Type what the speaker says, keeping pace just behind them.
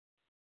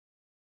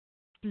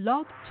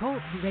Blog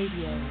Talk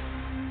Radio.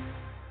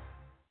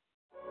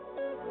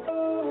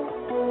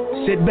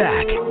 Sit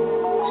back,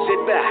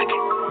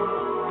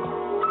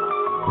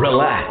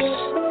 relax,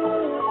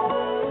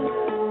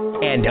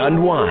 and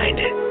unwind.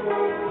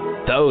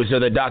 Those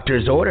are the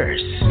doctor's orders.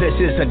 This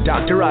is the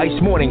Dr.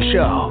 Ice Morning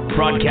Show,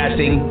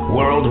 broadcasting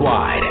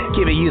worldwide,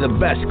 giving you the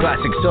best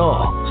classic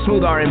soul,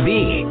 smooth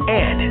R&B,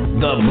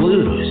 and the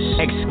blues,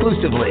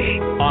 exclusively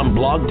on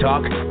Blog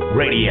Talk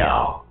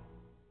Radio.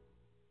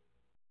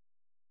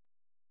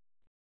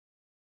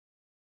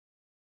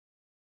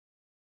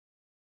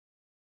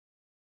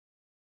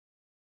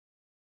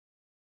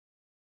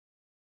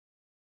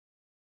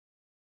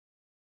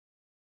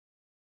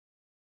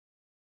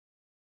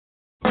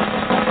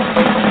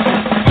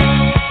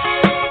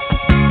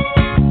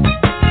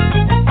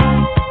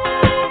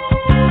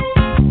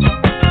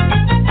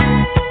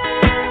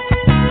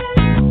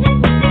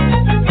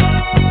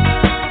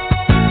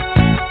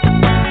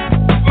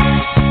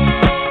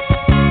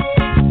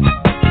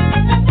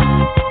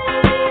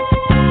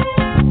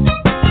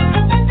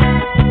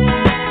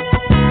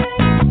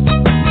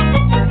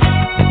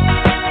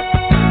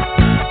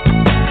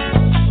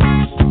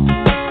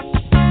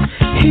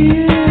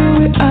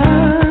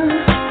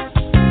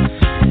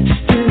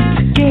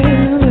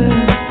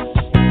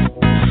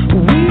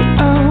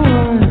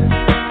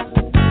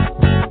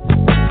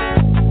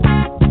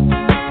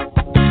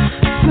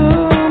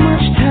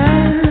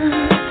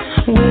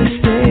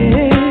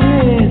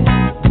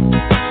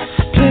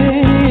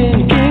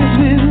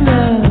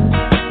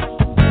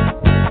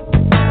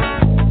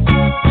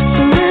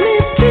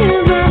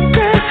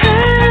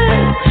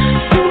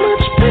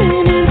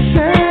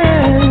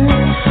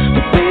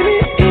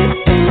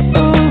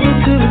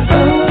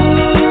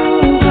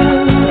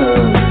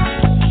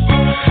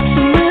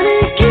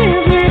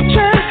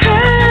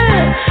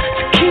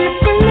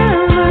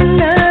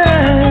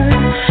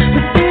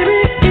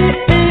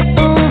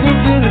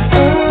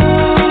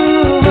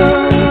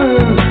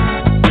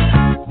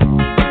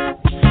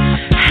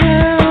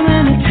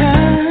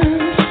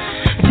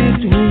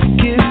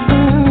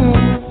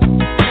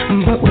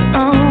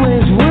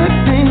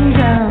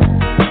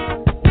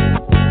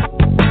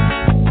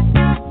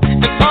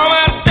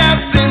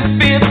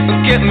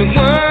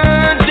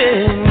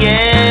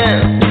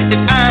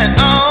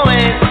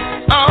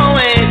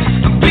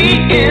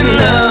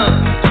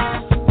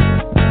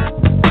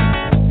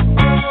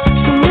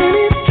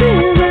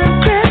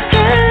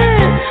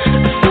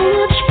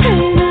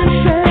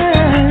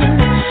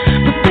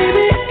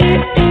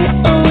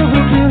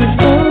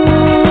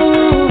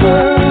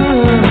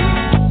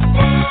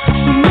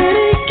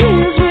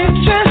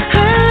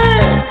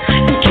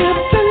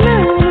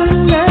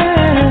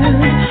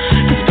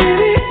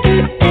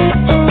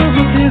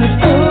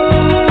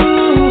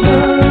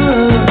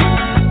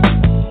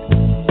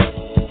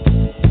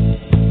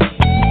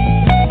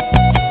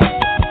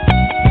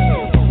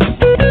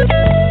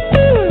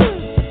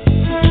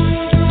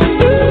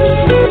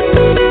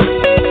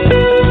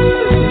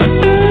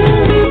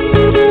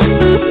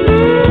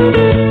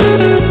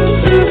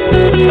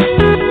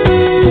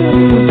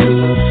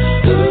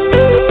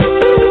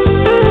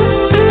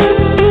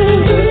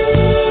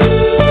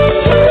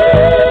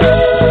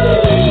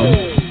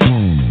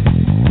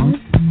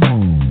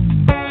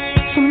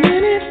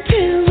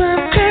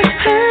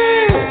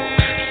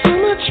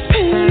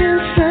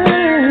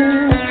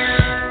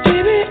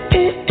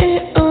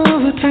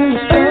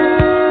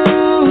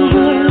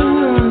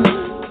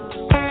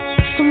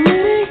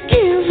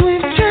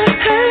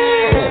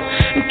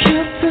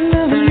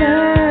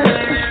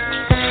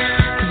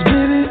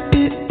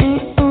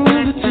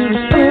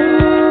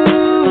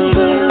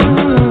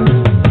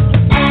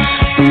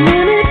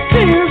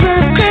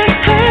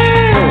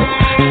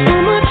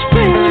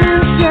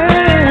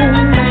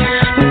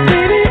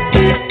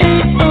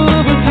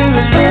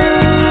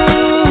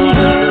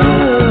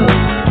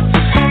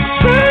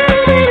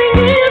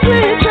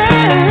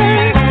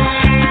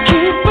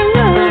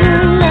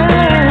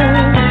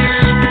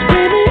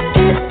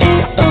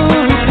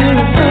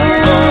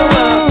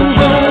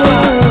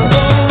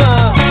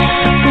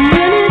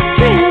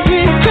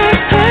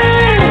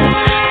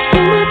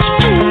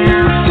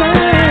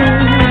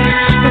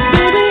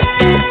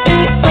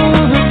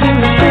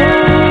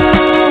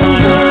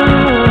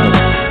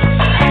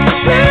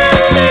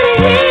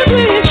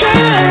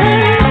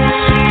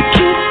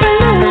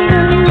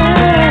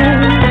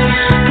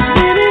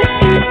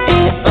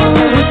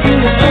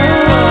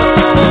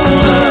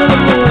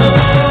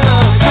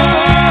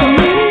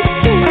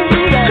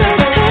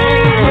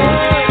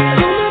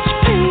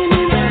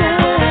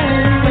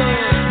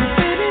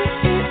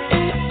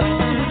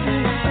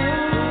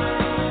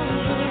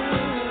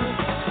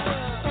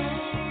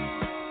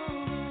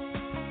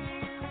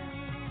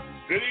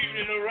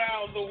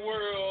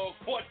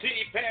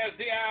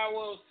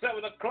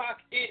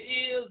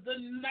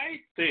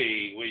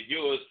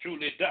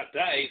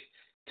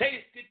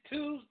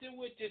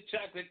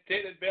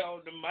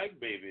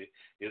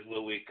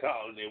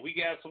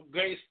 We got some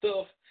great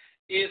stuff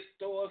in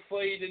store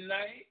for you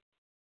tonight.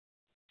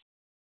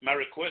 My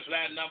request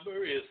line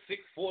number is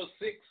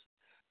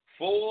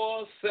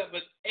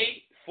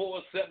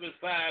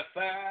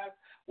 646-478-4755.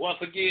 Once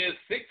again,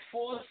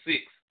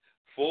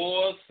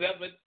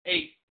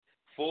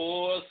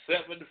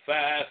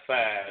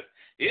 646-478-4755.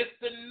 It's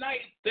the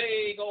night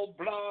thing on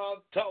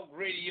Blog Talk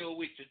Radio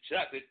with your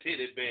chocolate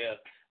teddy bear.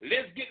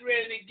 Let's get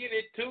ready to get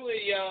into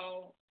it,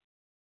 y'all.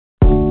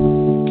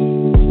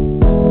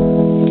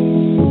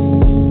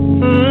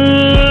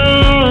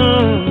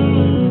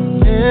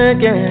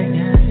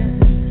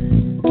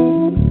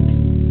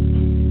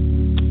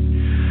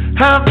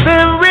 I've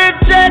been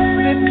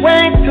rejected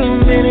way too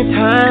many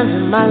times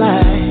in my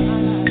life.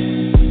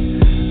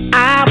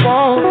 I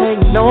won't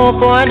take no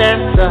for an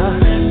answer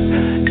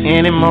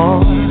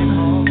anymore.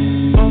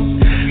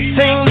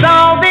 Seems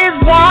all these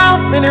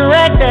walls been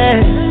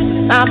erected,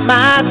 not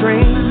my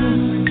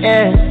dream,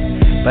 yeah.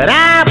 But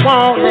I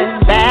won't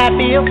let that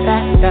be a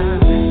factor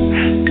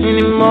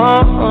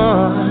anymore.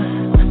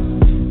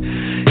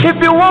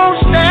 If you won't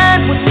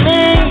stand with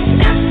me,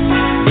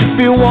 if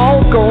you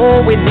won't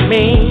go with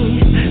me,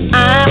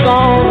 I'm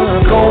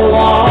gonna go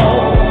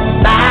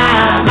on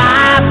by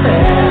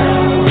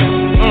myself.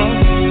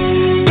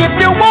 If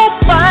you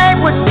won't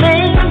fight with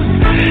me,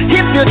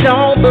 if you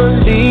don't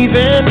believe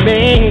in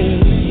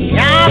me,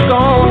 I'm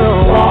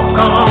gonna walk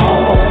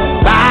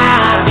on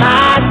by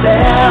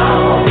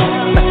myself.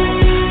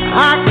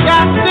 I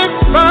got this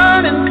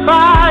burning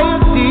fire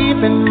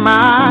deep in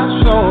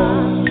my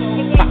soul,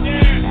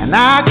 and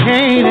I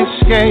can't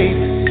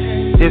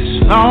escape this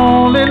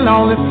lonely,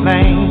 lonely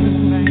flame.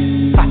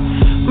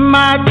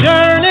 My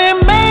journey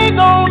may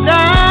go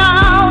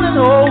down an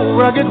old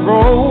rugged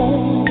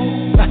road,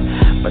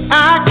 but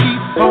I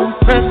keep on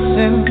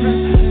pressing,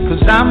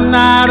 'cause I'm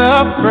not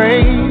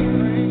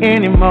afraid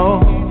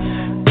anymore.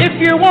 If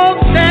you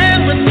won't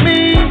stand with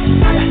me,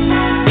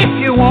 if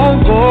you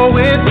won't go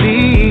with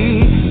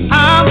me,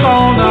 I'm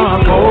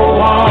gonna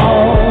go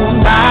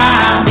on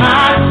by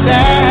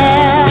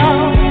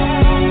myself.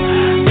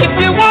 If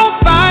you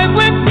won't fight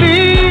with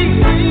me,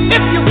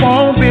 if you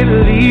won't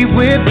believe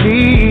with me,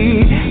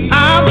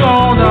 I'm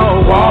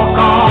gonna walk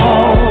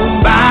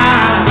on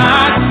by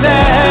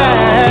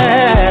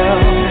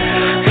myself.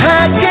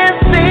 I can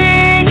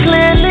see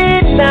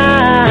clearly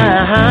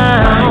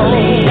now.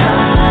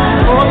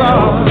 Oh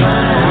Lord,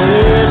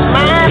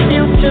 my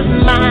future's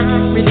my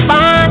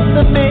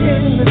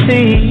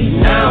responsibility.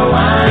 Now I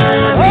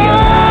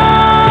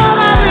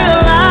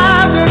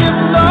realize that if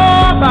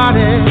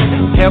nobody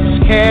helps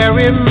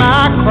carry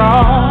my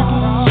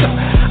cross,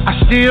 I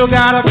still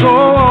gotta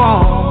go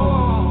on.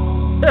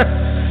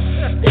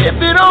 If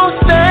you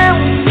don't stand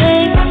with me,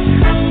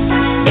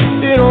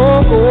 if you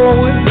don't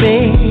go with me,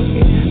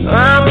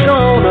 I'm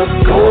gonna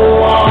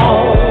go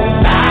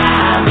on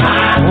by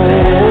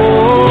myself.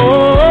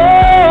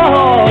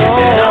 If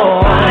you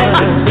don't fight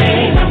with me,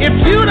 if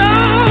you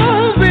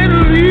don't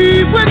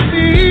believe with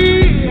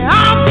me,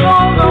 I'm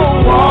gonna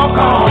walk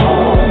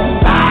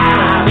on by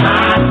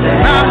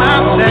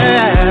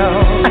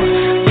myself.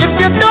 If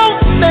you don't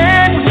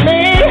stand with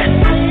me,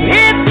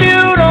 if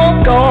you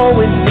don't go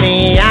with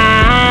me, I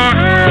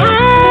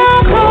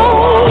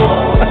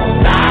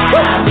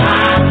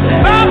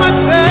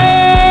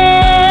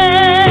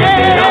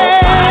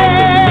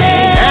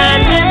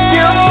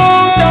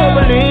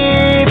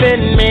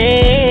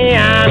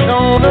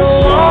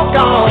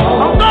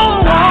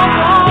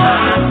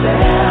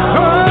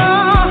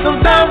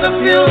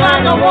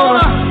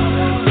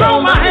wanna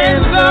throw my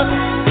hands up,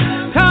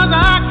 'cause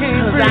I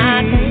can't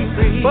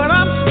breathe, but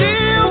I'm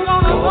still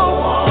gonna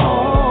go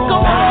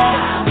on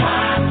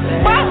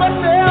by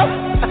myself.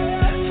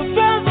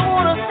 Sometimes I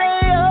wanna say,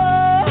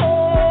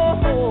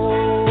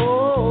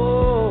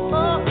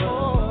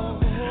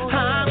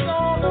 I'm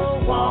gonna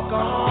walk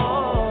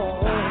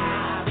on by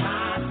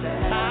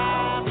myself.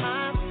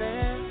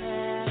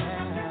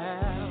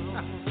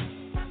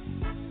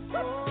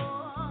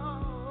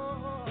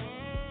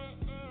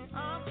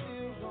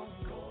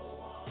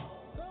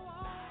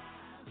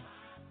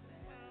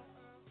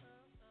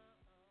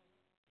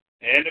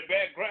 In the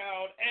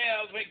background,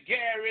 Alvin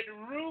Garrett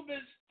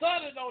Rubin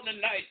started on the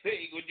night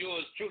thing with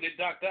yours truly,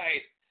 Dr.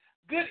 Ice.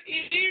 Good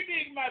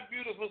evening, my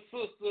beautiful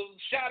sisters.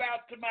 Shout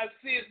out to my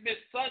sis, Miss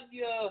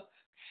Sonia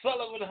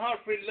Sullivan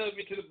Humphrey. Love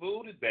you to the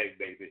moon and back,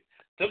 baby.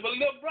 To my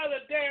little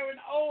brother, Darren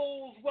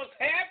Oles, what's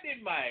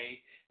happening, man?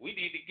 We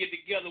need to get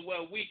together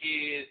one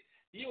weekend.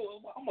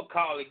 I'm going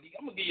to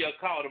give you a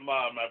call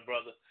tomorrow, my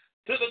brother.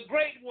 To the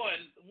great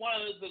one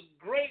of the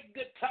great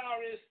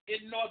guitarists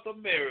in North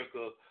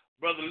America,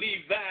 Brother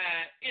Levi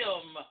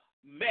M.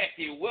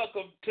 Mackey,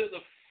 welcome to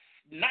the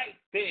night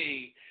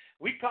thing.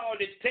 We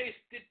called it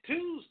Tasty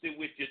Tuesday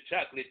with your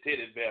chocolate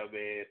teddy bear,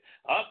 man.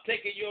 I'm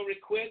taking your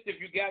request. If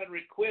you got a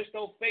request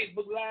on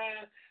Facebook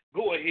Live,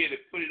 go ahead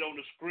and put it on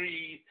the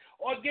screen.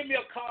 Or give me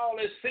a call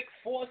at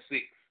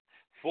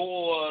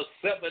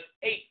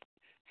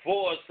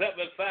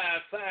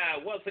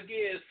 646-478-4755. Once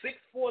again,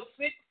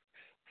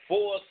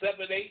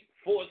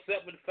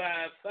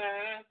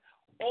 646-478-4755.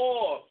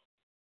 Or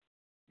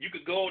you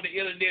could go on the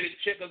internet ahead and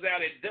check us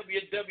out at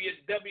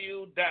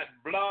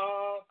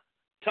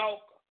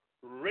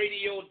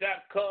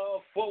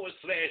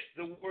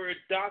www.blogtalkradio.com/the word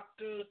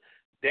Dr.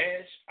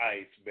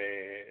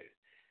 Iceman.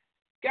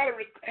 Had a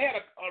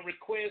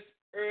request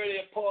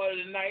earlier part of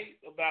the night,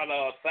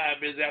 about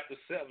 5 minutes after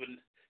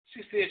 7.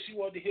 She said she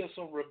wanted to hear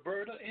some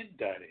Roberta and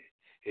Donnie.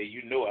 Hey,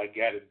 you know I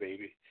got it,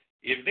 baby.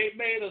 If they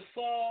made a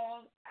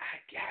song, I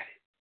got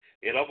it.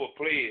 And I'm going to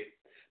play it.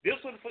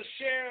 This one for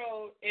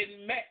Cheryl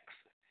and Max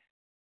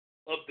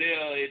up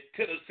there in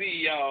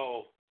Tennessee,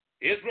 y'all.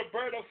 It's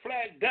Roberta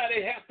Flack,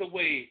 Donnie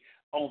Hathaway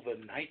on The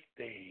Night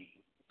Thing.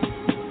 The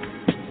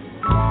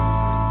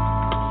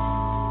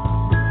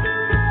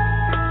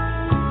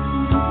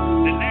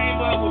name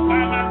of it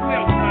by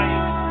myself,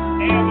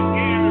 playing. Alvin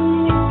Garrett,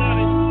 who done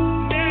it.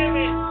 Damn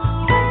it.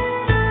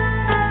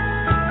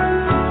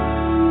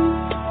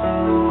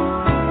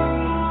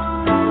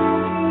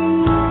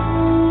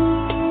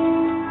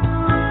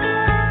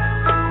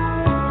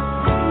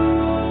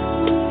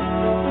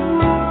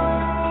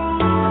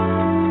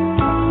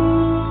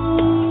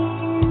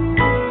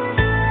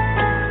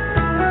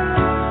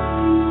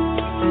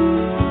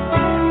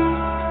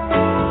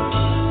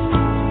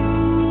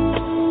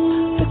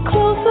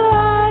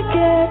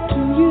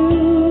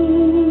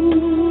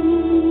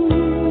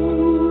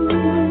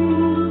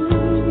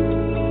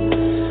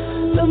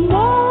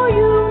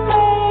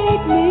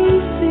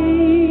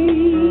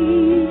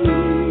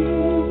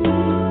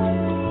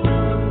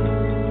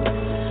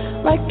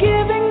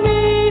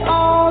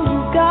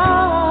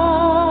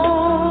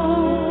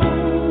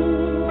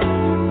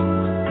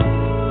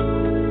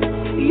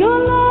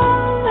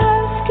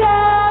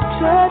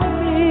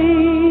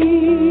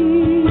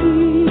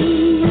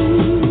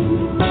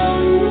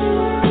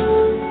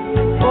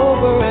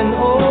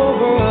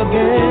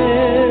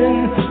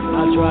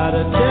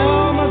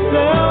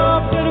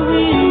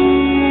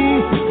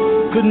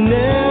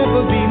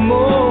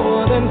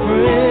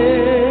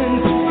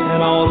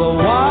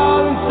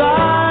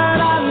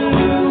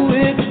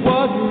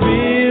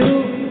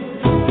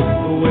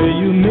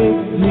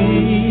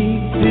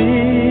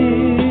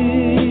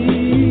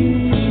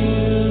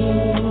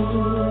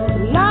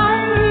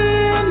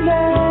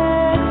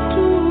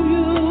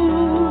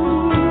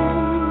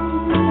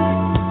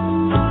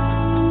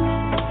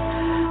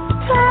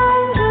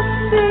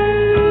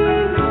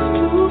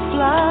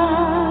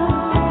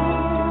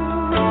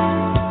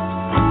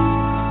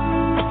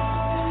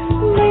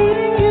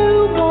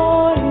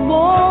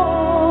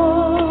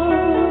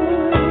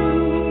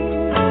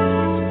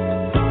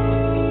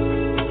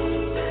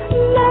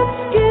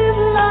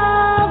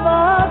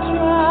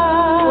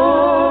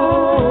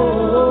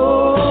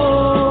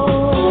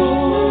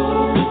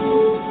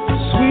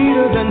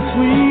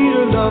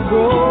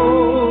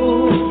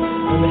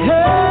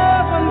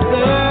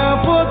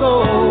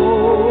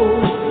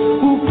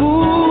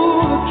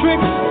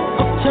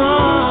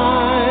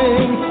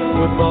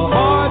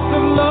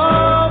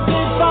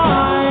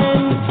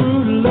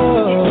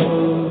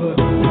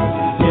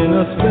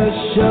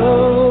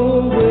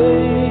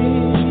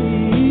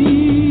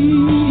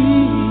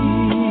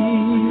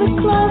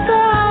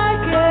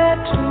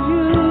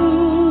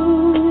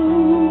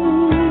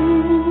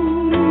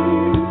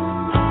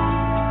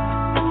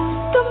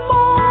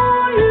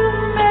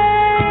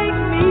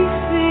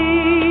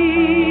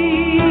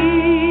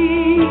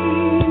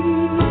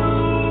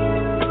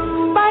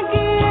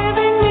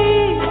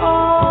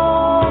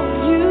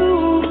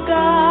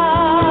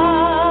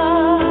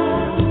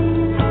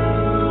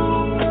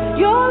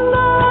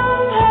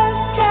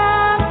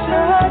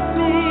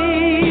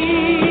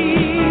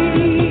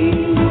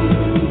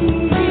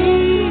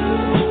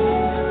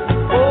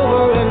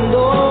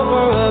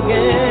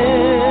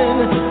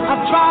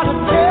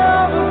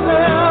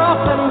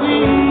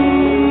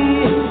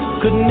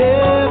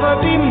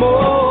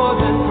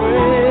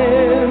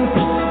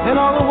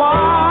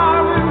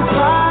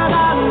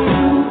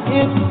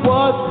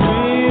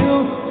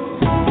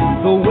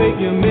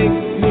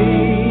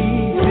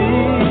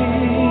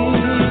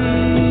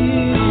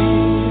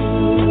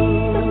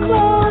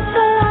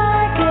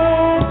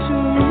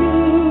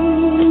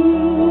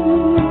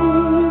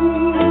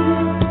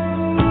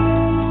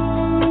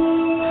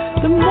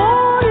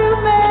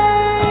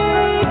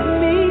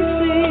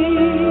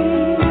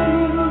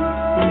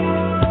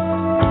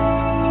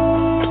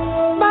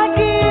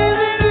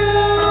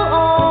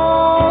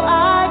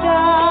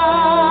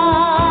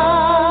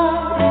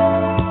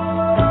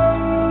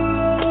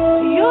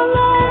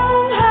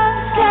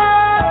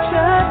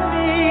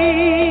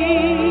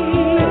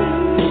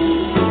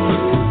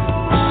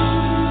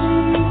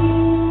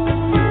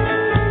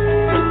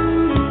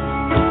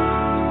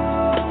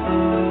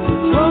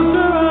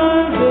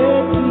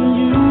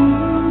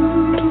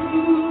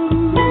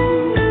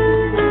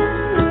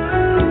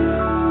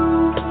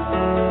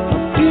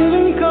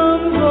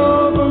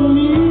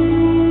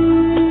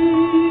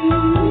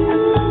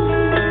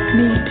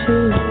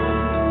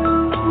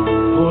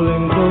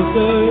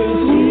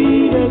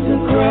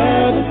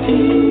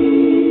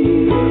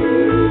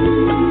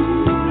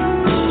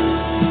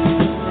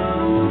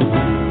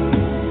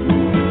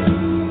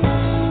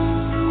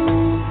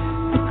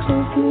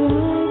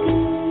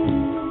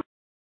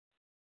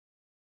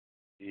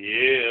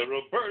 Yeah,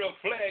 Roberta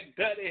Flack,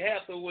 Daddy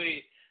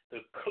Hathaway, the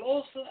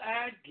closer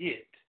I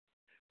get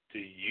to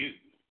you.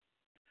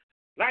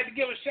 Like to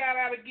give a shout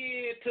out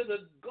again to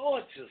the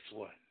gorgeous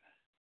one,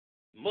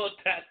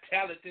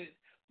 multi-talented,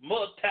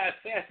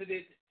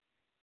 multifaceted,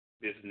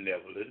 Miss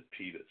Neverland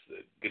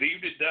Peterson. Good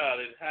evening,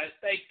 darling. I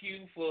thank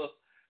you for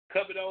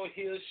coming on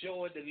here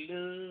showing the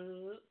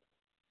love.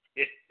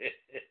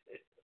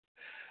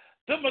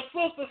 To my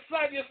sister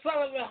Sonia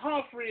Sullivan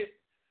Humphrey,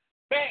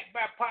 back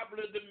by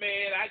popular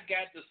demand, I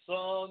got the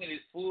song in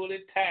its full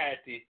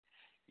entirety.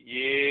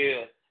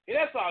 Yeah. And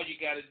that's all you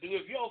got to do.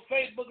 If you're on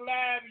Facebook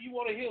Live and you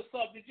want to hear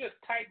something, just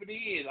type it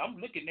in.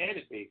 I'm looking at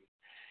it, baby.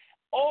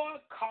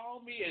 Or call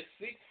me at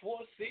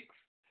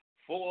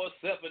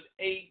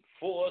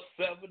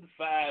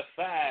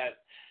 646-478-4755.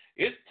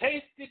 It's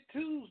Tasty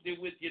Tuesday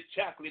with your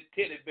chocolate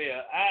teddy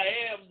bear. I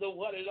am the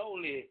one and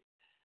only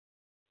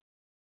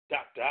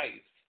Dr.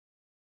 Ice.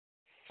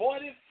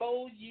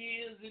 44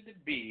 years in the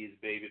biz,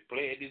 baby,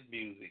 playing this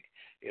music.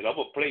 And I'm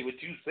going to play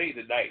what you say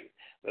tonight,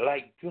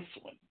 like this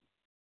one.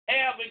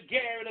 Alvin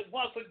Garrett,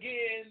 once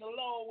again,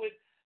 along with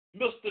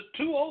Mr.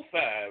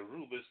 205,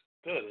 Ruben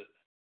Studdard.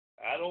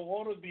 I don't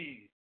want to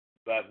be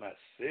by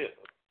myself.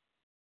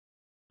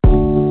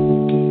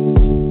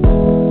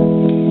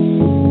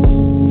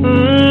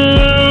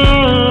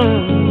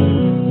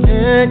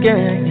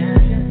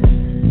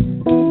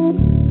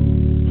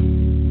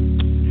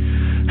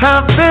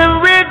 I've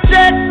been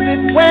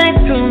rejected way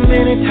too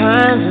many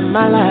times in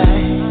my life.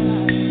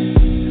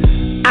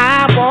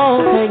 I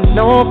won't take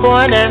no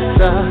for an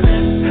answer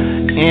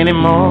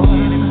anymore.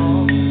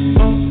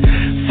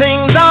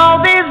 Sings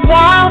all these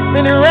walls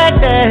and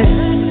records,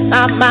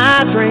 not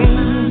my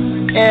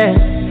dream, yeah.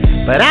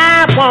 But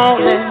I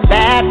won't let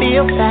that be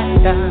a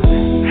factor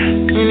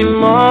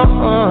anymore.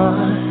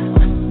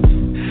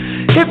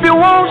 If you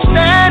won't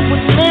stand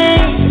with me,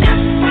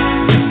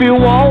 if you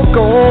won't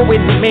go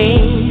with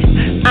me,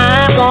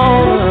 I'm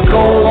gonna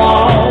go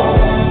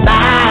on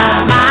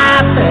by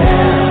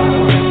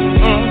myself.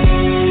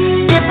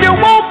 If you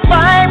won't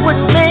fight with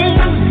me,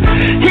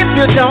 if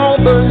you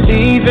don't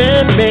believe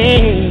in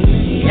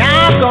me,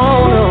 I'm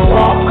gonna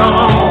walk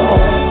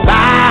on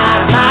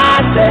by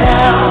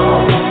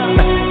myself.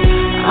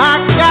 I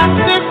got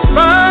this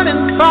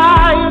burning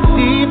fire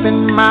deep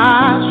in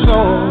my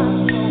soul,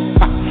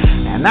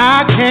 and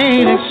I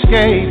can't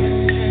escape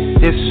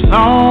this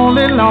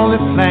lonely, lonely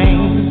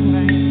flame.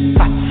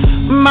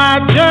 My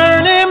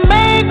journey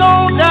may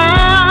go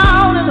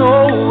down an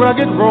old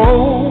rugged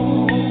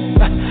road,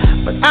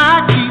 but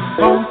I keep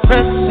on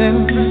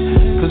pressing,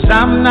 'cause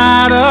I'm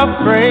not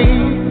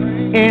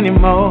afraid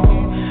anymore.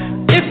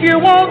 If you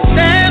won't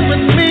stand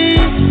with me,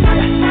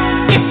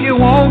 if you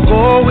won't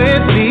go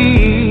with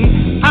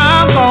me,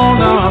 I'm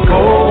gonna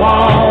go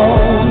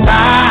on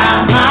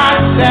by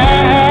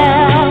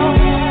myself.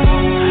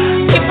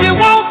 If you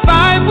won't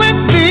fight with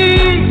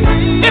me,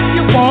 if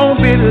you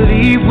won't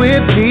believe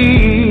with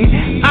me,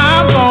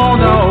 I'm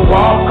gonna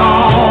walk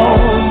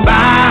on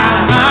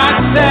by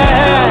myself.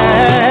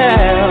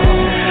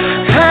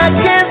 I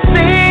can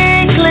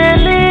see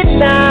clearly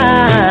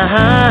now.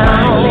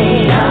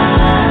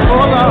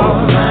 Hold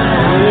on.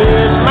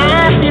 Yes,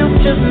 my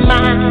future's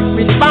my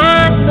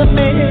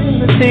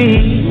responsibility.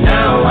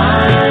 Now I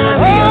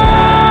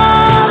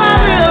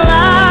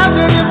realize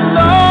that if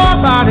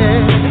nobody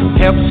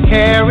helps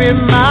carry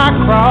my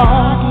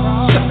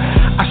cross,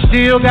 I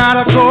still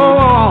gotta go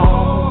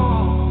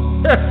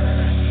on.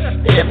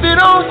 If you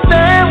don't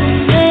stand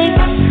with me,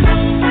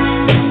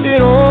 if you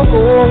don't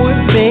go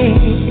with me,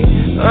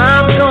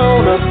 I'm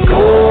gonna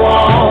go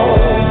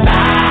on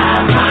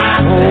by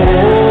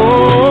myself.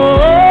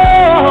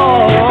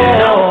 If you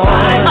don't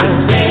fight with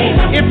me,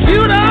 if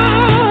you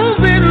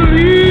don't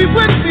believe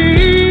with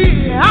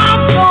me,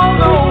 I'm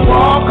gonna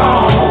walk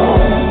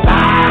on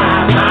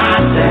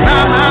by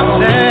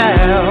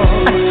myself.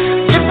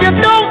 If you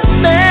don't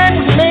stand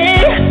with me,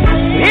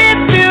 if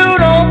you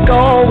don't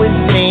go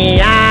with me,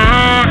 I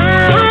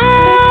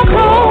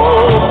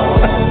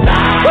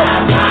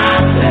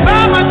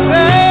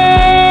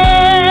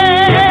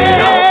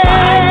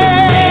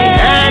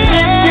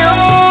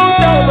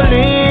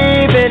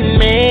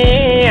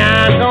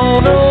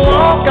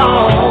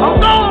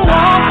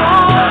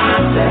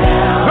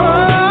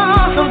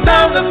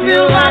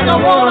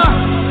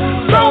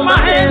wanna throw my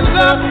hands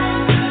up,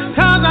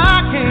 'cause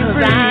I can't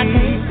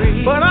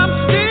breathe, but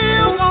I'm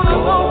still gonna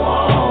go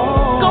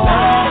on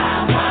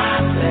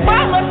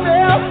by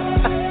myself.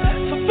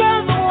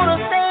 Sometimes I wanna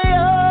say,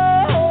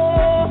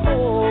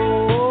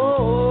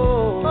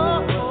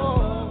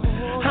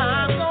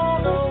 I'm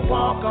gonna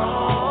walk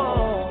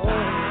on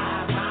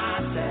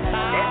by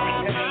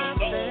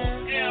myself.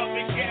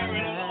 Alvin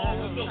Garrett along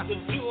with Mr.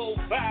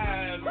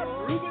 205,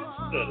 Ruben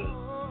Studdard.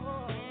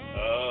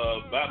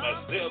 By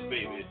myself,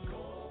 baby.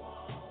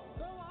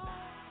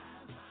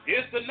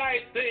 It's the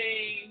night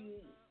thing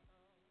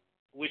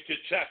with your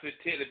chocolate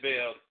teddy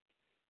bear.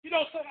 You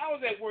know, so I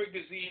was at work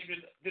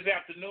this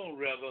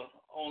afternoon,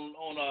 on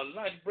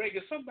lunch break,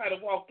 and somebody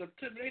walked up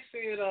to me. They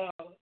said,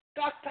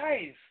 Dr.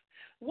 Ice,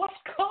 what's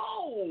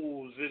cold?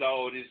 causing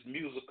all this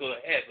musical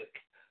havoc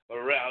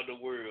around the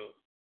world.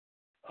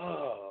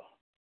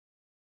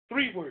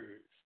 3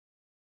 words.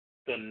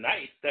 The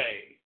night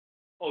thing.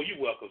 Oh,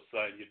 you're welcome,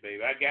 Sonya,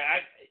 baby. I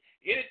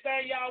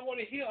anything y'all want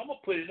to hear, I'm going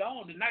to put it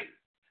on tonight.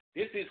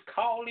 This is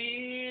Call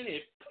In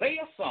and Play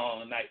a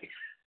Song night.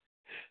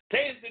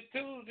 Tasty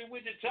Tuesday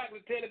with the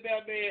Chocolate Teddy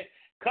Bear Man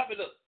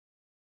coming up.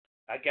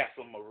 I got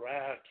some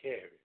Mariah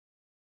Carey,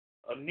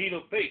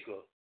 Anita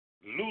Baker,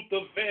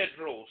 Luther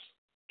Vandross,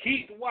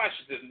 Keith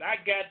Washington. I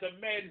got the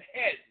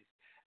Manhattans.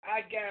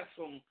 I got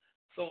some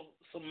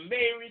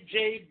Mary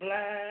J.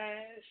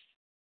 Blige.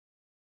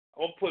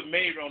 I'm going to put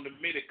Mary on the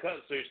mini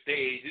concert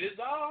stage. It's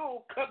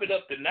all coming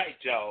up tonight,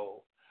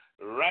 y'all.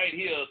 Right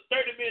here,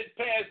 30 minutes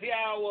past the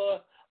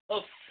hour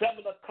of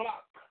 7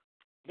 o'clock.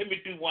 Let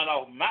me do one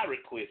off my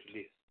request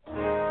list.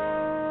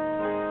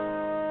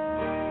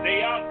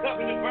 They all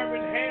coming to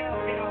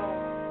Birmingham, y'all.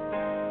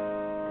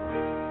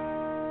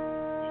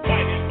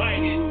 Mighty.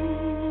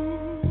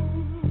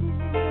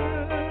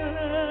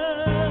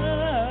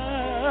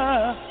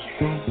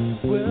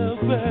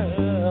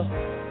 Well,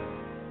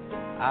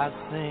 I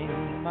sing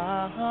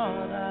my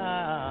heart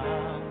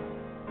out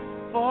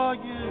for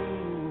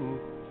you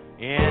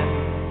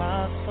in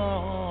my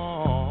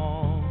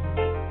song,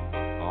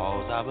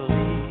 'cause I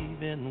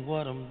believe in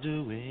what I'm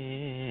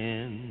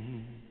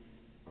doing.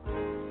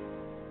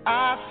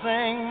 I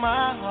sing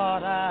my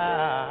heart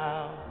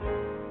out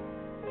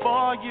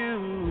for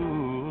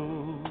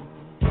you,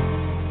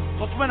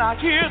 'cause when I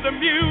hear the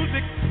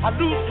music, I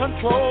lose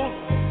control.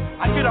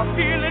 I get a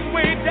feeling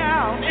way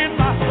down in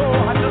my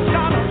soul. I just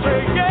gotta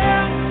say,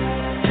 yeah,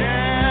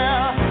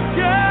 yeah,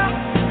 yeah,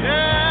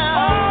 yeah.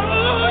 Oh,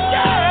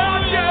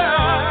 yeah, yeah,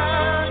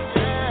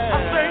 yeah. I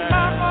sing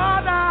my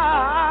heart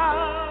out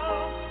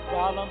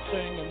while I'm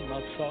singing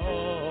my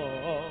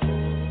song.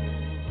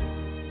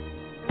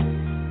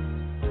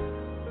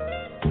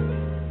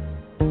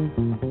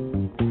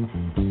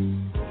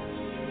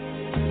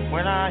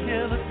 When I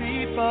hear the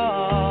people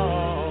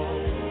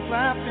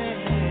clapping,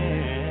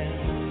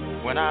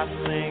 when I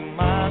sing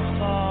my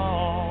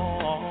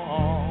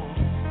song,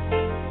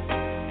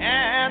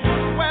 and the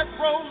sweat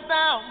rolls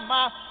down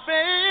my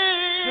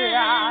face,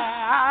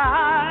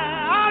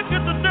 I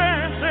get to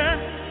dancing.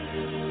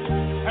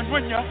 And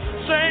when you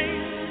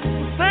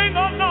sing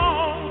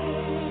along,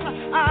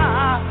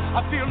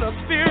 I feel the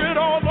spirit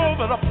all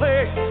over the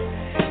place.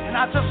 And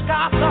I just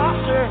got to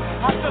say,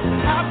 I just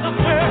have to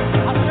say,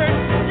 I say,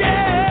 yeah,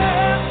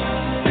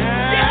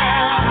 yeah,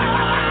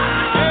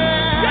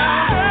 yeah,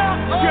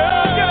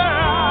 yeah, yeah.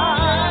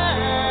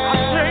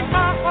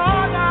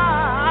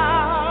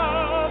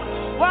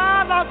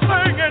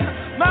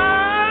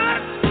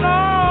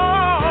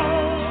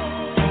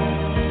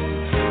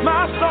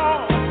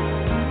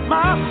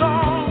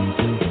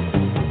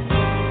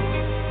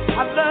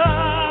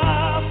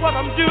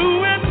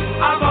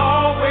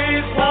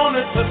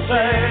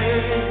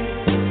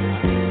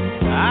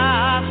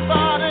 I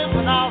started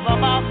when I was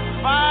about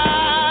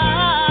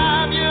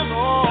 5 years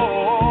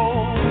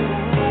old.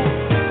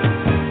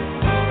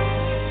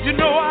 You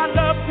know I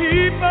love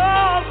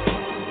people.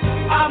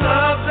 I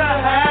love to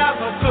have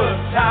a good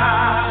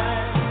time.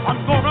 I'm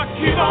gonna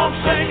keep on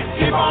singing,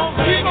 keep on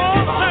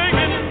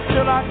singing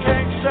until I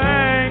can't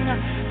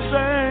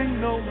sing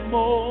no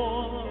more.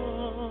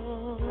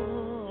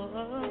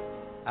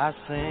 I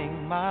sing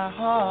my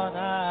heart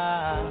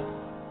out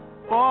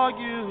for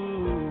you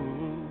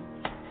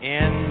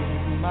in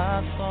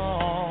my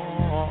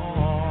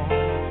song,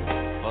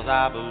 'cause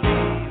I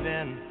believe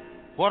in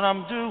what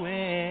I'm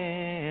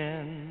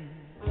doing.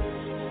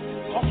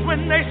 'Cause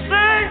when they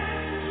say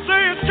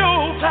it's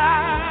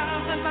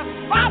showtime and the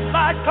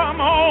spotlight come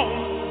on,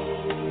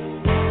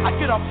 I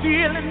get a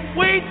feeling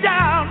way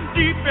down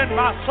deep in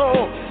my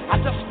soul. I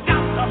just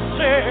got to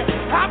say,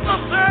 have to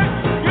say,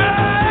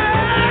 yeah.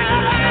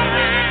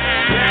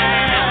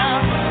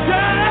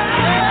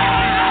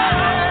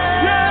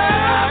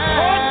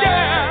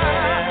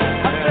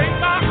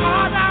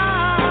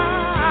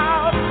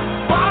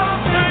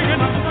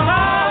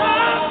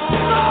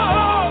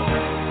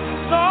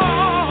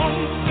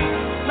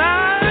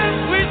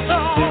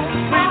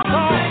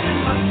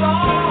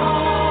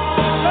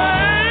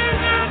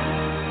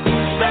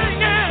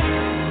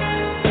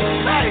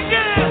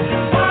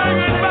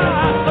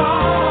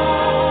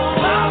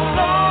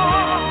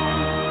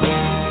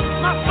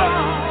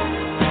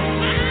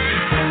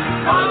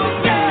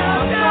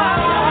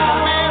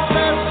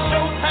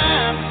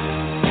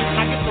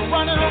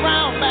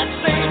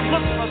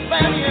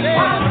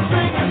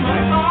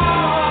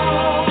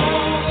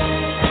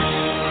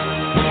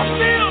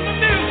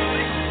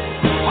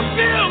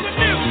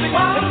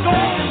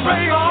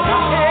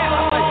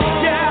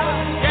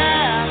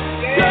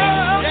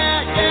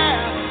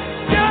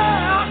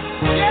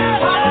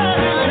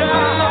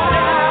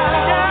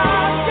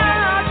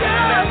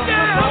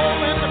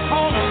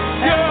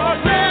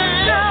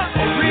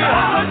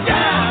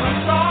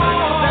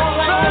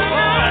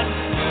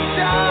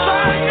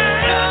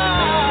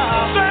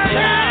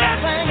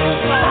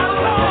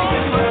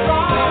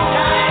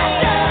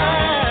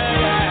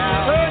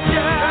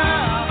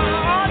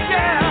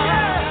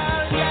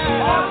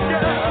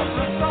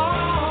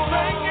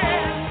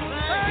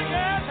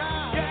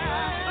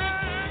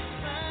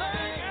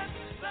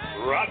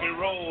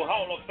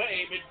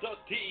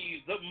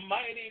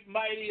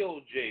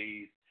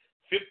 Jays.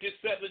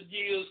 57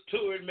 years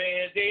touring,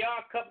 man. They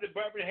are coming to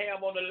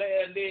Birmingham on the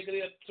last leg of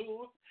their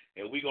tour,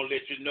 and we're going to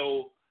let you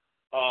know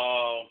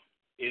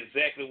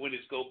exactly when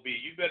it's going to be.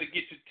 You better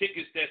get your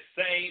tickets that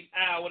same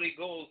hour they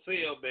go on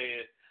sale,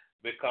 man,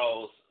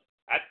 because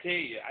I tell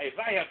you, if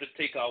I have to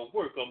take off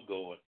work, I'm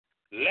going.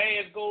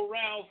 Last go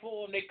round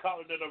for them, they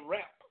call it a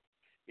wrap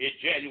in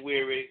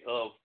January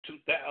of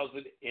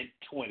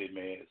 2020,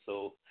 man.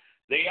 So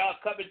they are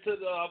coming to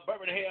the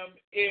Birmingham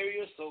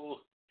area,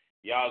 so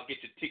y'all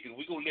get your tickets.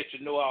 We're going to let you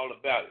know all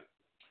about it.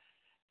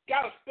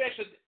 Got a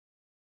special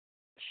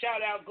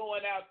shout-out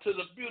going out to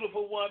the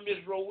beautiful one,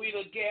 Miss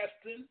Rowena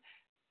Gaston,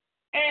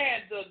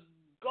 and the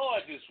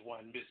gorgeous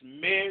one, Miss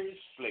Mary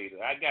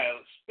Slater. I got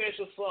a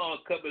special song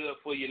coming up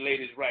for you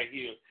ladies right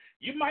here.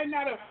 You might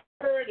not have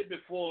heard it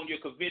before on your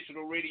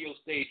conventional radio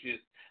stations,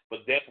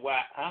 but that's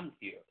why I'm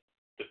here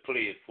to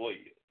play it for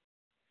you.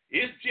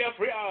 It's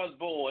Jeffrey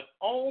Osborne,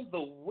 On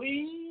the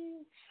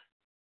Wings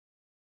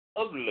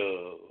of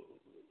Love,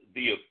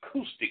 the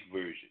acoustic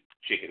version.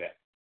 Check it out.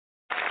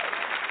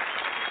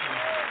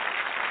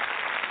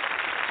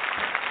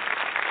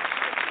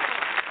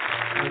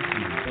 Thank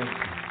you.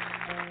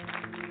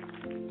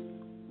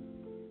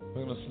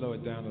 We're going to slow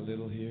it down a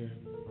little here.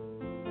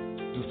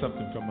 Do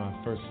something from my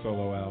first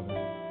solo album.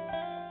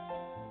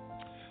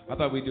 I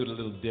thought we'd do it a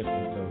little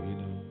different, though, you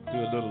know. Do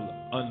a little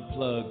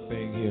unplugged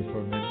thing here for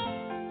a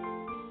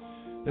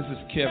minute. This is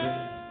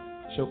Kevin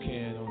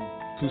Chocan on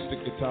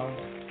acoustic guitar.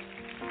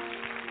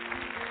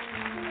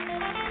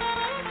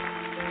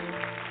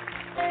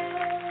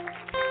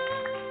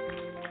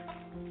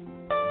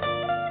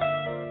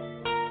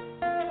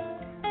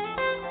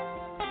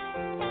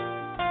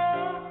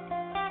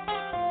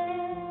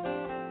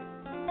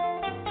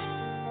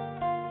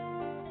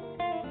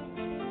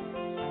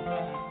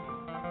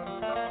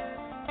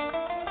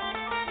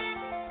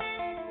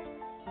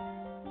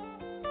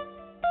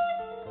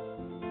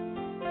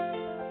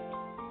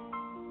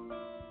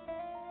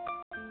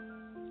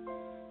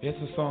 It's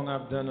a song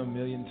I've done a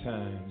million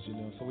times, you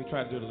know, so we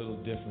tried to do it a little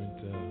different.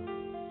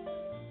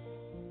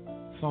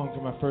 Song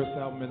from my first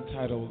album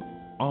entitled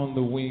On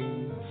the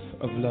Wings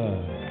of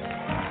Love.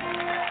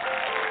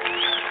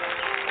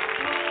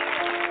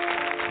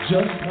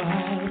 Just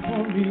smile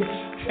for me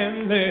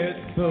and let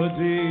the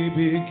day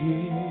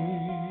begin.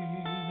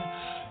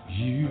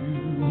 You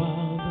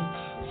are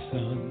the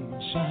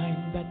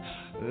sunshine that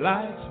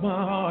lights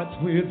my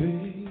heart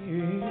within.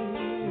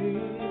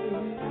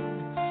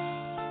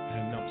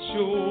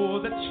 Sure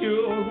that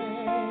you're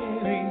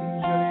an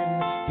angel in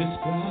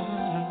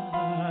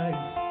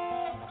disguise.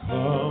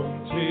 Come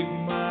take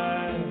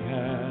my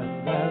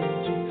hand and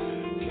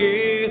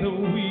together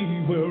we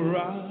will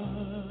ride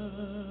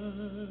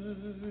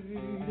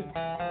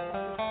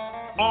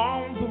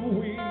on the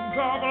wings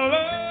of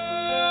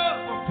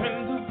love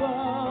and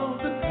above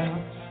the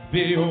clouds.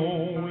 The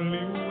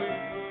only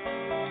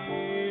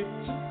way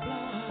to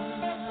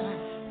fly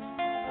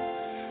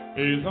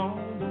is on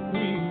the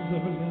wings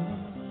of love.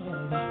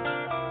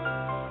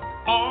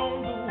 On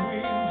the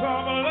wings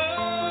of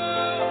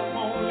love,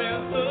 only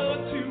the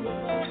two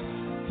of us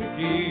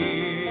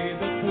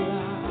together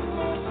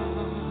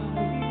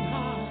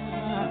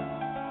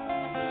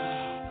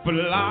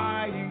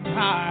flying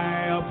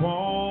high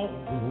upon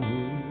the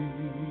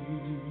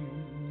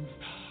wings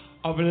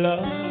of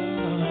love.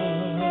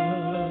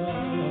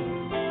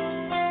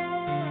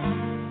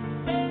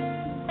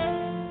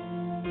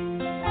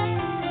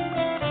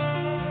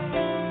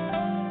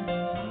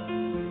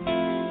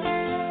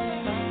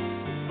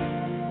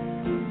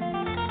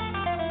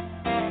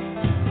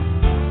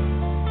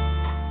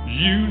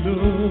 You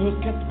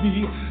look at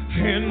me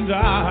and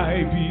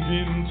I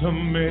begin to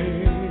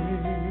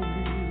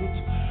melt,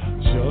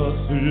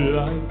 just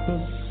like the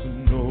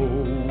snow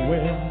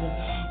when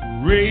the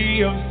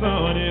ray of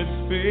sun is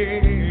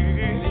fading.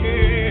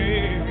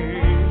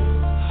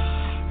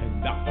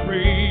 And I'm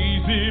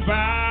crazy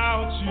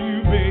about you,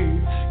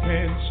 babe,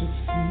 can't you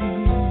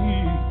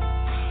see?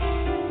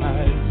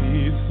 I'd be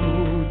so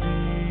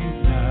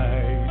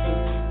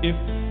delighted if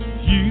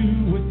you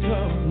would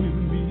come with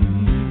me.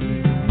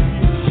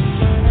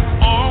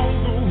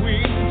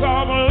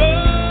 Of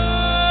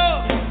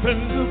love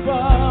and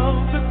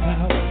above the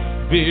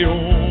clouds, the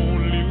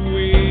only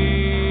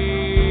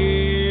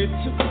way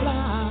to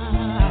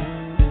fly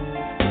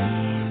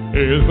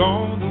is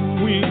on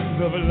the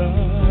wings of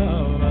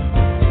love.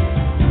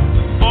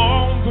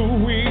 On the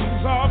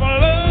wings of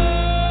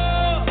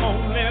love,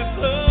 only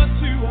the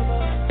two of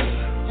us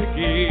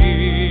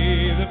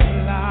together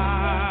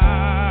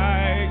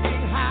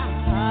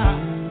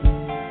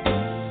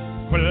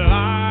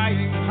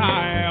flying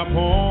high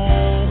upon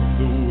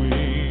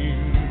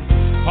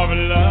of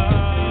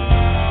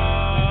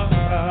love.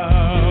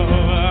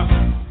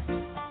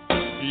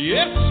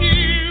 Yes,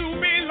 you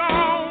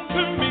belong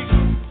to me,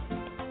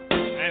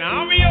 and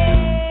I'm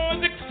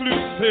yours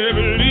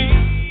exclusively.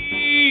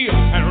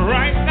 And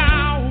right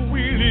now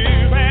we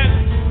live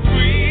and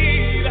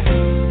breathe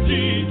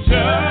each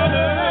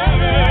other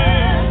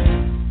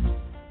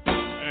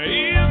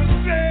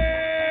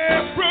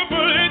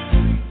inseparably.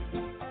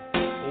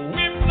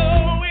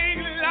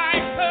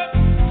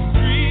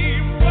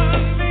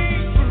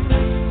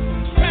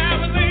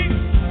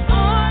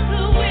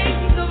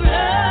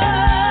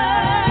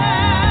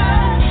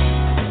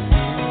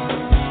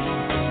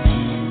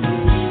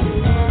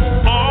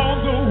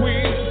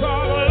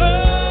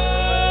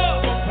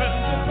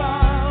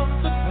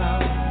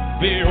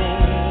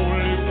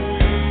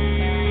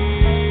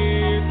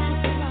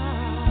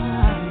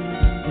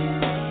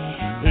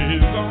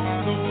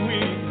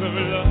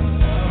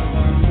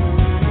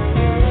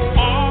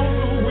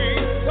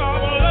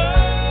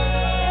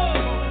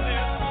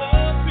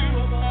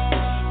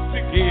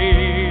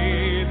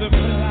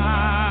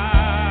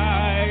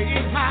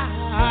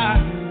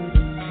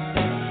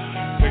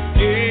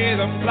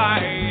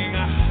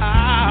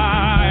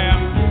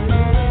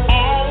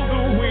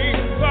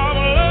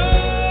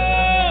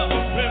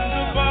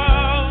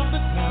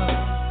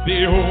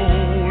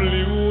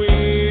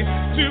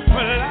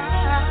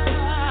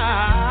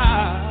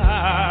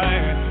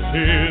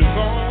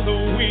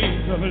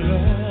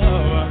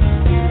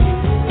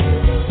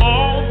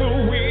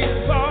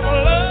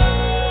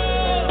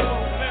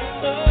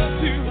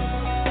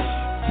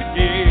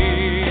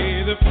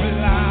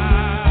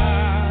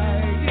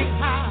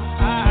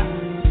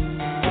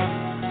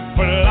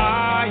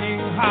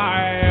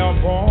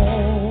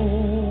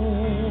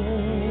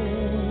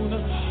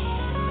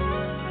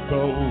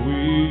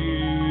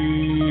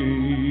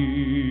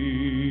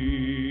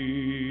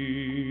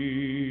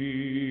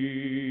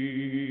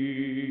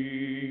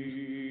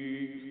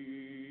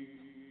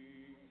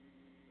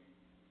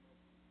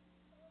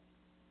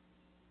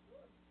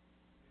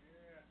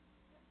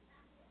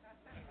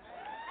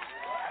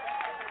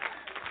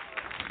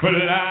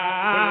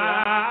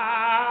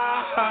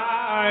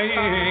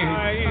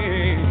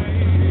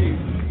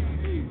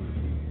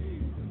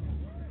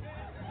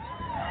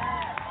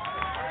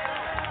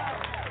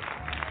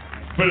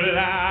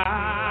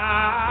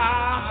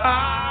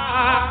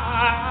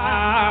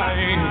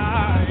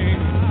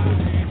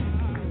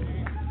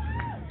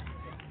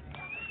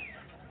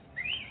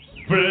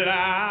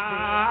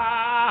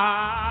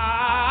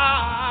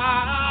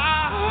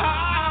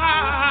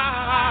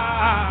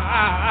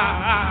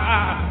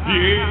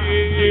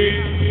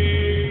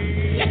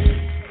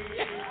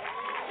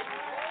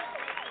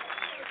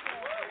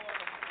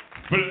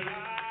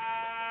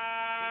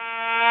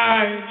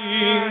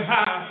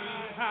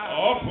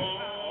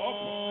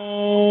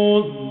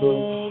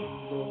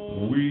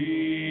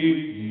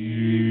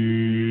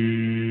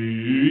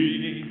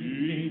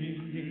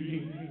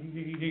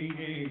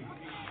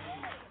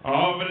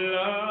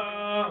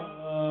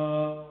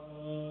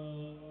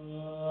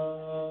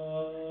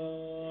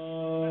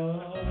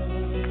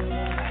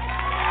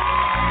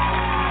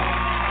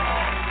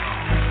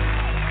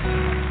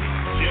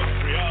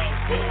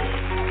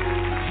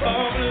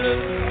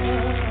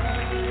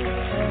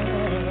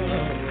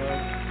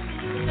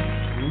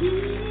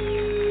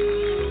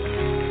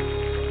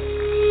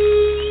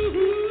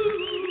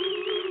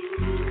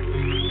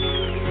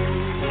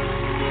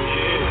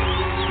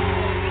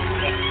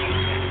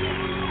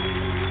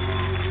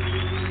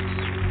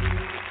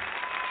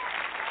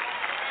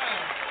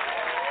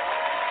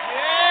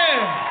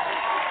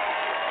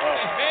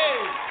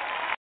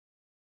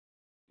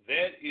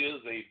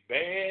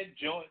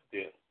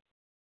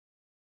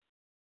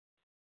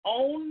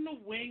 On the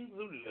wings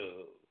of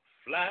love,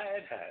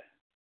 flying high.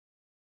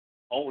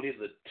 Only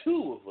the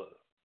two of us.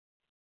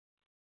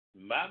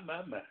 My.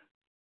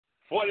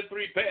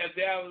 43 past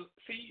the hour.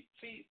 See,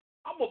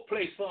 I'm going to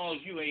play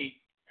songs you ain't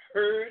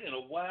heard in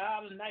a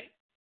while tonight.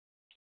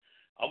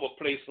 I'm going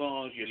to play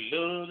songs you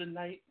love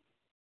tonight.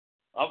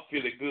 I'm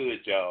feeling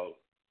good, y'all.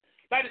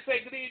 Like to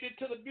say good evening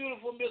to the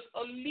beautiful Miss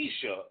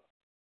Alicia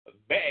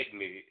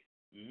Bagley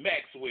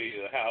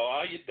Maxwell. How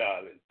are you,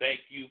 darling? Thank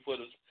you for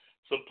the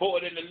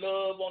support and the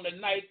love on the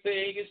night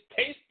thing. It's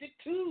Tasty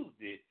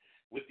Tuesday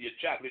with your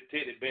chocolate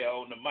teddy bear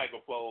on the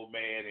microphone,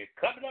 man. And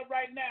coming up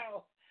right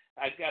now,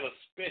 I got a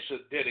special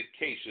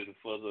dedication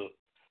for the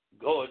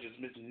gorgeous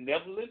Miss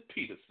Nevelyn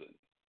Peterson.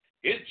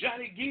 It's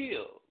Johnny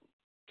Gill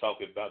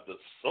talking about the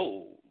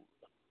soul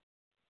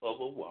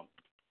of a woman.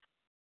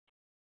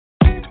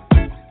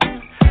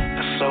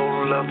 The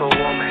soul of a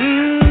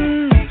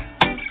woman.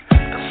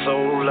 The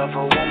soul of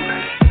a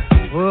woman.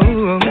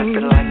 Whoa. Nothing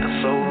like the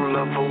soul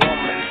of a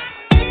woman.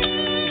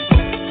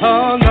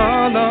 Oh, no.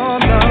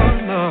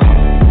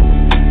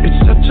 It's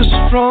such a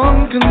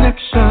strong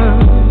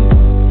connection,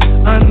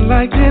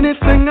 unlike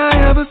anything I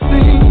ever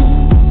seen.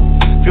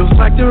 Feels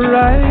like the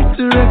right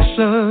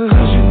direction.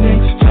 'Cause you're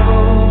next to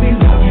me,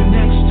 love you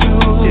next to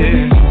me.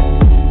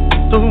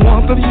 The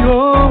warmth of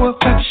your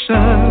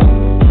affection,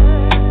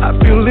 I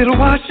feel it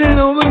washing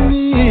over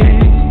me.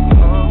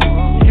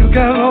 You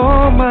got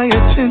all my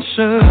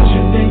attention. 'Cause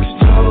you're next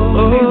to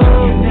me,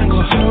 love you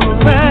next to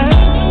me.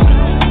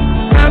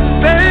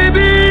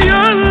 Baby,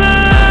 your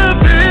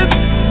love is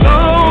so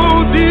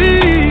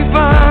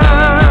divine.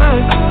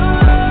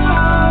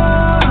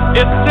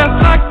 It's just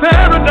like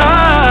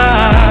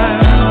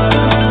paradise,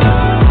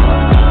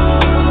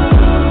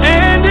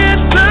 and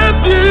it's a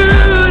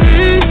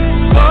beauty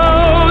so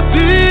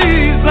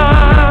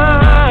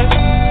designed.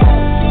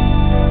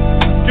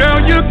 Girl,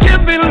 you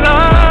give me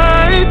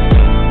life.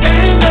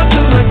 Ain't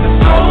nothing like the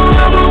soul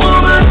of a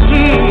woman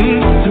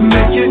to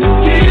make you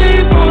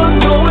keep on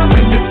going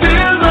when you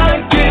feel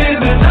like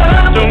giving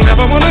up. Don't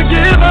ever wanna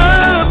give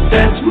up.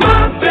 That's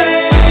my baby.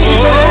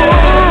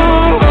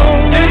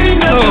 Ain't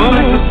nothing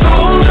like the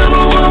soul of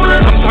a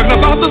woman. I'm talking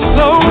about the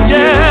soul,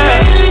 yeah.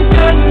 Ain't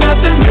got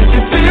nothing make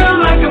you feel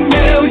like $1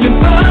 million,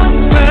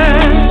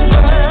 man.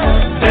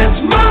 That's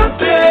my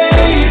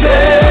baby.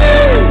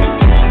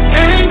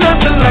 Ain't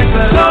nothing like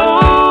the soul.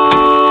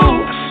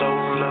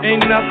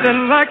 Ain't nothing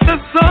like the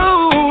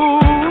soul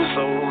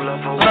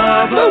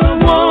of a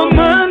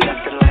woman.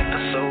 Nothing like the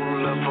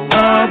soul of a woman.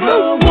 Of a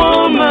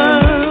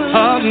woman.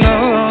 Oh no.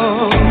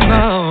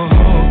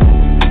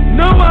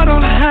 No, I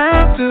don't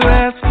have to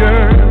ask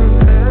her.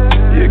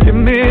 You give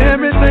me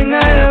everything I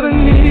ever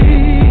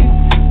need.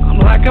 I'm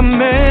like a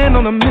man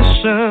on a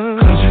mission.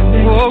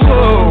 Whoa.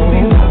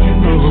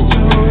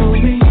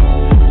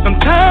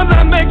 Sometimes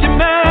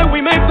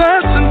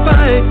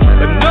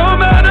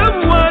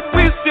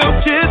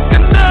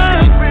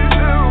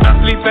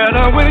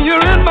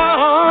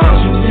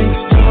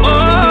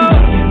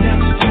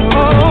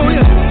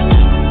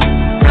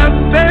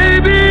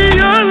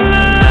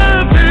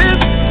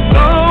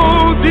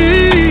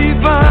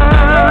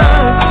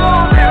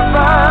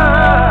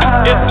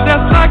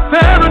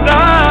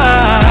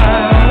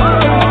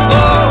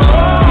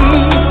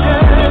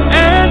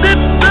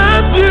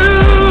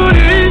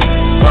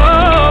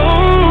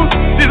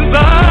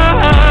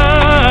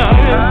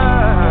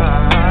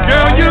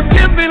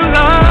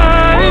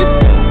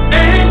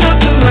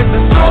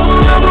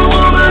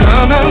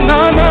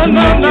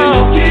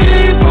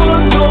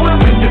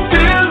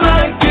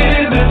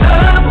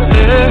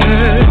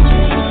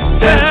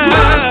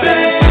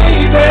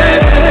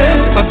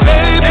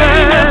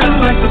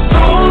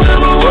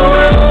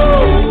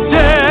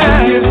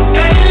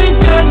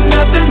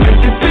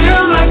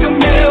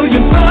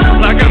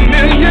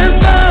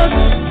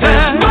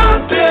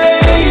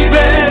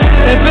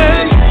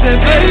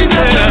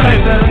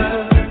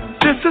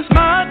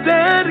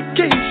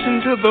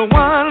the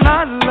one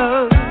I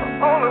love.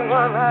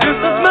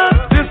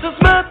 This is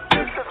my,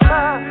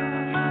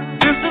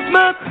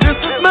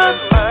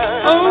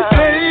 oh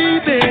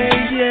baby,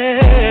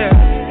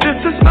 yeah. This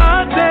is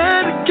my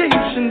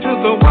dedication to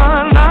the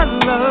one I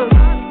love.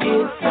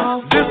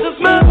 This is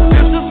my,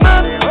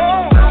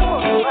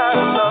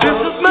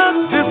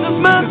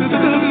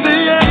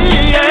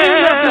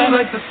 yeah.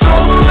 Like the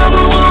soul of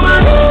a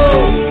woman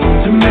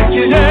to make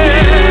you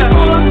feel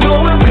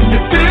going when you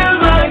feel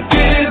like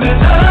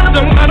giving up.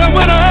 No matter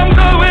what I'm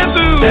going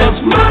through, that's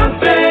my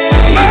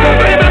baby. My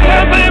baby,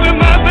 my baby,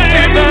 my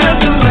baby.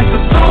 Nothing like the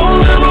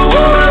soul of a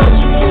woman.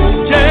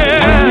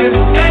 Yeah.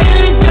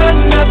 Ain't got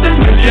nothing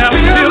when you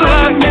feel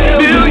like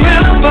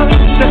million bucks.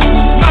 That's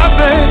my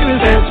baby.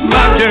 That's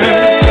my girl.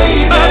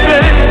 My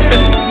baby,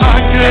 my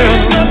girl.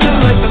 Ain't nothing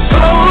like the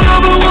soul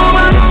of a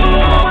woman.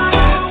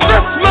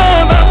 That's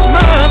mine. That's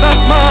mine.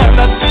 That's mine.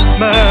 That's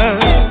mine.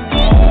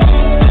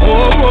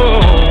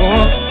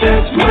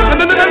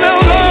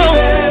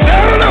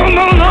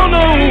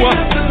 No.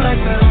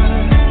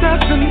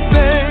 Nothing,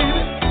 baby,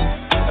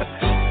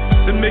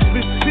 that makes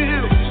me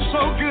feel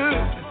so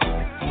good.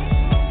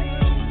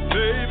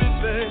 Baby.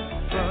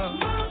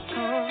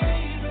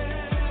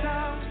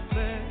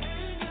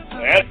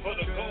 As for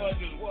the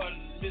gorgeous one,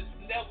 Miss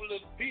Neville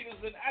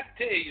Peterson, I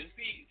tell you,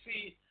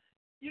 see,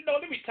 you know,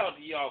 let me talk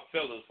to y'all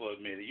fellas for a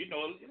minute. You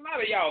know, a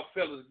lot of y'all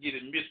fellas get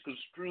it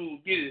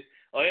misconstrued,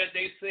 or as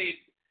they say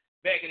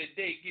back in the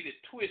day, get it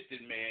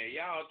twisted, man.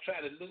 Y'all try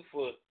to look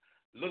for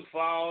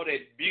all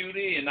that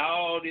beauty and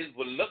all this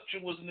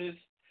voluptuousness.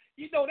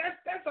 You know,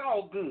 that's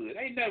all good.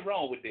 Ain't nothing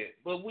wrong with that.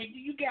 But when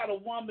you got a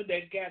woman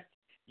that got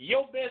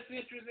your best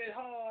interest at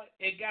heart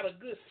and got a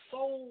good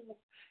soul,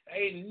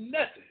 ain't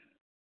nothing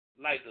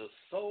like the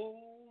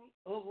soul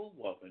of a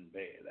woman,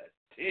 man. I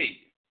tell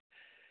you.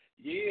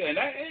 Yeah, and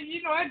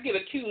I get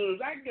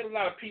accused. I get a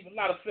lot of people, a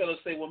lot of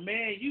fellas say, well,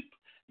 man, you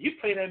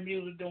play that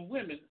music, them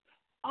women.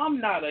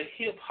 I'm not a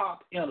hip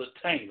hop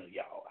entertainer,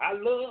 y'all. I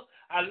love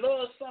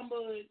some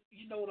of it,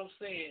 you know what I'm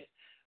saying?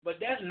 But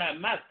that's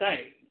not my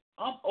thing.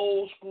 I'm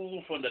old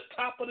school from the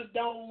top of the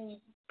dome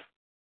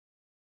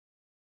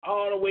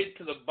all the way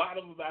to the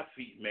bottom of my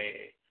feet,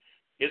 man.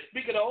 And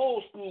speaking of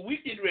old school,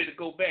 we getting ready to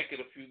go back in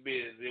a few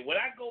minutes. And when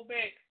I go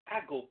back,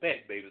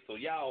 baby. So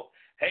y'all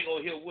hang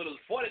on here with us.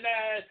 49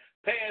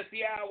 past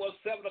the hour,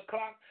 7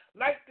 o'clock.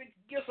 Like to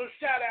give some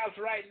shout outs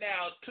right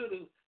now to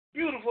the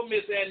beautiful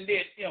Miss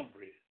Annette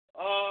Embry.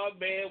 Oh,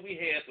 man, we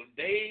had some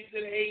days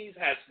in Hayes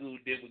High School,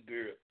 didn't we,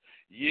 girl?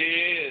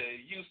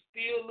 Yeah, you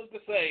still look the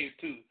same,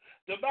 too.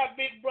 To my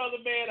big brother,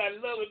 man, I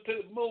love him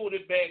to the moon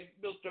and back,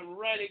 Mr.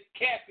 Ronnie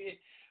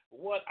Cappy,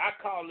 what I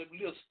call him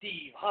Little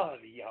Steve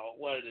Harvey, y'all,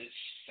 one of the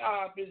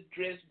sharpest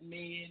dressed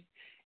men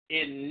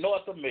in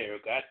North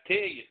America, I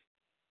tell you.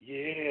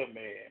 Yeah,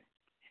 man.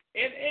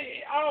 And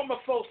all my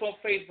folks on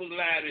Facebook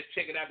Live is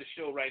checking out the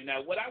show right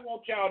now. What I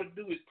want y'all to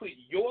do is put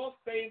your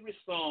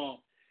favorite song,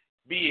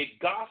 be it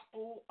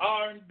gospel,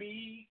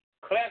 R&B,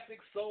 classic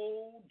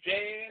soul,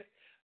 jazz,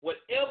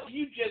 whatever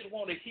you just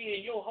want to hear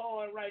in your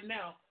heart right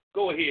now,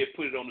 go ahead and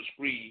put it on the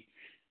screen.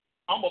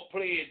 I'm going to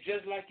play it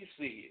just like you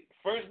see it.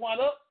 First one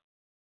up,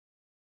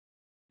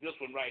 this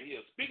one right here.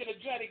 Speaking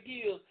of Johnny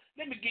Gill,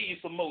 let me give you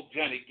some more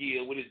Johnny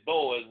Gill with his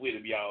boys with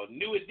him, y'all.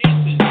 New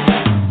edition.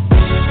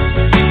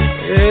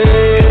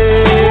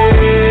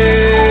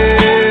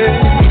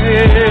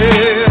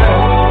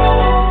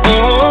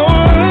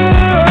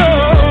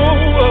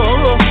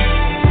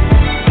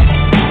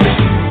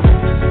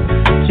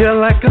 You're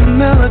like a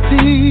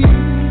melody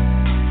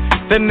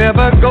that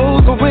never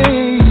goes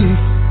away.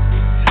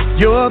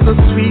 You're the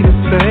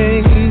sweetest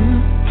thing,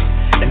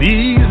 an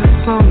easy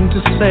song to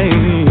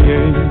sing.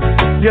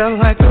 You're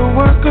like a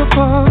work of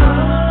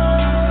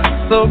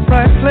art, so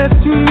priceless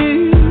to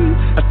me,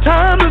 a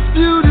timeless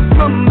beauty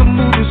from the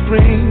movie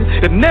screen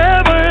that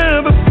never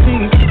ever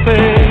seems to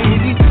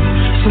fade.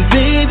 So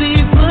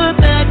baby, put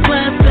that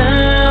glass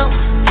down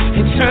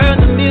and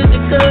turn the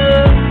music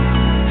up.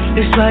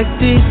 It's like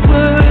these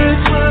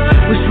words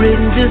was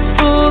written just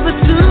for the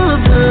two of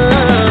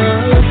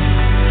us.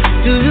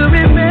 Do you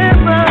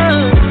remember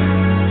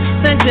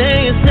that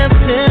day in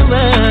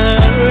September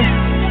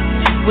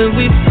when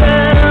we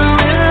fell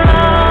in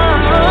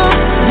love?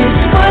 This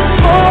was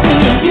for me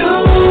and you,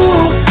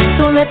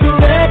 so let the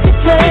record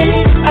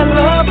play. I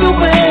love the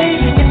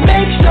way it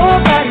makes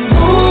your body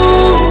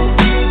move.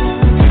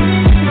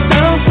 It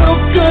sounds so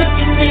good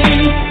to me,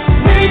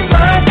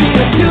 reminds me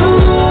of you.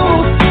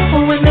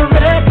 When the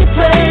record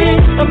plays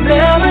a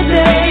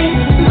melody,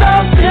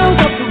 love fills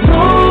up the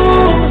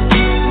room.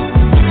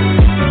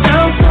 It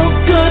sounds so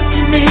good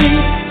to me,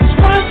 this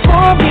one's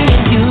for me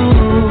and you.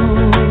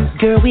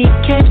 Girl, we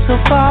came so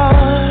far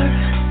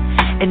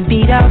and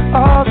beat out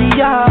all the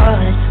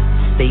odds.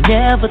 They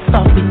never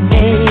thought we'd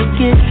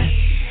make it,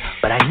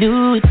 but I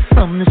knew it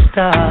from the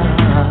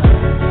start.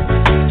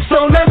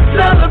 So let's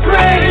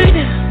celebrate,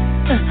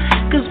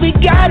 'cause we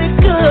got it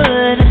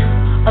good.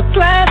 A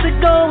classic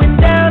going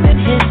down in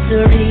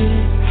history.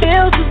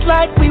 Feels just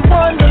like we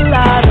won the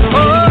lottery.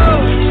 Oh,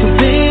 so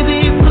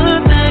baby,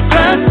 put that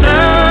glass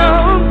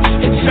down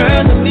and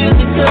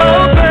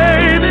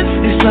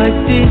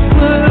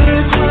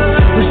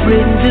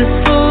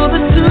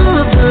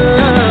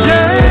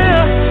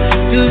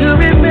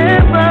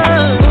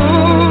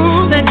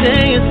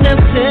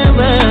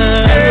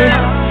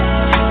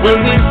when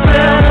we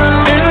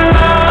fell in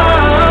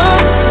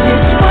love.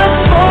 This was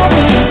for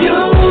me and you.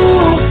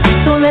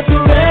 So let the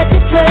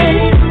record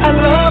play. I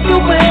love the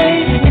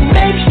way it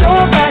makes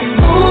your body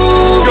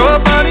move. Your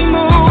body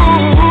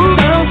move.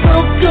 Sounds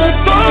so good,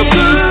 so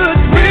good.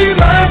 We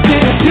like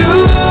it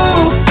too.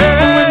 And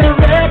when the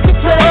record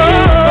plays,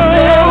 the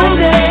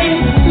melody,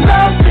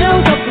 love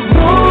fills up the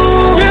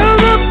room.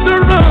 Fills up the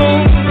room.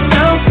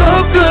 Sounds so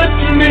good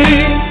to me.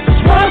 This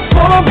was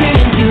for me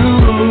and you.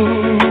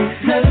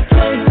 Let it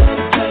play, let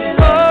it play, let it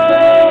play.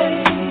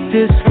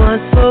 This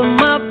one's for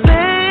my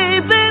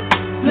baby.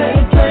 Let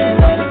it play,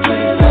 let it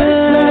play, let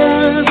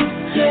it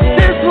play.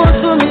 This one's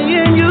for me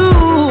and you.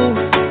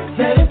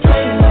 Let it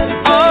play, let it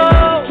play,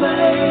 let it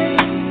play.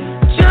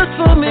 Just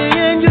for me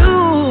and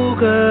you,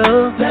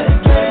 girl. Let it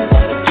play,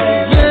 let it play,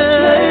 let it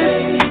play.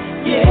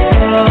 Yeah.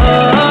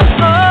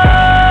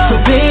 So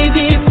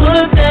baby,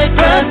 put that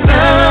glass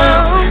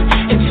down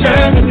and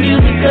turn the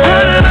music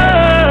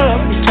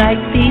up. It's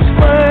like these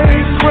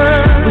words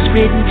was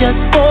written just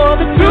for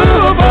the two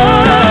of us.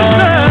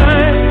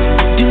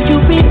 Do you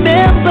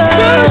remember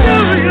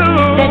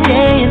that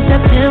day in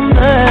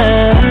September?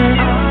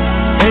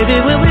 Baby,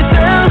 when we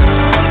fell,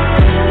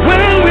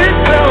 this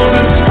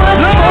was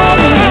for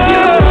me and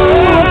you.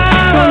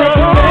 So let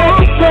the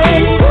record play.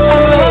 I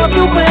love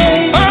the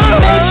way it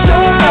makes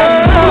your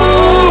body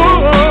move.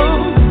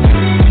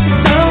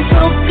 Sounds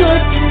so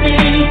good to me.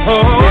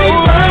 They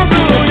love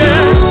me and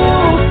you.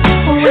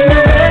 When the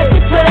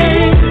record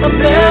plays, a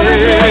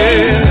melody,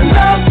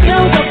 love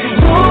fills up the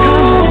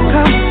room.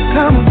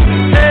 Come,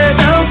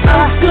 sounds so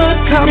good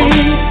to me.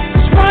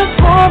 This one's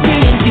for me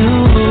and you.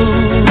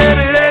 Let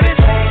it,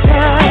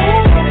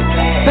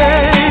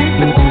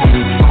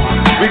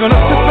 we're gonna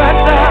sit right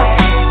down,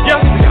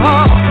 yes we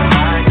are,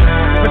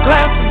 with a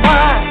glass of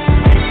wine,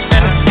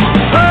 and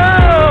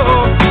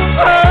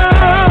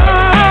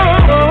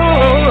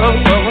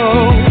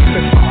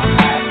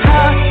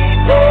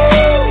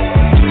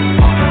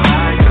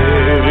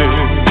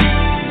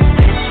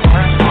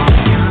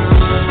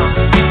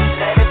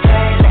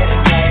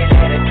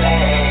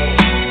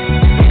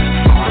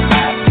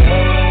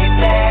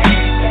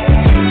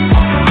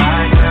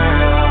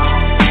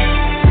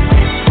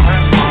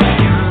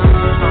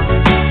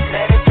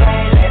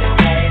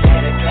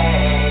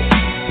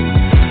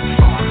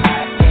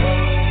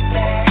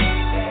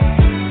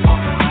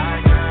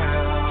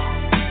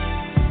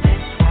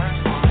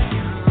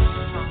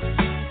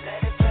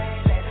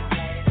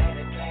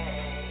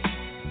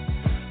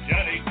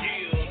Johnny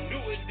Gill,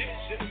 new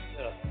edition.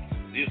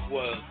 This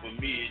was for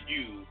me and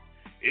you.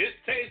 It's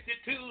Tasty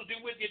Tuesday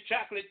with your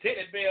chocolate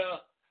teddy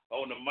bear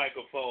on the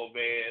microphone,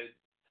 man.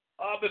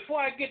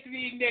 Before I get to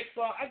these next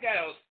songs, I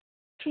got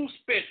two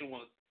special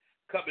ones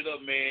coming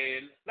up,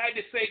 man. Like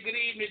to say good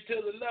evening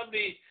to the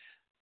lovely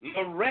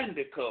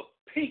Lorandica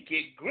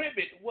Pinky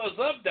Gribbett. What's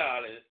up,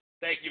 darling?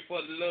 Thank you for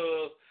the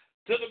love.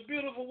 To the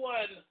beautiful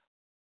one,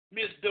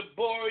 Miss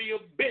Deboria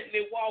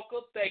Bentley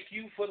Walker. Thank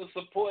you for the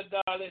support,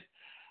 darling.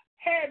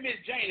 Had Miss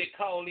Janie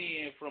call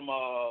in from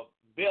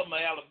Belma,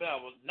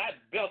 Alabama, not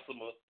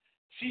Bessemer.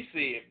 She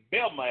said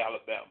Belma,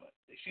 Alabama.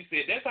 She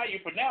said, that's how you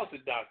pronounce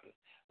it, doctor.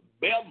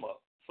 Belma.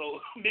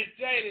 So, Miss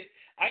Janie,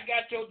 I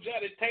got your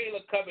Johnny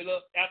Taylor coming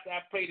up after I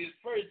play this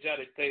first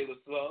Johnny Taylor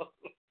song.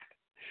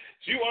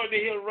 She wanted to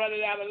hear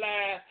running out of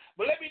line.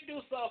 But let me do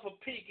something for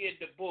Pinky and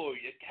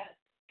Deboria.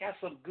 Got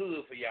some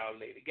good for y'all,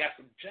 lady. Got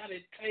some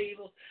Johnny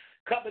Taylor.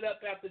 Coming up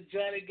after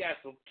Johnny, got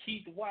some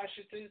Keith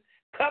Washington.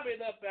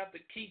 Coming up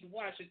after Keith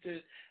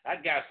Washington, I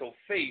got some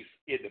Face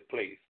in the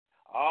place.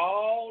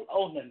 All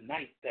on the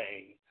night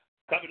thing.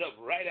 Coming up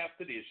right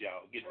after this,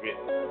 y'all. Get ready.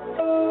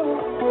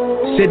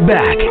 Sit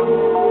back.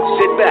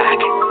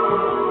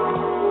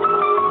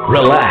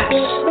 Relax.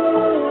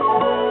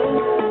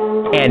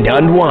 And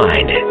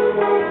unwind.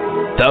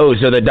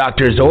 Those are the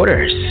doctor's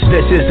orders.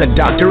 This is the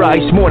Dr.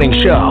 Ice Morning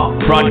Show,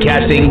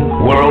 broadcasting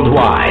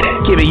worldwide,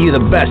 giving you the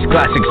best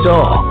classic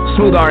soul,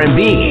 smooth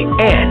R&B,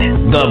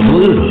 and the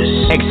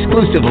blues,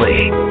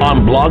 exclusively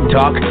on Blog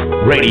Talk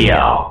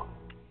Radio.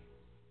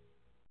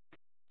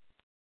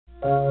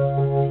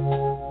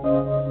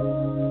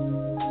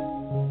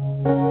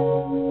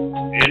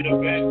 In the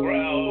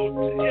background,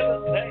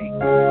 entertain.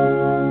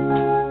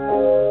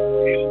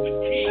 Here's the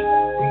king.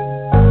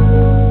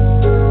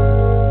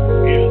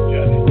 Here's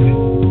Johnny.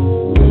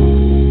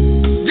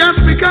 Just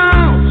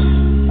because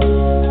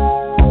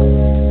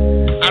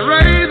I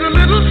raise a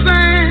little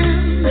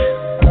sand,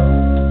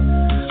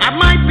 I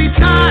might be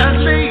tired,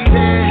 lady.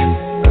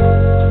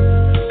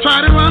 Try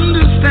to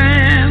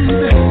understand.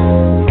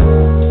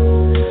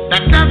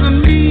 That doesn't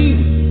mean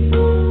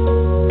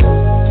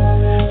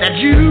that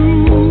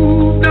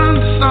you've done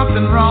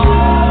something wrong.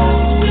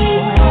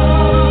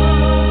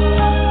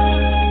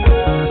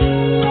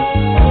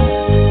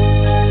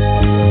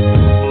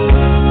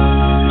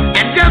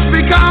 And just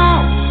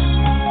because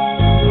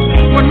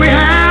when we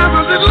have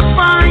a little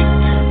fight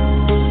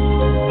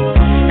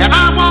and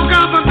I walk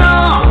out the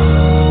door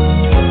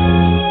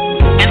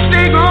and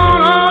stay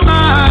gone all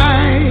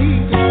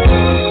night,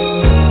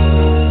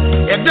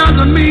 it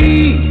doesn't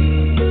mean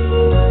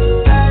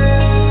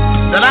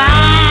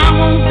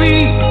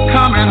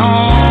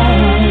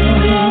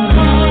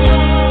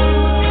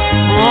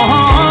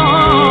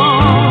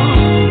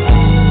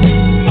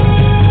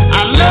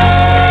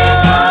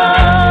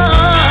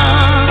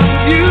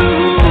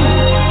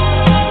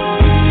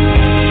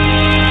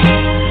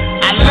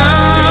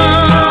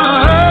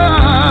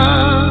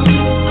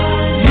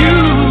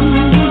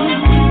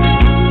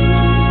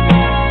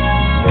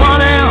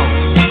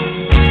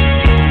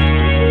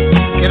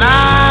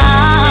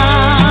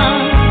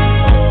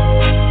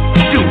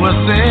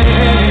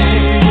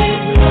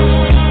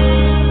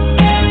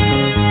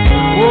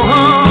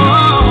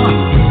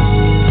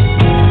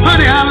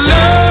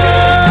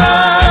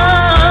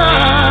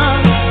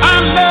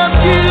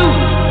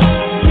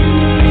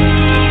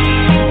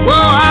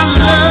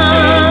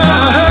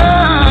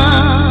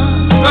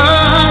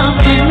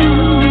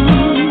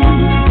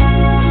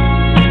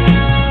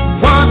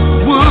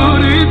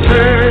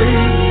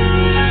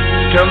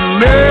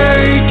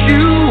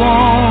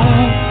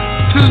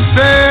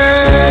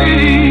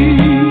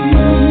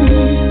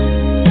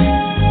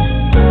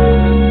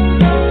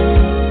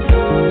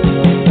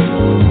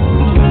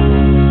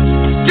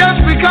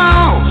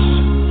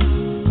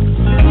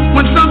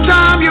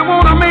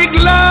make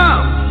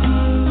love.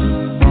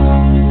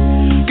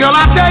 Girl,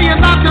 I tell you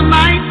not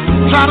tonight.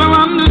 Try to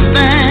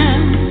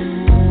understand.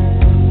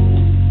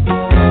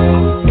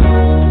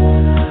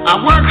 I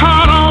work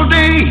hard all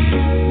day.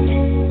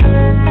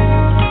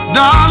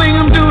 Darling,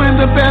 I'm doing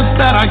the best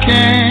that I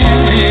can.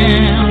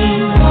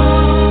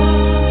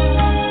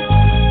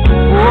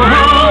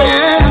 Oh,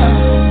 yeah.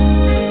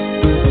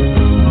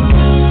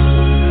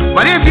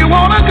 But if you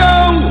want to go,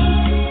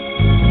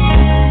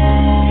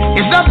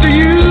 it's up to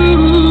you.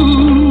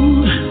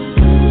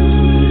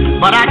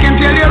 But I can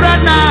tell you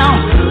right now,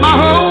 my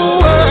whole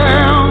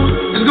world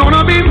is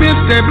gonna be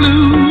Mr.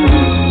 Blue.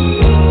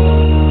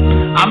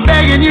 I'm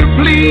begging you,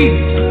 please,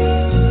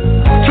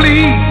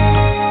 please,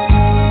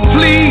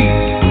 please,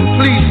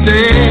 please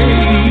stay.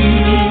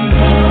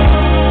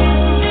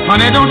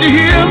 Honey, don't you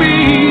hear me?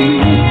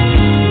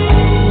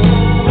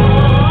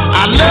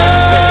 I love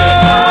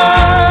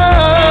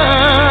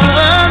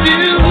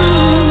you.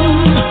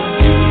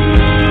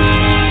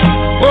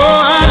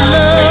 Oh, I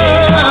love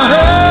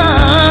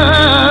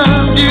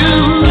you.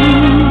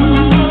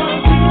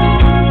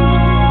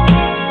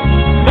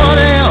 What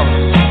else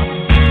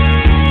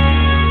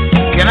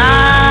can I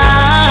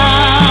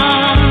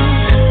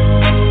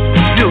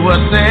do or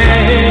say?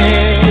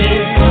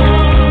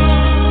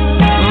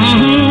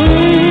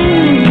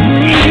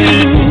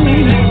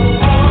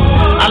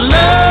 I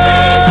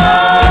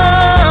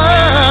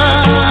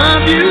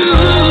love you.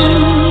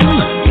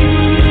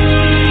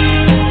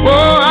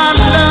 Oh, I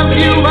love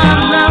you, I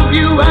love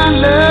you, I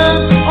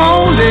love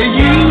only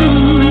you.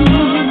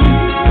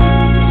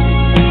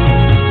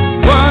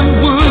 What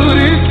would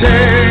it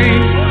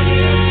take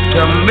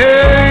to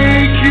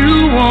make you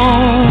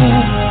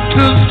want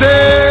to stay?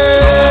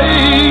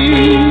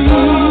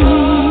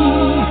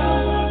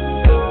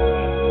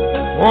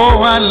 Oh,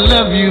 I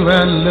love you,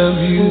 I love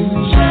you.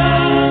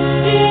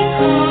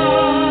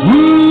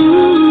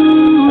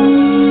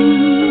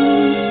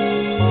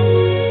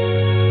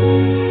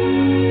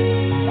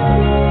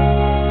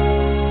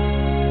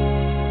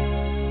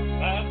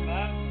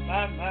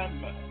 My.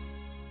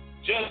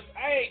 Just, I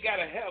ain't got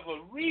to have a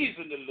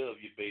reason to love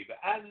you, baby.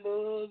 I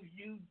love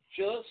you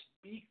just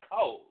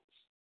because.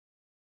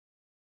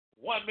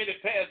 1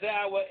 minute past the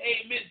hour.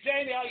 Hey, Miss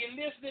Janie, are you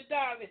listening,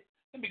 darling?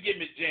 Let me give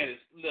Miss Janie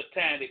a little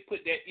time to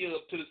put that ear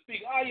up to the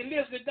speaker. Are you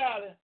listening,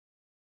 darling?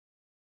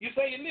 You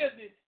say you're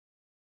listening?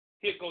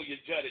 Here go your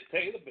Johnny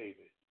Taylor,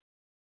 baby.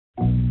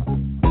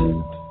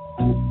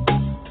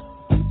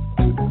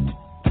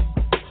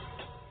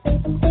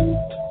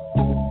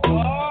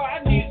 Oh,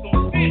 I need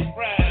some fish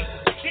fries,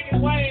 some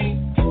chicken wings.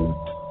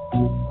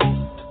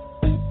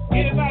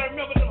 Anybody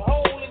remember them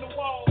holes in the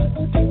wall?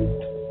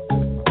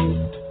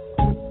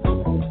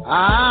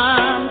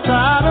 I'm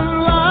tired of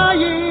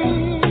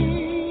lying,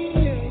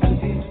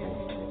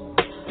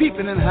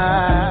 peeping and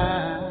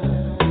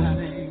hiding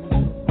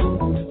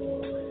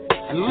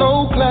in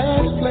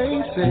low-class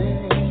places.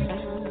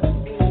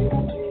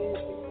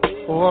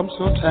 Oh, I'm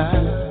so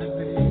tired,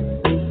 baby.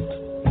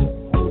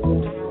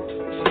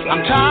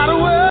 I'm tired of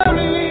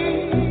worrying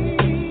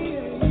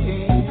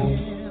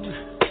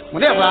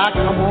whenever I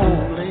come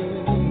home late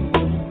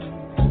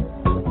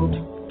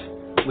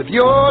with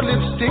your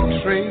lipstick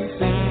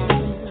traces.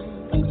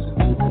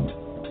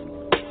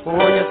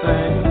 Oh, you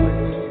think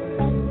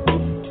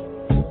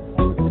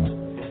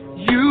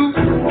you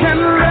can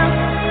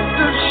rest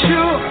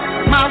assured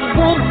my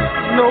woman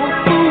no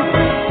fool.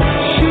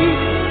 She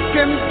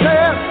can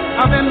tell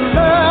I've been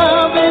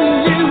loving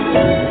you,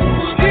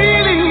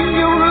 stealing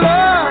your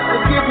love,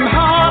 getting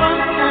harder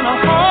and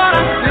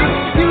harder to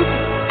shoot.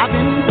 I've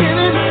been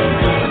getting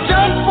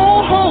just for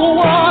whole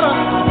water.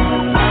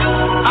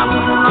 I'm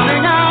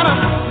running out of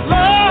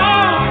love.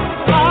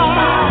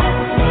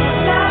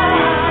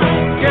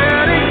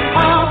 Getting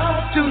hard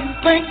to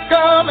think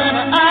of an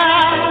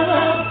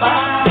alibi.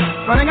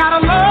 Running out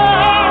of love.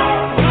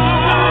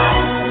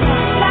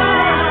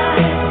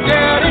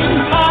 Getting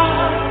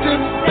hard to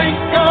think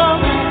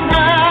of an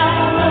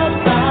alibi.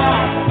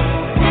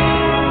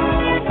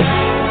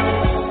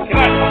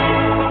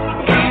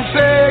 Can't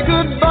say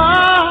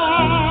goodbye.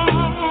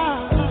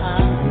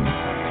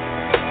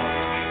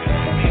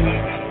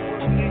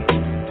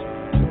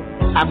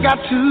 I've got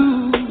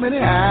too many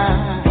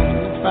eyes to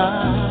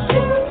find.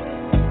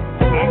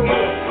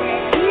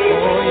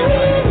 Oh,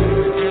 yeah.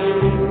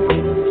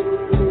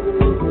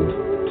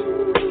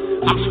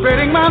 I'm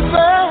spreading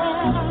myself.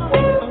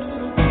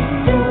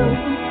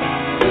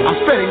 I'm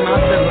spreading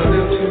myself a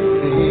little too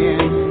thin.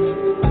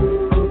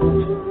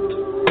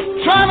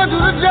 Trying to do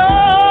the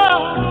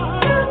job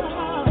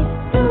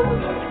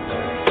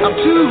of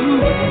too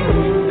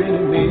many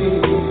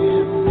men.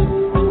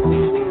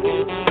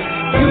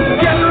 You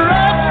can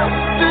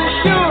rest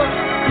assured,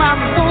 my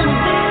woman,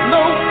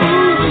 no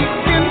food.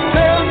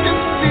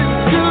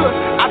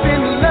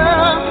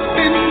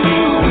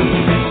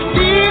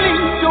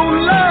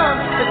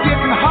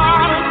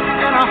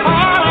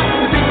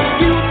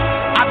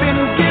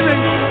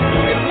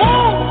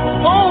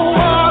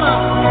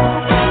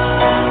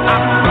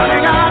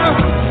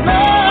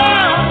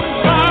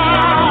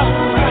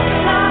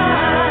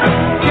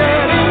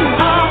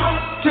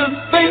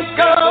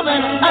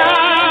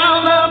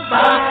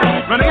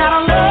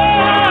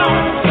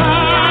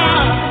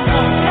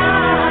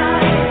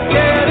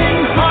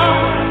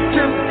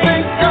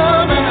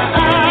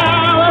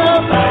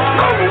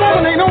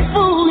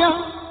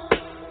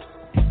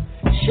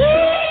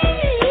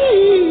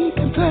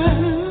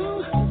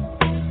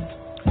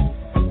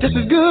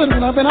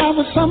 I've been out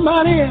with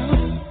somebody else.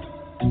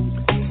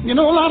 You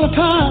know, a lot of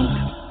times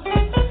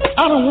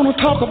I don't want to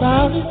talk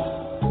about it.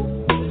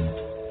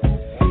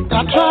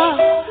 I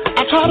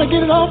try to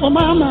get it off of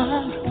my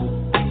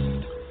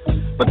mind.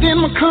 But then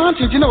my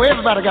conscience, you know,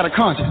 everybody got a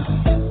conscience.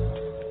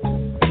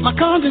 My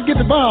conscience gets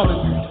to bothering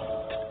me.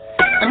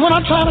 And when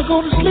I try to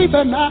go to sleep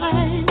at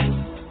night,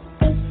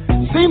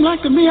 seems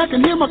like to me I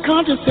can hear my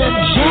conscience say,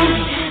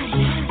 Jack,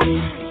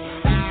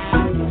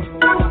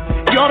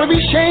 you ought to be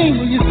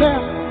ashamed of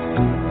yourself.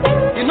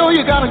 You know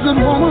you got a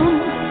good woman.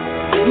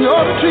 You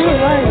ought to treat her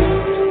right.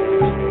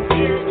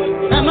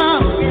 And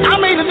I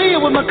made a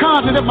deal with my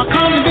conscience. If my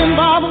conscience didn't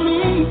bother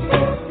me,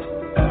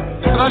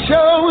 but I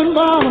sure wouldn't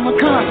bother my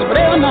conscience. But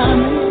every now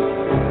and then,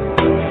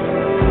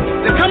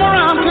 they come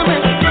around to me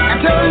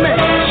and tell me,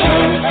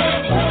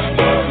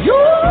 you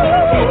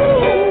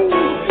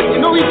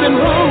know you've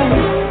been wrong.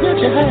 Yes,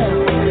 you have.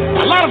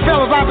 A lot of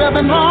fellas out there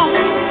been wrong.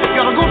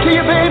 You gotta go to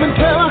your baby and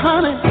tell her,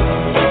 honey,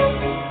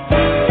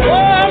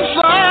 oh, I'm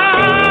sorry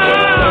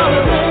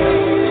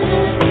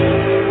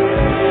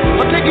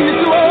for taking you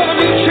through all of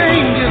these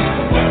changes.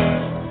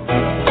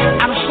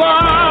 I'm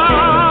sorry.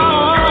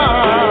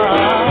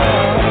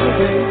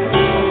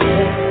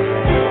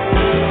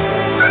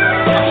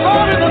 I'm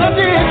sorry that I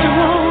did you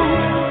wrong.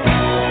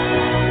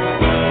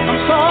 I'm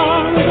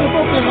sorry that I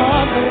broke your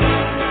heart, baby.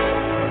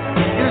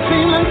 It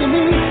seems like to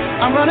me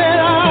I'm running out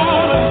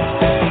of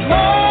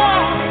love.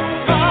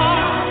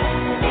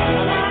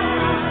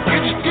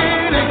 It's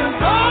getting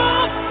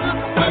hard to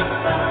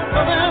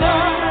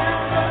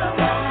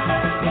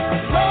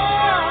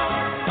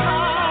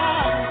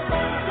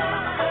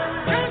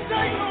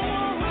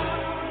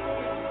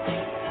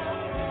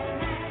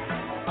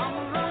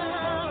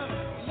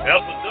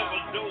That's a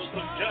double dose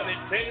of Johnny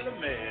Taylor,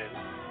 man.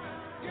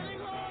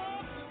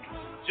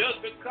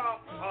 Just because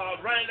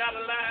running out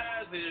of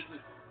lies is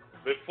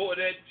before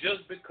that,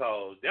 just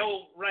because. That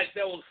was right,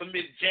 that was for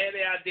Miss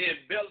Janet out there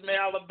in Beltsman,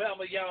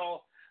 Alabama,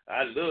 y'all.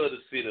 I love to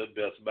see the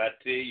Beltsman. I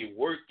tell you,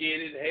 work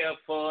in it,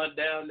 have fun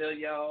down there,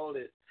 y'all.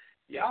 And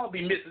y'all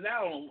be missing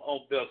out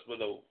on Beltsman,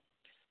 though.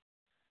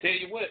 Tell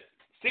you what,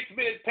 6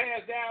 minutes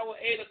past the hour,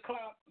 8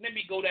 o'clock. Let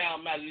me go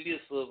down my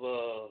list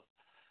of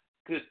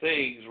good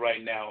things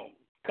right now.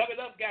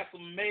 Coming up, got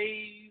some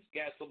Mays,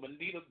 got some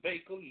Anita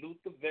Baker,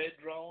 Luther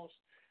Vandross.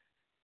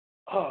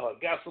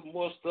 Got some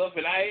more stuff,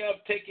 and I am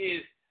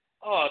taking.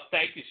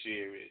 Thank you,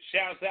 Sherry.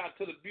 Shouts out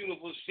to the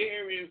beautiful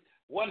Sherry,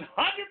 100%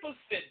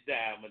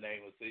 diamond,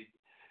 ain't I say?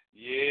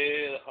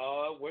 Yeah,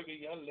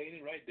 hard-working young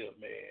lady right there,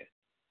 man.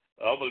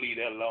 I'm going to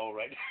leave that alone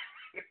right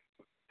now.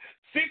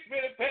 6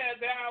 minutes past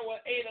the hour,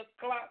 8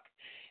 o'clock.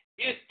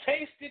 It's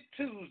Tasty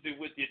Tuesday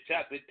with your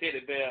chocolate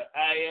teddy bear.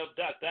 I am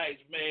Dr.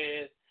 Ice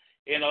Man,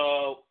 and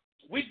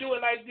we do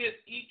it like this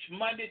each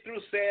Monday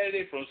through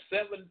Saturday from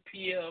 7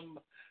 p.m.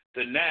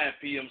 to 9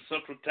 p.m.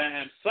 Central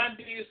Time.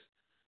 Sundays,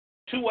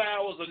 2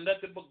 hours of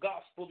nothing but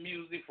gospel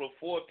music from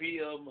 4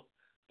 p.m.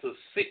 to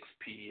 6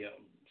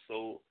 p.m.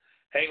 So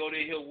hang on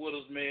in here with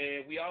us,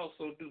 man. We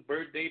also do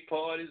birthday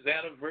parties,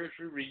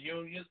 anniversary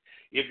reunions.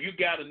 If you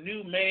got a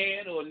new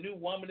man or a new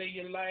woman in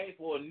your life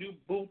or a new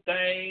boo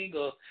thing,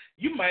 or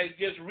you might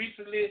just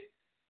recently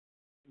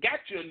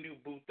got your new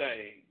boo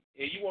thing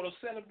and you want to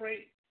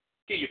celebrate,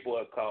 give your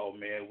boy a call,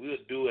 man.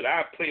 We'll do it.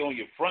 I'll play on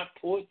your front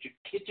porch, your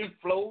kitchen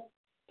floor.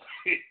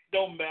 It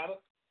don't matter.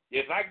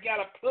 If I got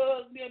a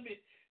plug near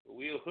me,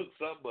 we'll hook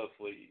something up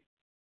for you.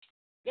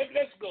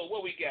 Let's go.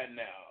 What we got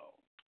now?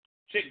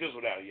 Check this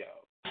one out,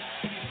 y'all.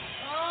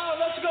 Oh,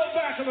 let's go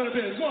back a little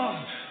bit.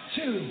 1,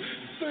 2,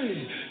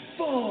 3,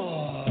 4.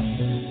 Oh,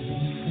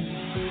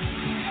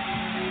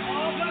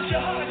 bless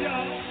your heart,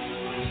 y'all.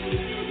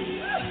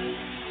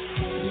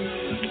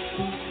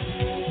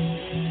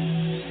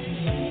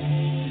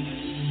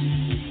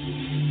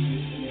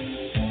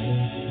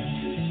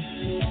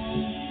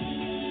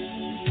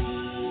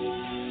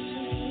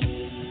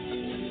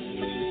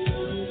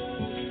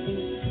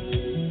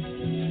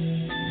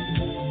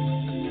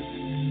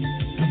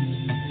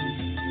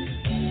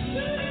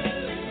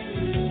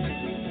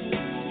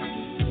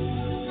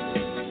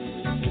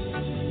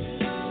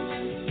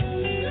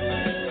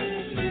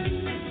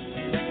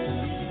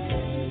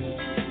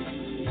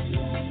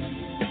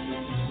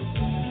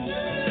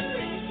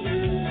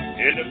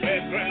 In the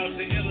background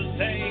to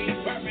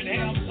entertain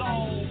Birmingham's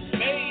own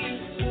Mays.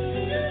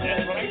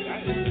 That's right.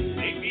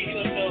 They be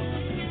enough.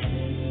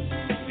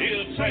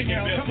 He'll take it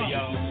better,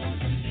 y'all.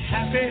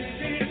 Happy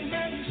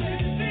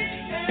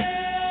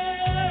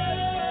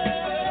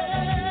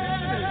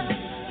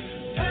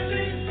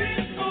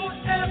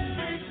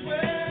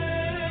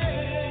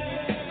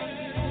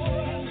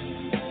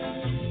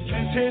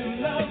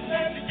love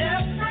and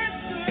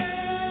everything.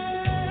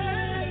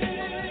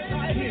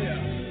 Right here.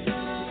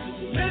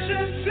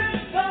 Mission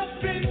simple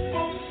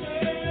people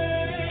say.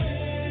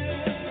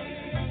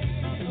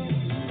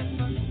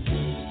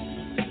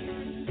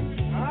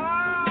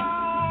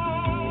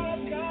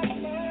 I've got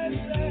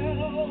myself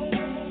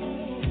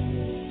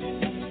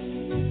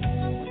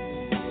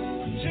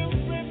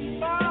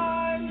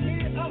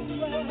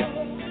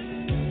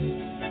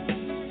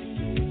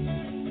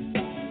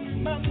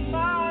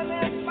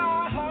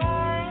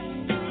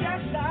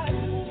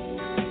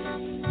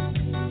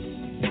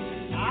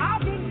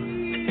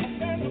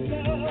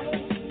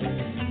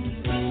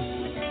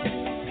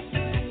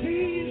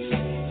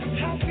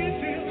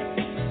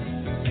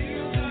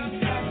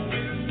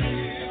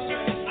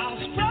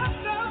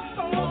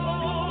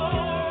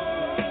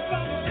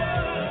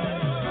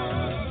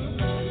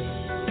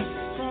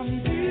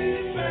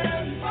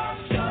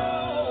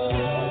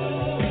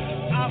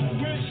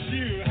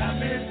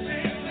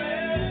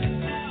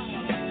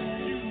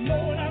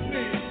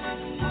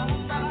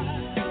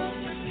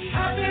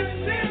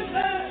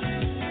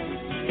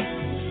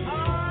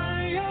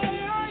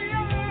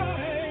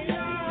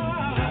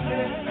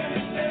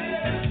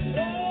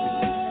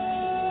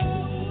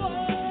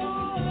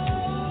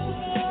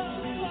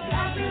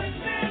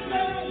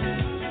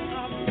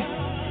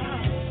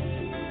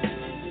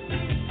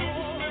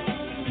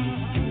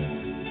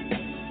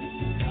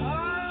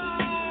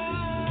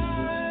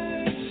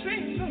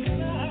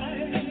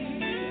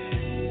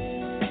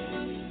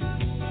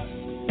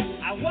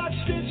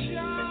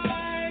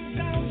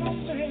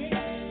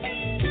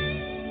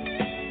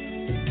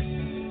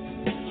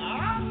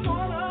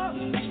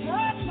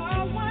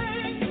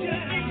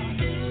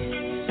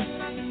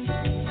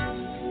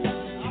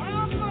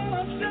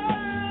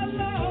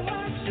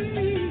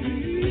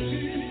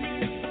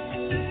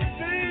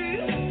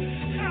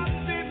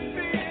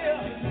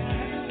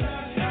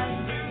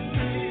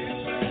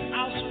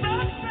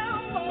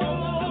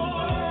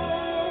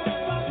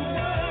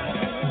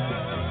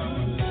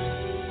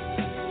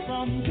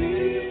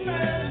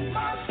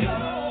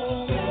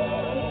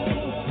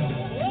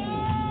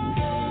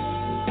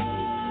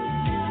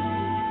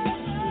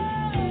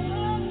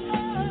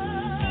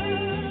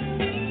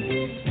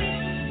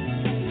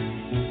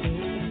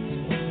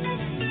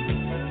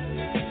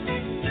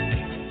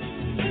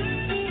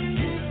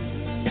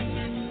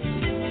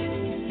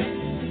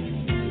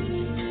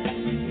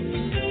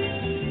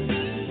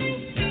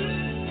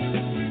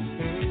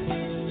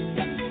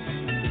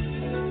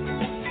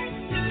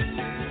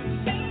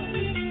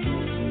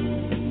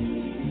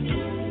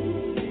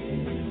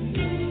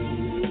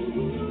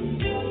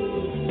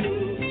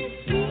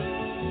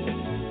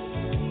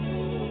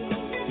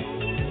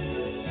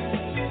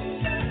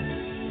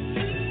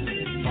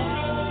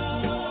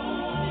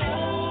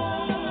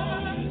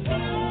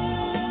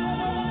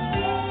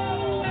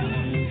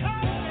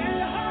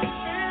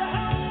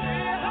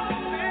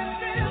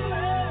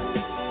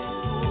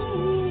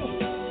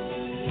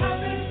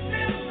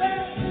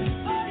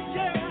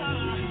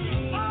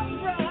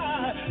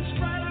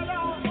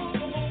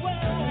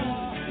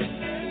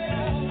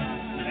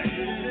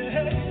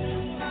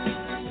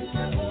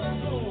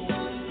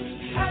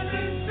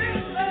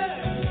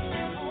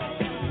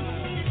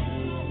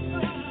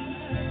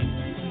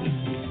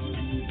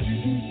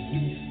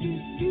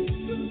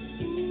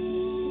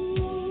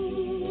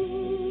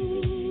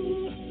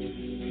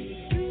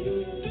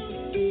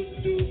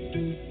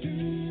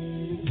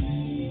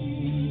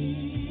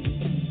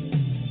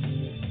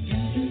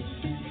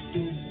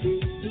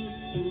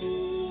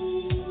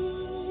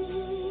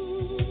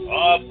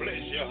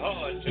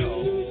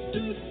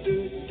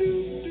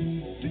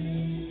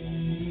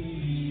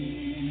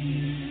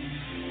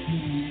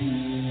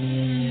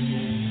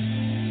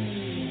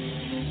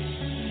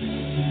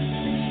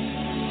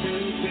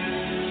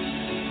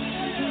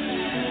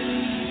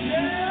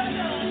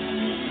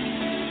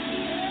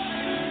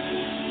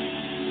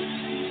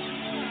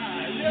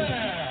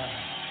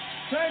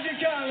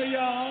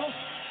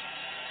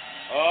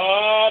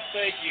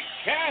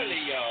Cali,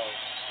 y'all.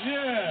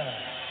 Yeah.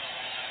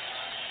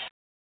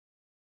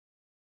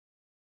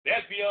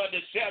 That's beyond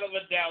the shadow of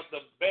a doubt.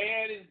 The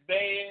baddest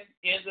band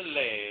in the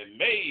land.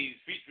 Maze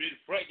featuring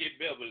Frankie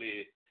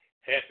Beverly.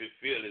 Happy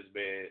Feelings,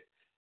 man.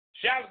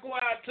 Shouts go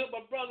out to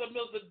my brother,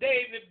 Mr.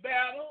 David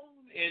Battle,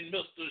 and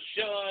Mr.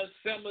 Sean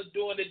Simmons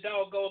doing the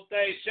doggone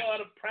thing. Sean,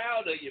 I'm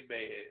proud of you,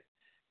 man.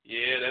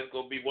 Yeah, that's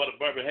going to be one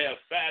of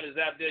Birmingham's finest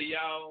out there,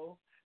 y'all.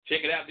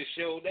 Check it out, the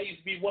show. They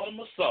used to be one of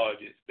my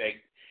sergeants back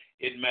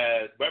in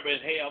my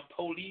Birmingham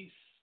Police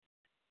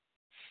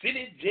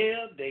City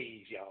Jail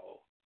days, y'all.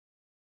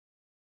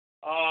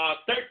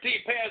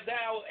 13 past the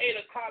hour,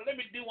 8 o'clock. Let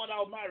me do one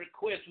on my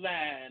request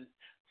line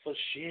for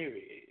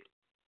Sherry.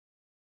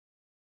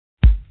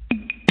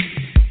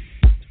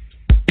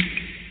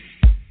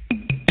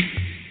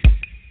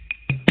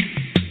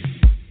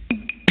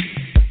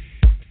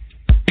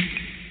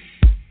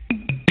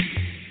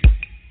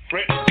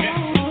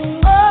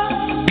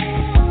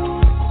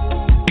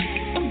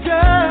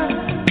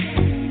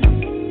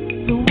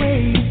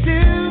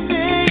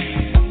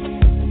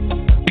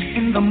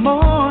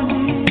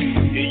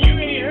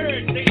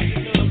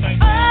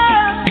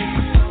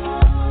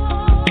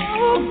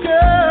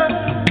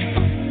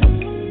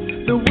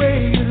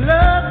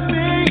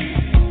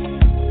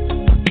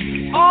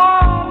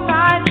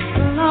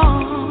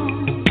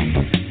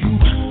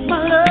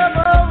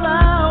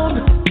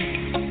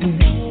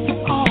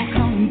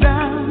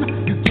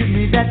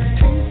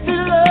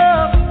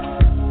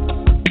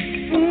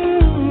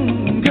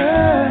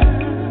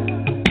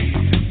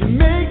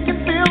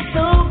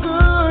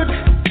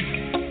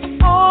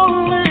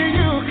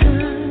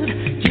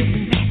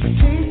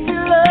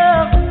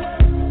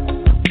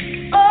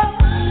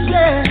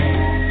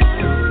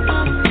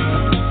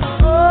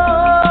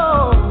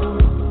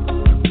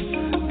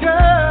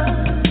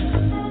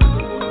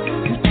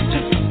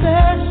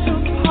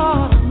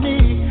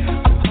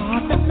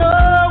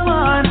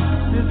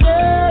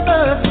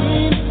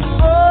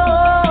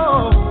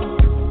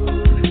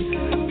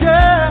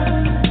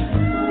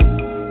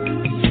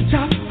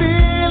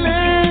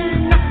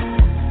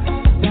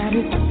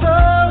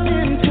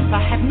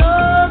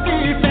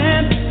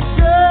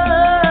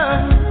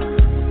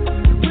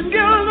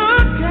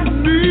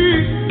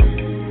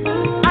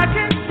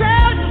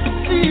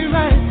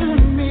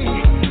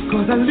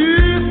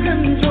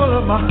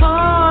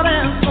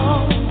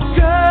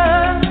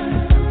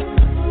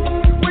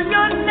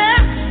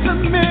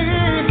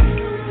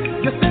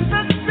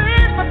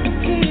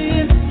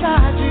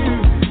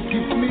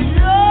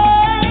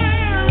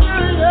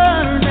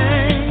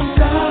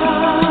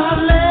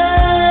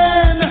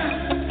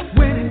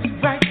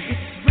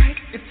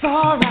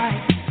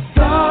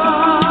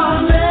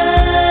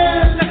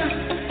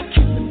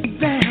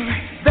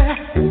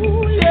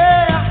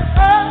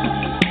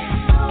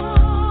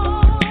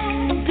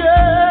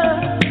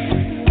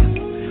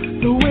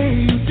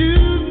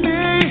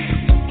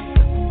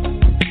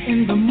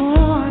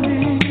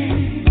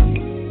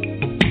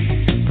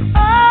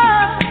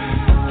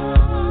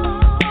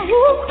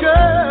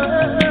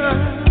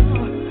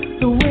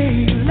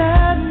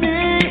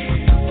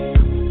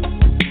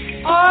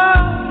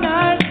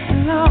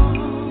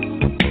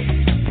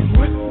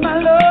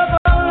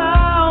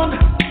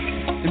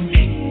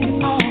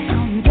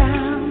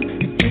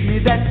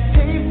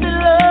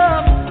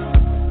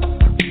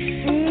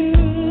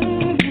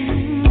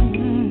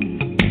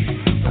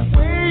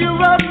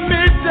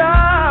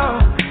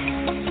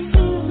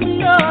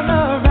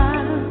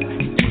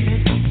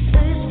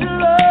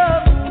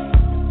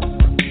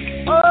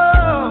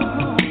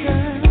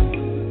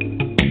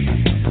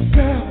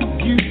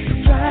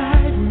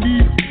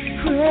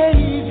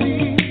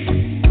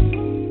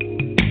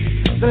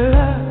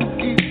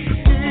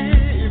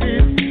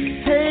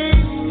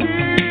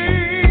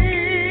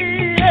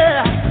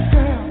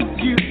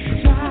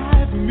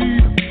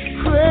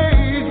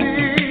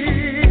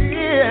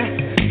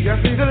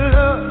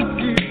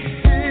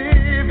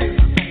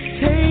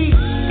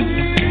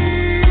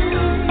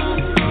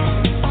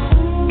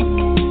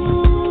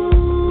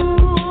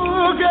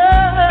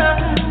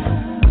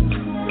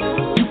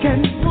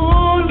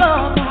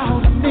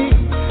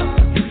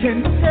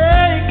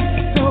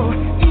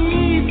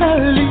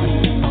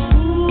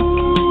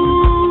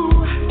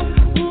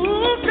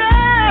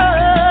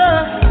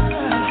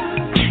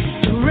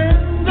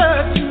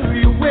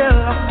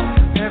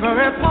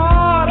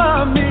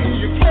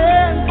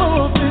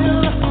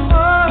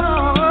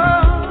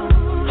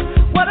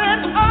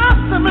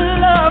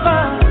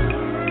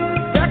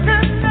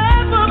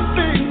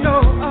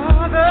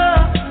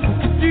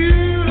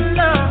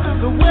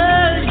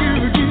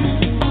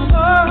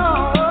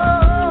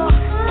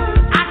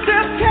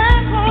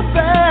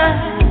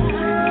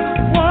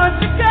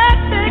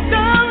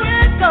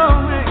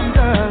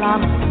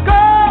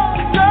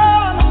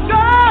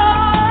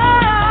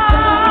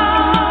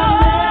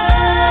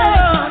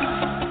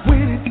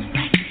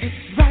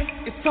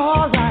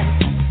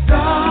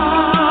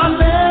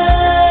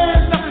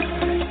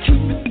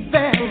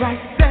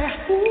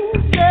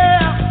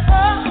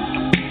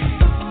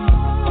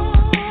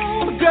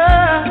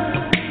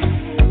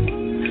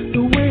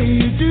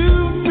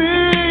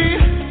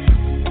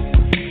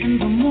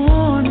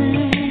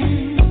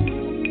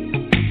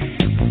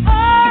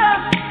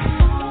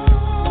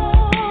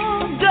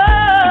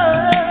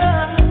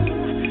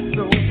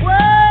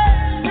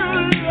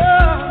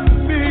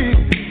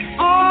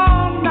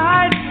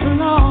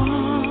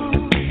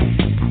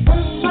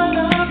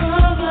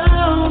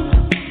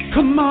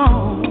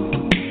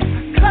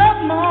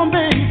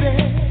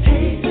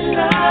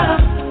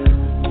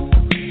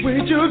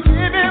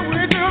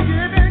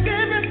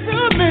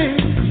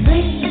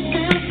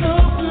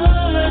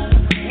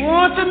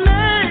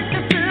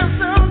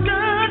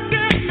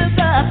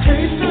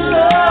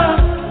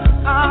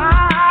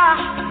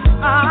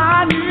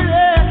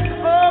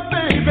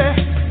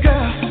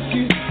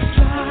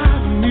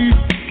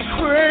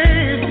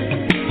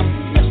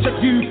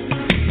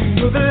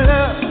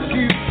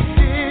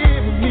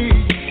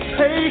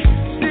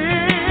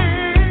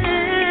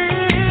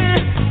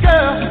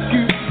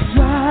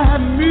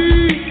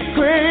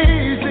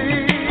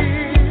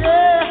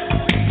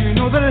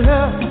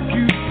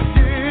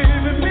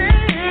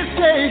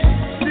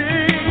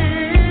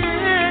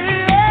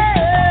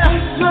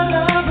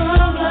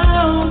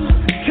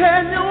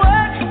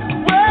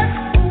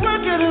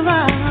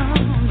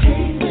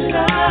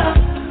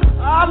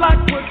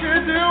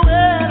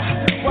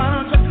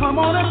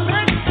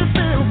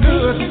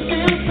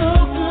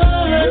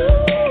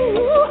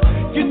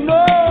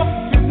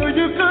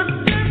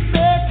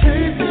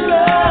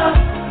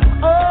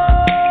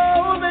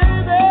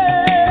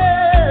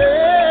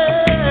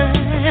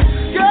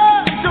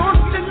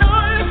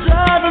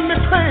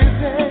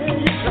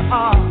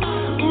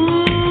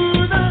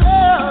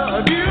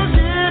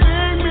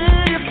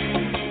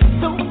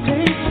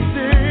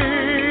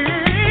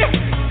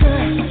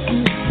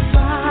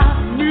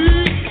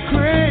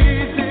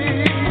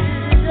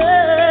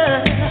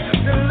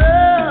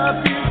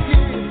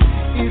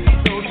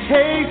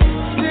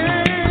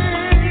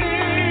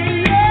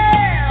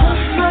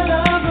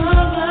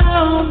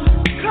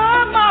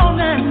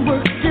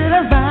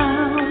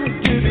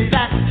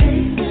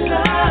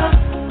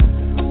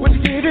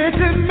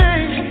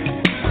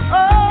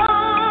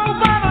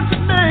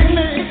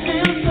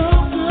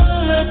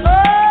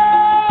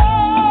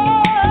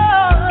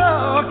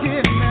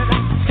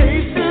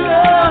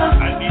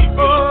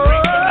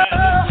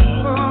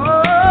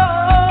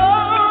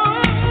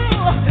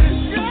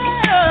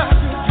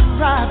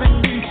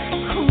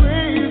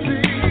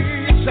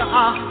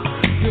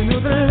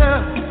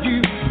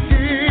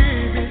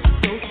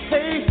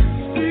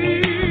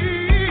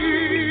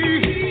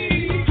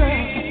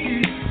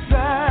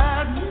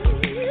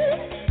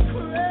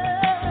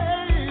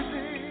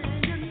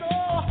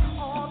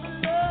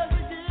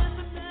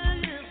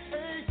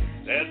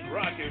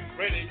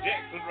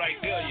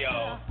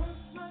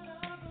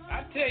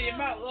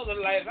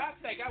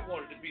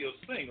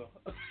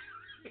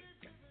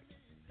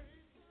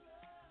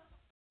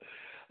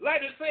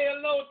 Like to say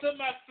hello to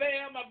my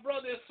fam, my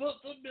brother and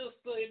sister,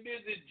 Mr. and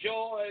Mrs.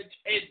 George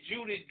and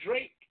Judy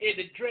Drake and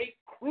the Drake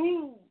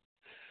crew.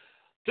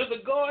 To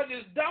the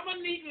gorgeous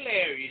Dominique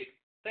Larry,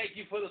 thank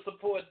you for the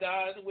support,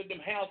 Don, with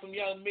them handsome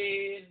young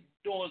men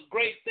doing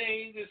great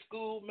things in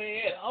school,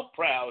 man. I'm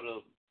proud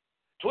of them.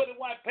 21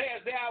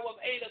 past the hour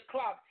of 8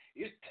 o'clock.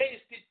 It's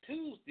Tasty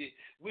Tuesday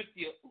with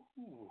your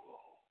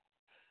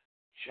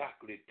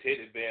chocolate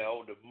teddy bear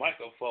on the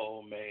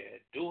microphone,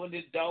 man. Doing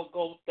this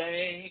doggone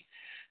thing.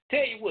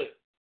 Tell you what,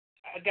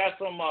 I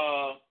got some.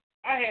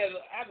 I've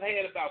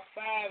had about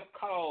 5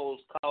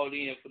 calls called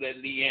in for that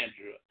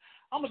Leandra.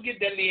 I'm gonna get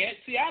that Leandra.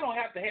 See, I don't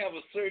have to have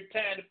a certain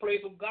time to play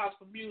some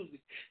gospel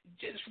music.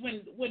 Just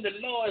when the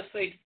Lord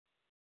say,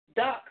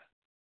 Doc,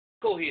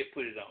 go ahead,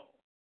 put it on.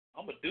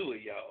 I'm gonna do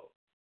it, y'all.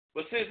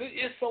 But since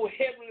it's so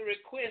heavily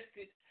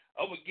requested,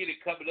 I'm gonna get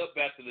it coming up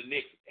after this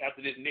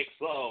next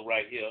song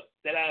right here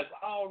that I've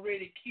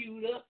already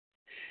queued up.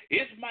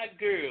 It's my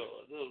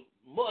girl, the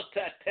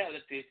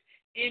multi-talented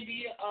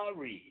India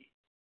Ari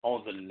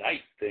on the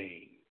Night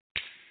Thing.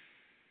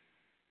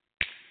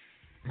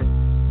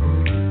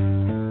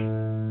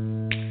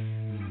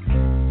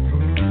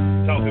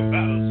 Talking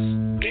about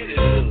steady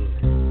love.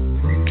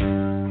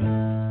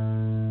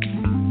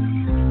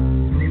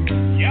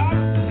 Y'all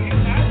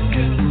cannot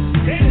tell them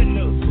steady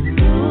love.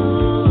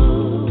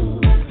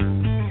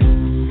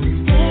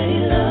 Steady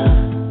love.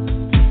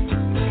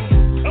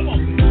 Come on,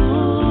 baby.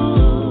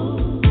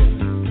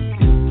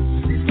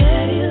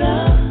 Steady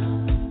love.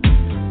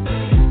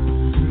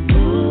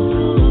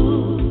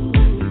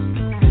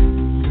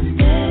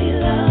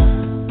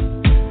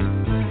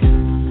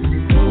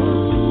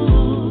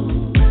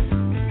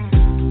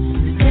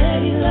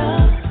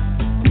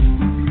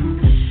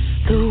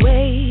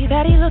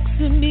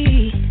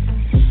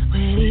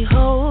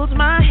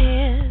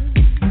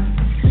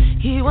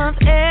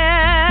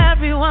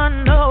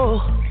 Everyone know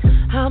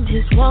I'm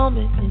his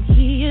woman and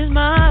he is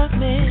my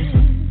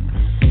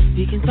man.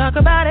 We can talk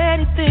about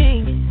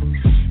anything.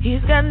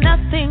 He's got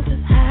nothing to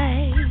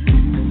hide.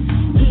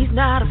 He's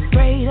not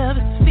afraid of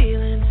his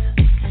feelings.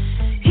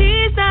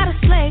 He's not a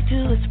slave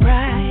to his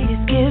pride.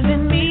 He's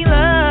giving me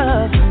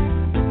love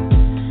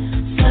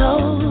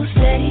so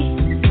steady.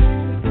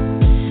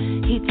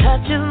 He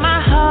touches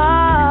my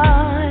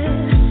heart.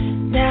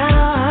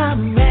 Now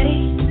I'm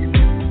ready.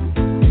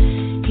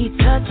 He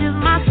touches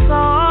my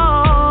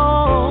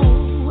soul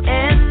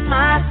and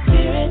my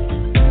spirit.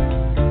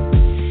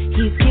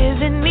 He's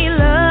giving me love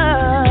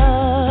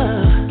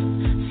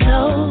so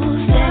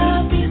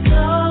steady.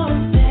 So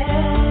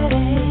steady.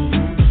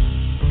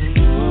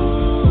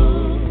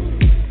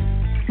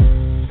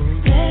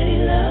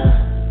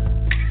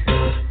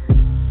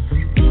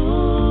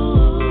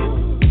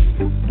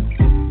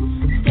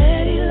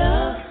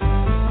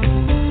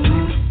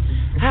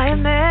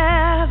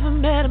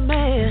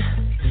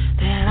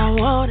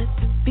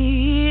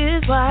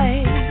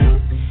 twice,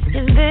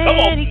 and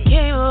then he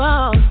came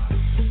along.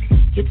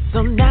 It's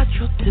so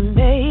natural to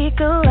make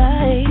a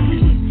life,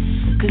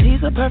 'cause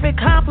he's a perfect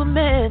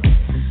compliment,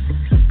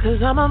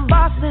 'cause I'm a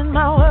boss in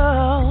my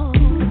world.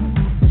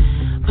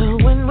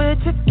 But when we're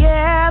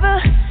together,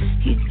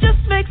 he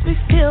just makes me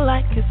feel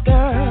like his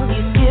girl.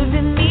 He's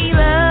giving me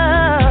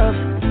love,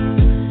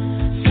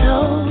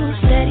 so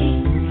steady.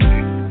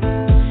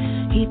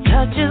 He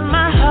touches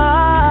my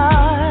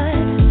heart,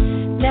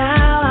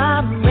 now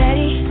I'm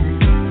ready.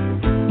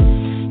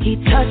 He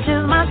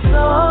touches my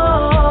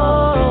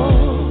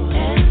soul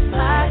and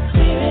my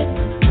spirit.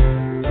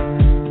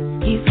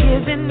 He's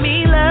giving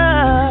me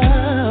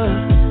love,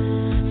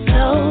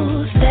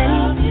 so steady.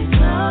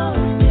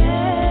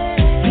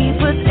 He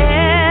puts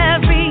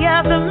every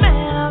other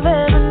man I've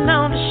ever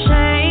known to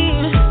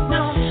shame.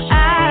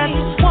 I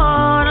just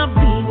wanna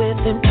be with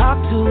him, talk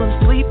to him,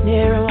 sleep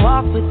near him,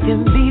 walk with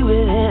him, be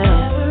with him.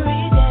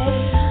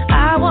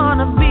 I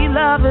wanna be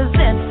lovers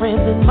and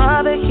friends and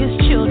mother his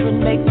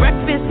children, make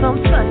breakfast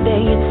on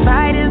Sunday and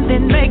fight and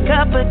then make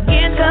up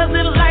again, 'cause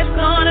if life's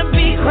gonna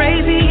be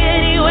crazy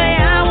anyway,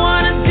 I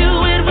wanna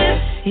do it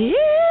with you.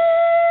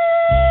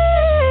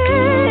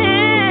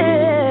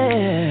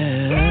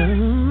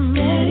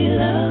 Daddy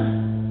love,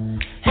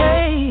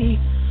 hey,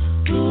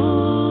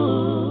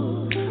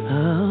 ooh,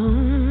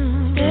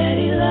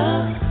 daddy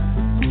love.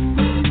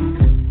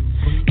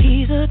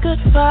 He's a good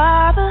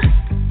father,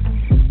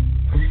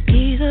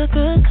 he's a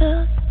good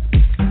cook.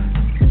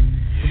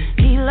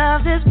 He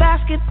loves his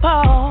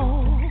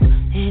basketball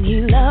and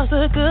he loves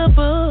a good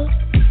book.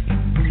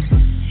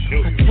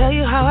 I'll tell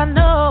you how I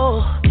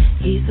know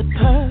he's the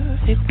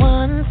perfect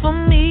one for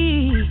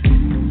me,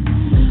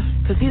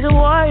 'cause he's a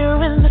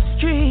warrior in the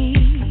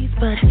streets,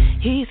 but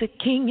he's a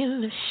king in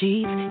the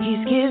sheets.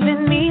 He's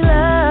giving me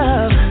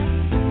love,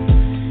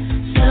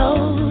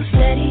 so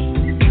steady.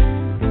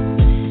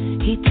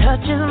 He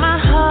touches my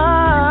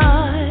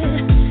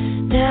heart,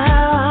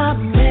 now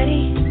I'm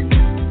ready.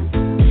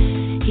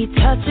 He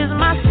touches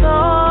my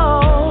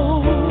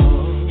soul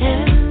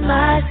and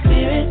my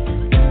spirit.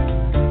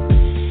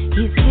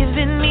 He's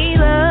giving me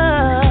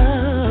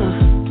love,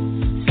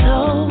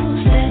 so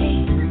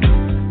steady.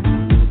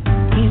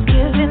 He's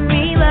giving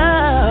me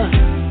love,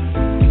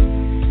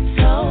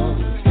 so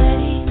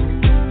steady.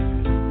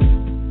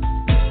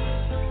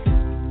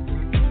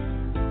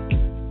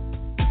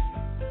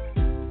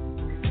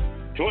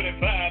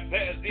 25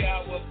 past the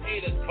hour of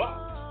 8 o'clock.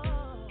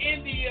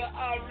 India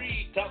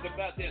Ari talking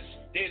about that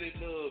steady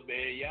love,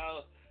 man.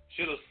 Y'all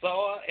should have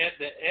saw her at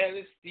the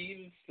Alice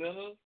Stevens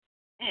Center.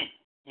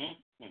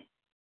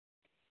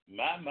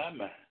 My.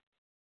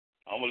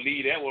 I'm going to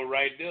leave that one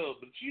right there.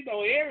 But, you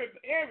know,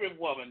 every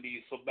woman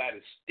needs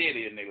somebody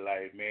steady in their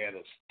life, man.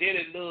 A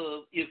steady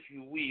love, if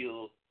you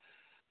will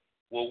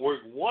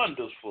work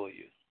wonders for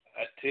you.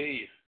 I tell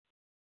you.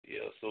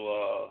 Yeah,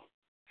 so,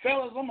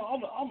 fellas, I'm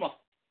going to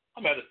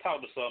have to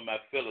talk to some of my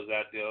fellas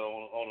out there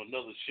on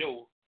another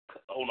show,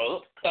 on an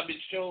upcoming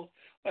show.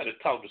 I have to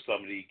talk to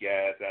some of these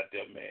guys out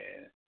there,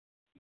 man.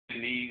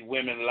 These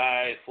women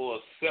lives for a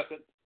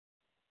second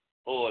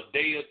or a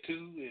day or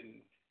two,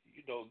 and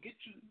you know,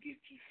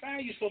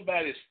 find you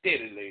somebody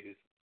steady, ladies.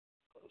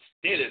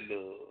 Steady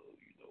love,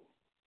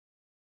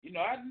 you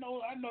know. I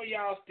know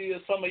y'all still,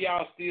 some of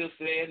y'all still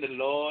saying the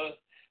Lord.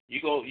 You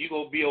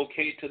gonna be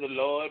okay to the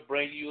Lord,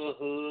 bring you a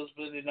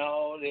husband and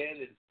all that,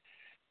 and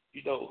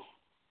you know.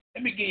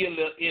 Let me give you a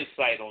little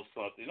insight on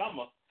something. I've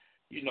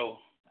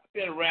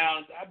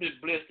been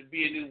blessed to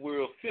be in this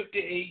world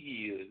 58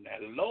 years now.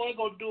 The Lord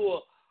gonna do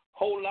a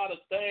whole lot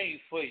of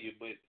things for you,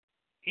 but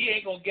He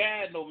ain't gonna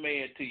guide no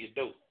man to your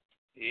door.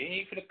 He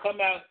ain't finna come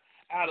out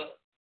of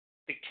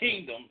the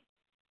kingdom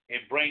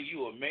and bring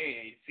you a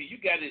man. See, you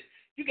gotta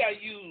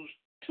use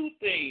two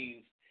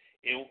things,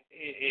 and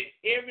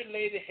every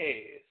lady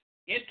has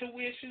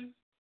intuition.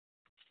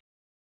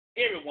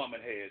 Every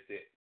woman has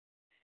that,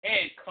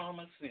 and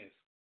common sense.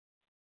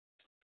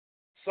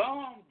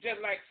 Some, just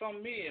like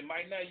some men,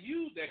 might not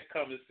use that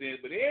common sense,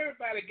 but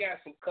everybody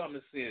got some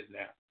common sense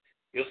now.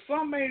 If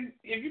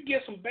you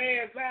get some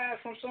bad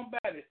vibes from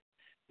somebody,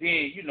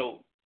 then, you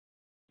know,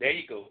 there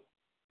you go.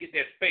 Get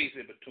that space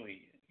in between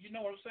you. You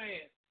know what I'm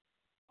saying?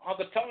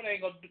 Uncle Tony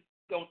ain't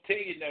gonna tell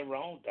you nothing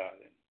wrong,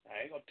 darling.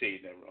 I ain't gonna tell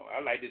you nothing wrong. I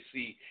like to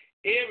see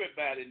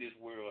everybody in this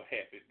world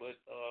happy. But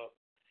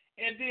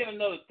and then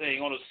another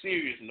thing, on a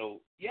serious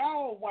note,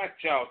 y'all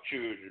watch y'all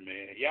children,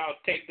 man. Y'all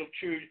take them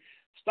children.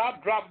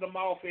 Stop dropping them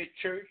off at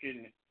church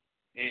and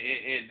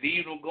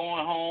leave them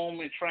going home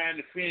and trying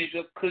to finish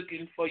up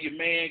cooking for your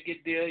man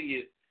get there.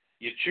 Your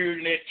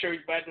children at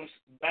church by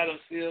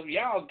themselves.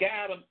 Y'all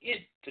guide them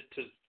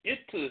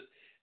into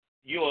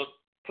your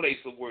place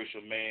of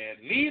worship, man.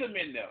 Lead them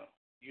in there.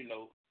 You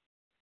know,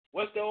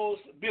 what's the old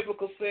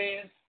biblical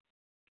saying?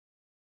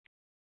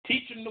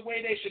 Teach them the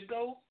way they should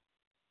go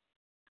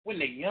when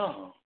they're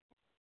young,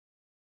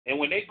 and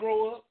when they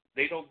grow up,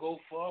 they don't go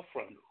far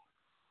from you.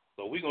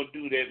 So we're going to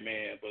do that,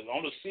 man. But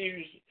on a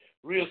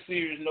real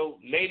serious note,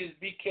 ladies,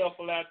 be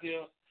careful out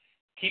there.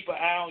 Keep an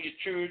eye on your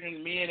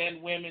children, men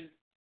and women.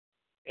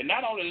 And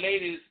not only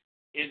ladies,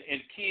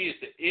 and kids,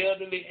 the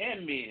elderly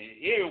and men.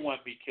 Everyone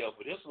be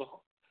careful. This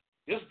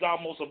is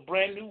almost a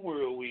brand new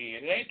world we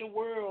in. It ain't the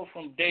world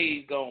from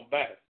days gone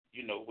by,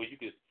 where you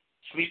could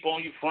sleep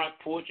on your front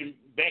porch. And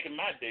back in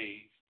my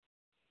days,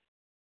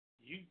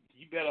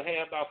 you better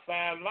have about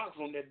 5 locks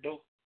on that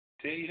door.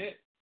 Tell you that.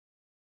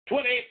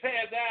 28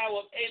 past the hour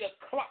of 8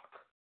 o'clock.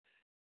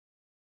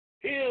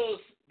 Here's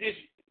this,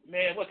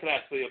 man, what can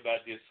I say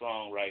about this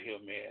song right here,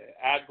 man?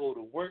 I go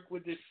to work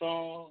with this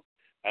song.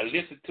 I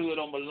listen to it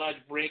on my lunch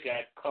break.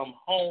 I come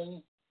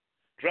home,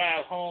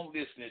 drive home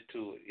listening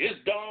to it.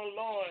 It's Donald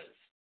Lawrence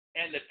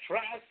and the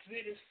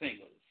Tri-City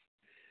Singers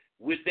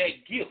with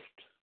that gift,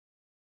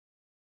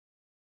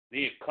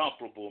 the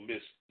incomparable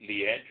Miss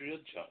Leandria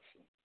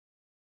Johnson.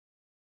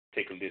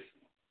 Take a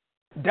listen.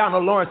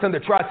 Donald Lawrence and the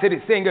Tri-City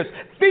Singers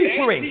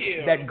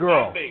featuring that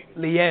girl,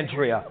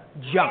 Leandria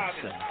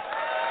Johnson.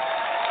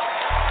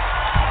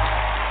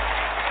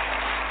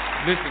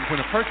 Listen, when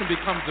a person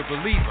becomes a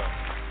believer,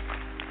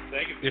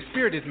 their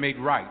spirit is made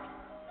right.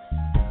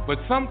 But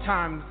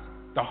sometimes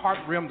the heart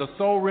realm, the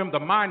soul realm, the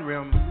mind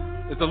realm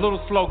is a little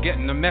slow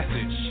getting the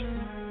message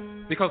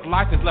because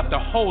life has left a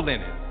hole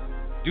in it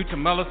due to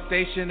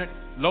molestation,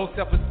 low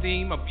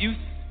self-esteem, abuse.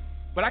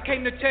 But I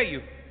came to tell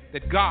you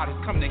that God has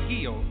come to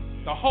heal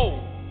the hole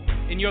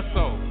in your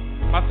soul.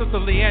 My sister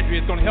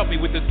Leandria is going to help me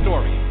with this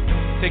story.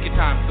 Take your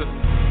time, sister.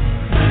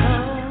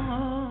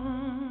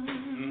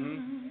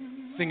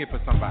 Sing it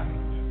for somebody.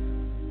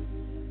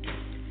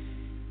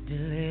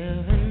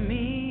 Deliver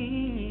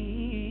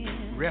me.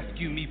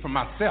 Rescue me from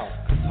myself.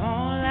 'Cause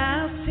all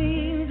I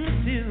seem to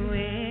do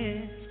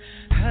is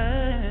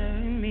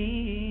hurt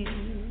me.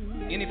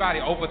 Anybody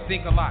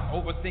overthink a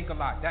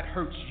lot. That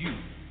hurts you.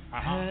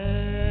 Hurt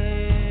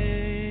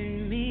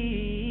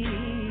me.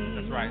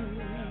 That's right.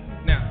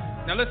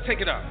 Now let's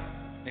take it up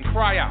and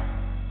cry out.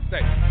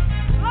 Say.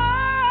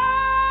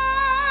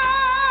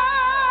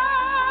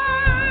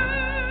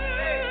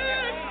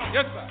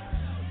 Yes, sir.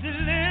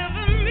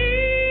 Deliver me.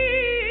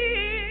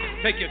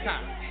 Take your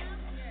time.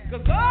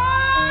 'Cause all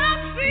I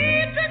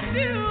seem to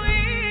do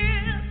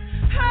is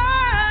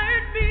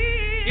hurt me.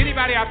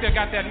 Anybody out there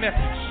got that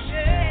message?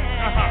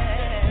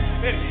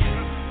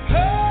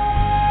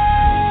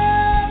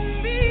 Hurt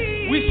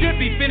me. We should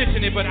be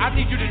finishing it, but I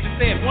need you to just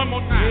say it one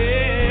more time.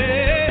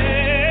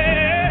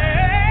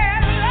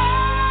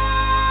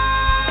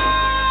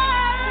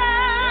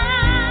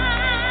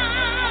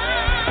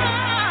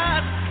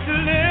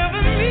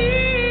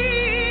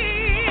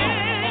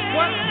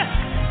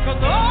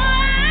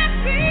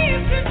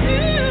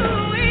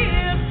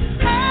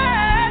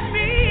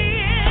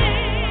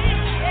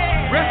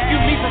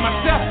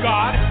 Myself,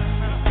 God.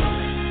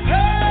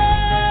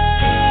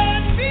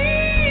 Hurt me.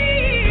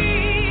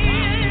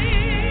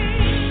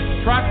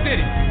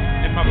 Tri-City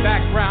in my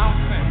background.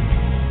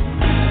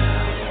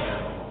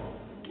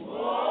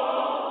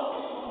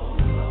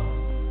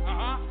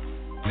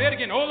 Say it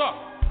again. Hold up.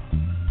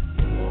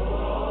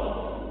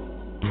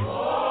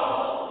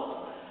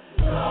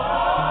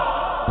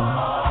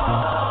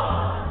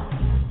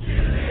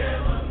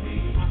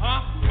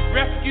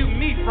 Rescue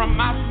me from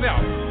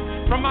myself.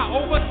 From my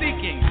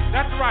overthinking.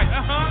 That's right.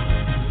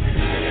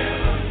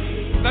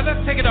 Now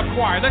let's take it up,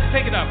 choir. Let's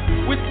take it up.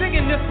 We're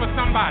singing this for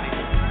somebody.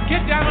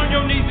 Get down on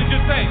your knees and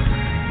just say,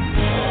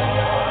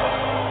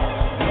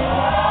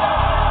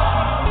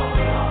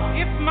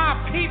 if my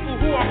people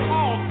who are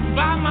called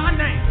by my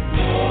name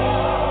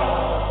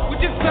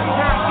would just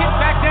sometimes get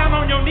back down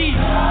on your knees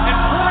and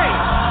pray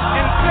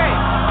and say,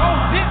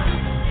 oh, this.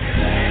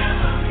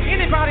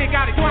 Anybody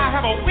got it? Do I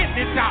have a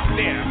witness out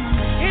there?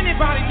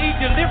 Anybody need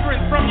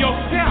deliverance from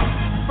yourself,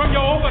 from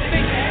your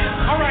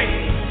overthinking? All right,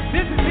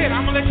 this is it.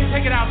 I'm going to let you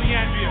take it out,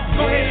 Leandria.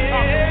 Go ahead and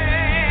talk.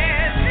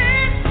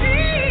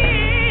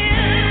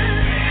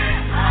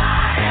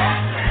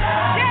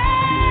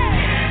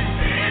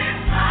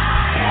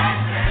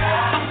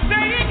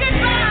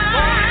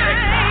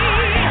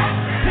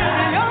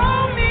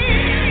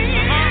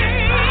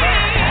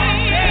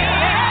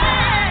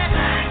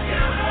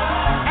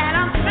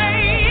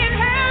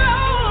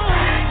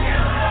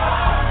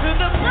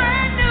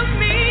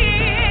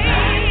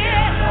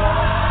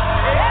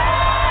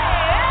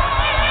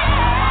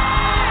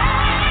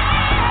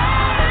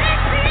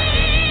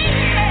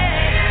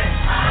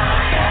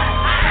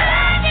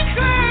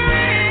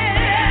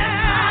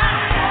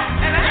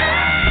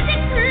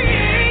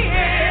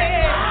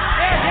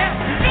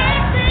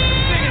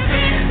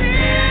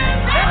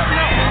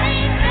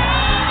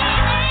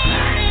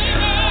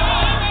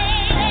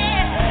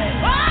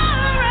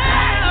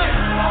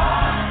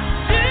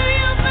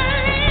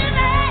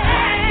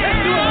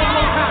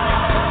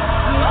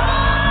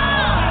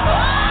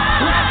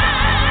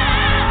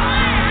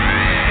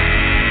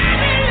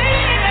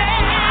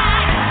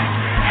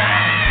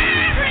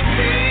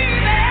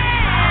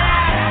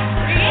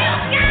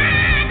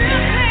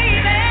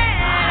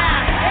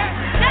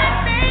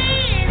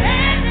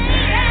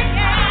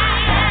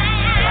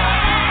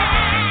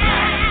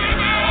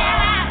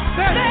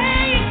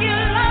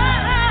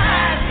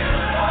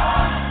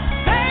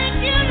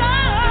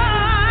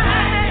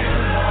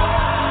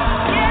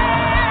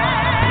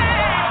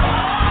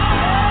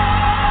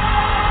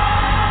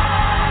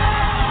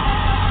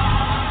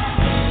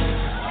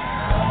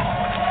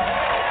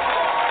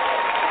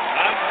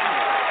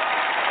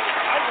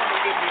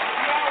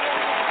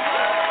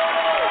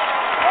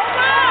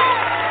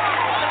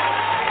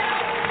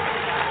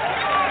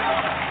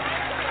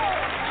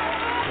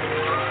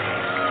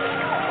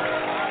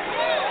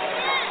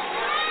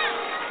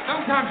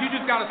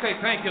 we've got to say,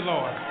 thank you,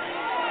 Lord.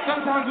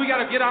 Sometimes we got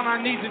to get on our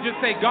knees and just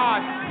say,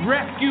 God,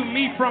 rescue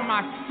me from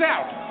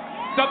myself.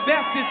 The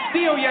best is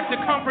still yet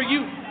to come for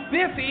you.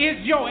 This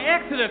is your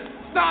exodus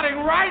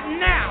starting right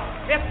now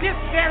at this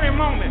very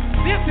moment.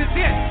 This is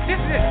it. This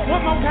is it.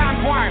 One more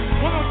time, choir.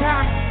 One more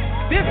time.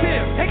 This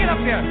is. Take it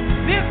up there.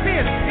 This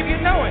is. If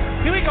you know it.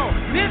 Here we go.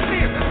 This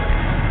is.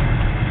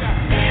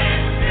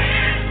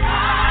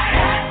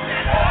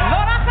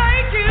 Lord, I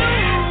thank you.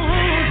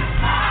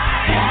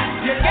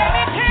 You gave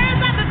me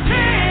 10 after 10,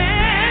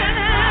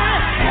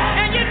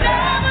 and you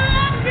never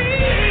let me.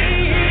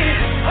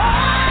 Oh,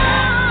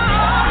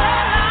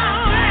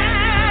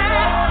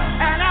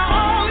 and I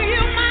owe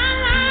you my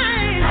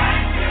life.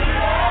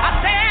 I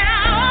said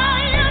I owe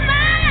you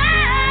my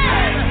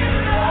life.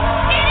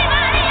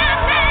 Anybody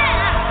out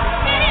there?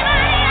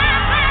 Anybody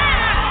out there?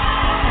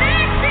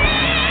 This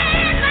is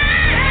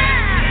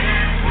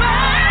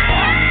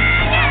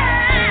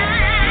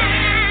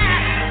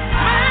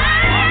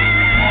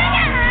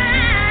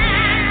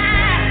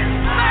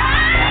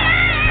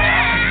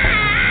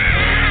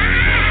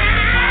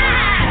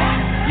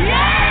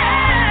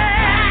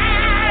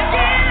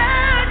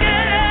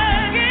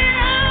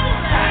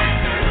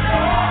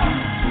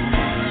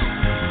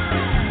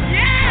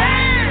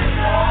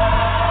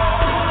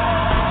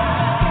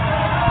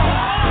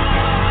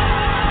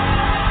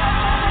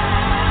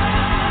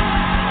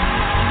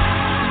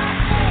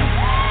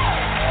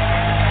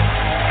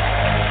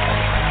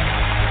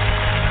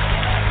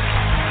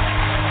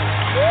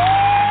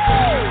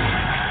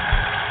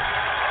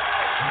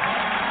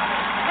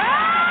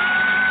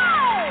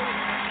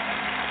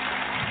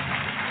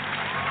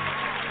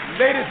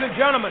Ladies and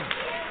gentlemen,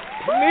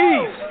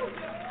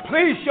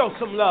 please show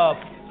some love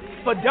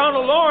for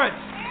Donald Lawrence,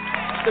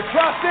 the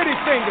Tri-City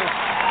Singers,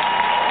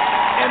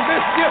 and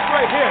this gift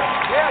right here,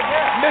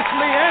 Miss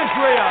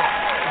Leandria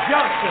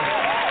Johnson.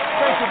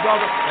 Thank you,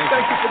 brother.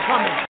 Thank you for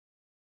coming.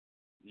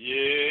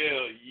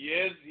 Yeah,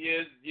 yes.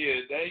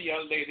 That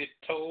young lady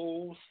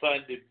told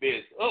Sunday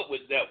best. Up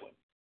with that one.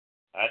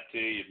 I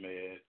tell you,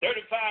 man.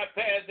 35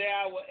 past the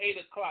hour, 8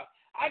 o'clock.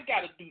 I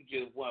got to do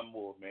just one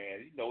more,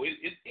 man. You know,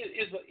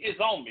 it's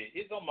on me.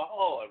 It's on my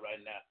heart right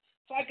now.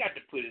 So I got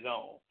to put it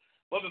on.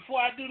 But before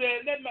I do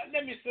that, let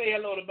me say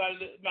hello to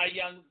my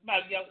young.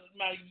 I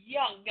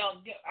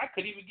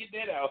couldn't even get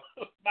that out.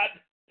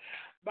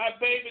 my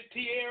baby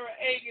Tierra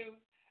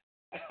Akins.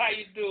 How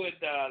you doing,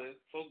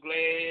 darling? So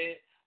glad.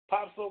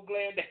 Pop, so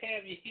glad to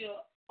have you here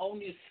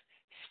on this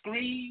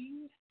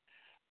screen.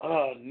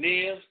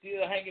 Neil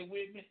still hanging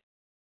with me.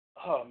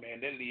 Oh, man,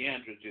 that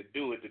Leandra just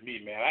do it to me,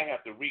 man. I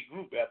have to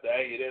regroup after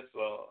I hear that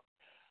song.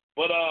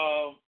 But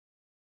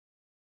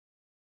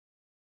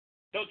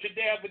don't you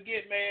dare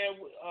forget,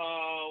 man,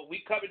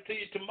 we coming to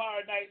you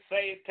tomorrow night,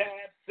 same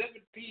time,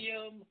 7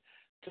 p.m.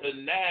 to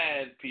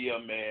 9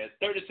 p.m., man.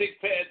 36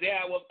 past the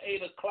hour of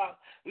 8 o'clock.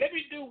 Let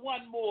me do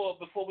one more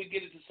before we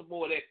get into some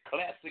more of that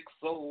classic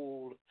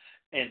soul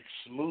and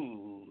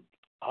smooth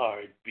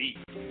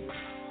R&B.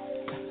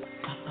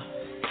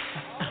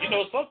 You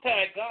know,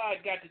 sometimes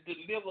God got to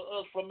deliver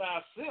us from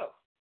ourselves.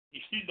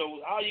 You know,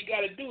 all you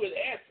got to do is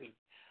ask him,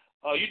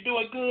 you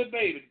doing good,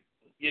 baby?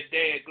 Your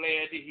dad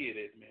glad to hear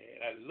that, man.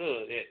 I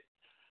love that.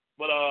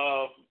 But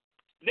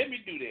let me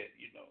do that,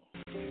 you know.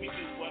 Let me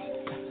do one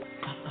more.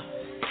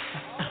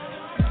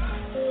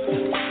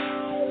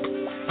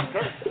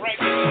 Kurt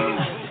Franklin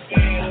and his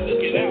group band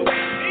looking out for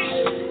me.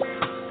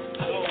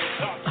 So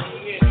talk to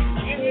him.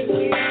 Give it to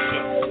you.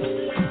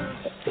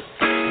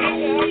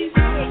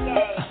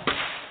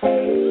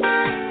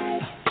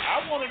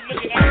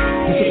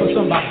 This is for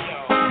somebody.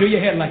 Do your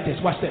head like this.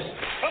 Watch this.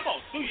 Come on,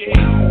 do your head.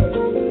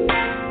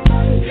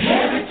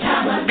 Every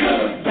time I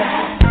look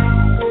back,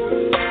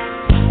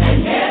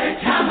 and every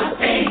time I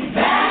think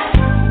back,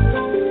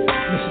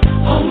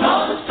 on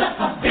all the stuff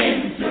I've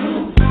been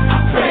through,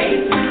 I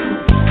prayed through,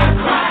 I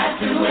cried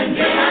through, and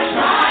then I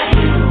tried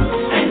you.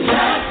 And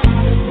just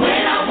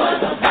when I was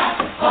about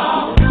to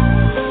fall,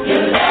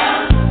 your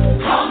love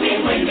called me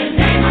when your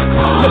name I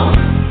called.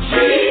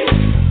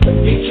 Jesus,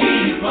 you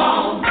keep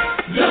on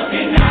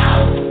looking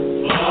out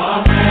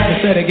for me.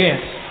 Let's say it again.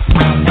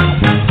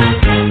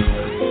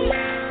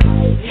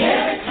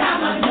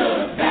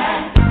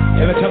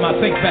 Every time I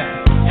think back.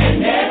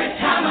 And every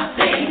time I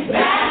think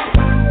back.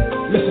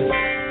 Listen.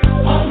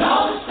 On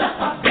all the stuff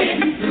I've been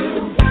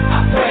through.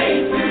 I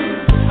prayed through.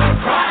 I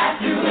cried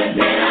through. And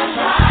then I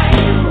tried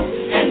you.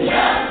 And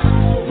just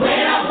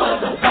when I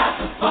was about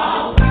to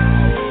fall,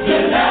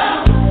 your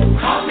love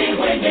called me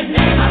when your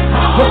name I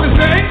called. What's his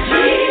name?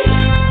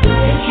 Jesus,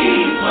 you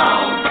keep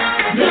on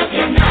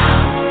looking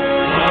out.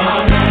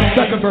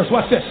 Second verse.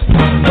 Watch this.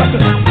 Watch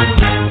this.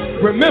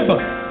 Remember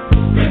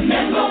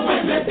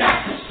when the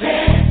doctor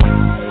said,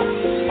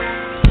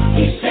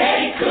 he said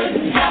he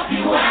couldn't help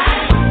you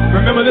out.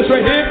 Remember this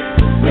right here?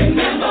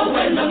 Remember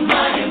when the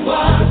money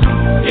was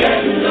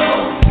getting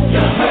low,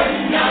 you're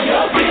hurting, now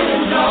you're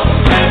feeling low.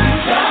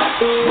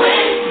 Just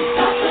when you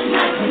thought the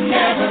night would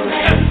never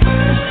end,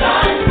 the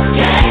sun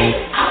came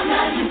out,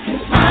 now you can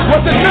smile.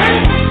 What's his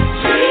name?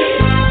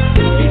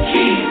 Jesus, you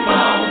keep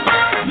on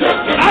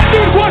looking. I do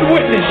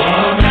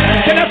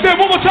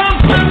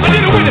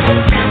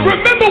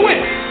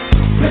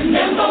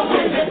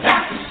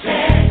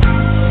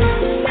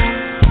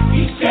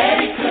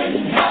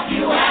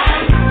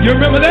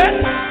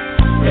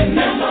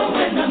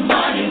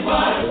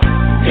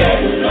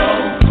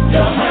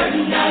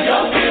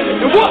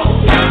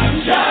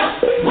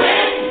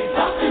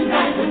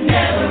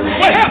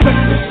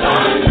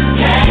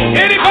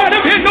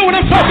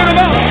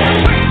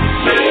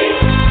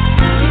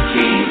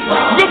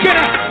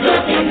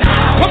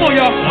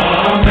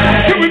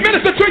Can we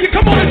minister to you?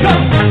 Come on and tell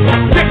them.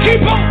 You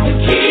keep on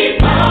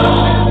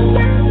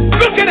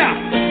looking out.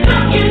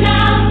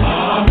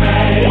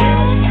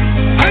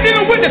 I need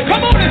a witness.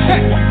 Come on and say,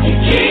 you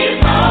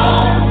keep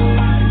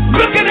on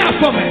looking out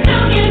for me.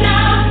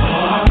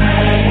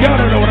 Y'all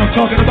don't know what I'm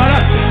talking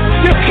about.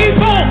 You keep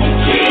on.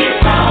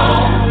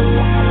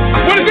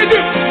 What does it do?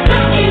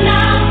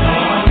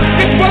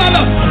 It's what I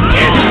love.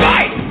 In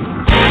spite.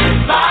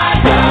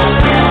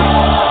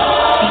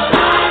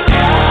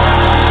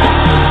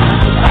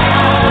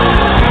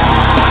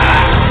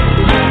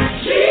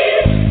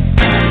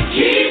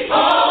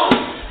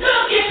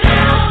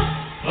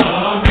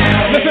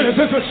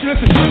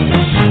 Listen.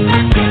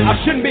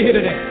 I shouldn't be here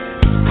today.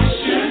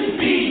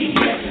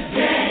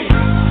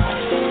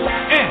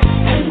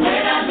 And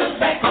when I look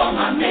back on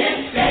my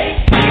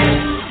mistakes,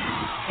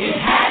 it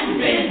hadn't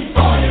been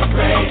for your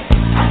grace.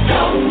 I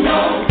don't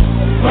know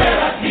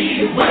where I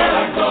be, where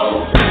I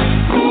go.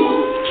 Who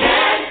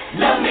can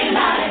love me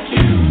like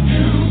you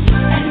do?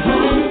 And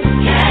who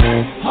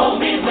can hold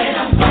me when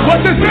I'm gone?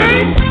 What's his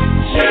name?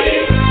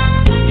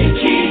 You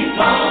keep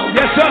on.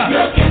 Yes, sir.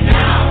 Looking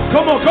out.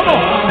 Come on.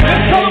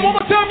 Let's tell him one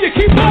more time. You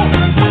keep on.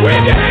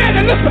 Wave your hand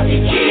and listen. You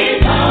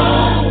keep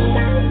on.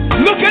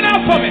 Looking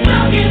out for me.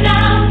 Looking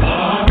out.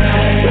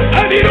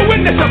 I need a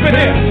witness up in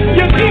here.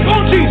 You keep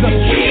on, Jesus. You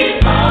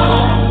keep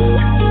on.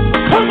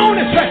 Come on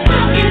and say.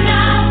 Looking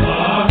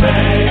out.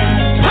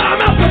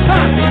 Time after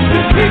time.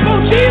 You keep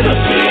on, Jesus.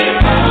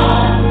 Keep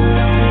on.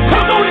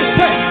 Come on and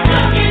say.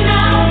 Looking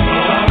out.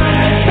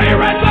 Say it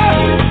right there.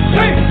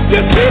 Say,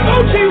 you keep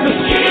on, Jesus.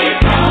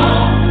 Keep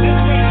on.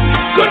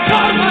 Good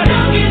God, man.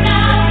 Looking out.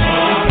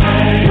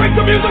 Break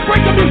the music.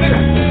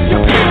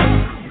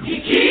 You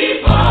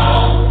keep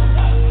on.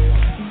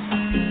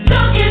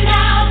 Looking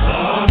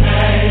out.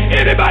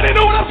 Anybody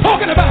know what I'm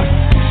talking about?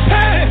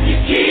 Hey. You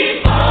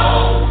keep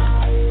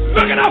on.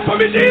 Looking out for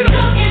me, Jesus.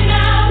 Looking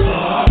out.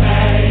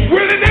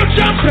 Willie Neal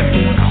Johnson.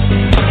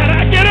 Can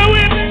I get a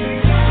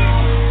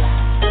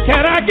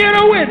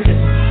witness?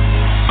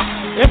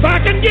 If I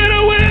can get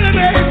a witness,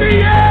 baby,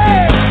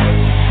 yeah.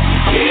 You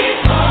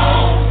keep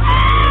on.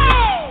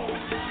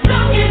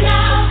 Looking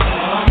out.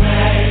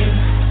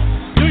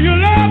 Do you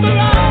love the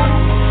Lord?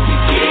 You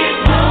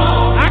keep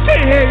on. I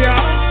can't hear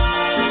y'all.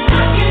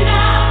 Looking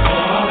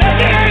out.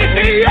 Yeah.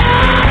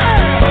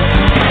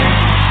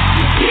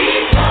 You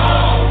keep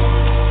on.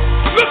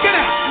 Looking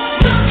out.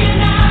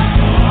 Looking out.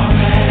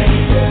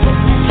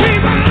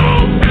 Keep on.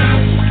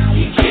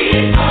 You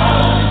keep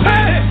on.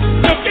 Hey,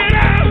 looking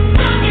out.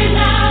 Looking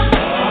out.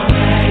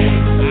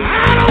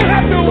 I don't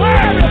have to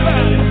worry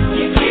about it.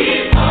 You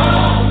keep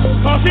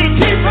on. 'Cause you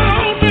keep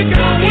on making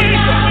a way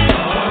for me.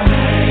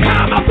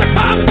 Time after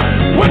time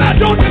when I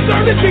don't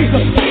deserve it,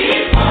 Jesus.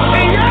 Keep on.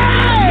 Hey,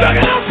 yeah.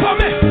 Looking out for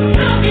me.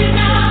 Looking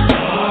out.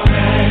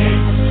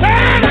 Say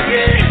it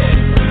again.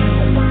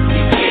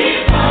 You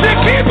keep on. Say,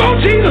 keep on,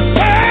 Jesus.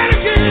 Say it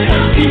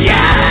again.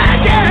 Yeah.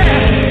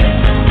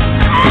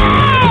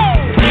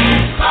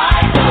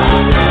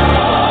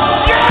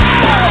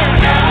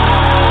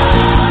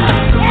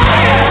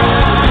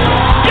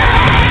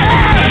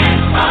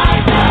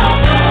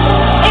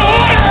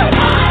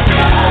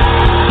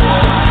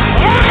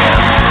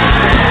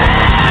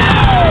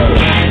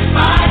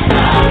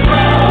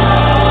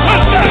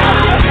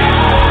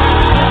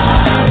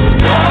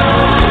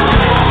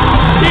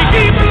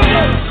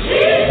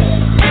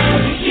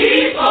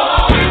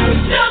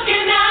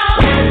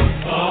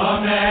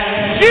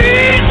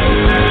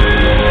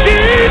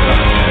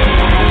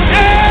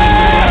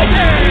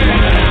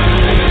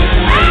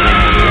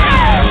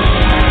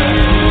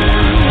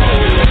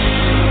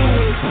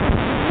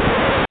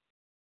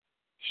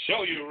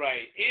 Show you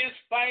right. In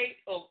spite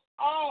of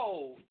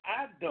all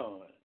I've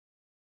done,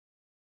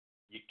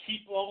 you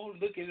keep on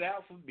looking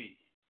out for me.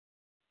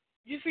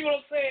 You see what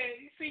I'm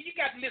saying? You see, you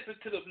got to listen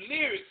to the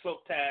lyrics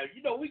sometimes.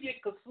 You know, we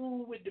get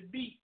consumed with the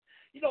beat.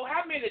 You know,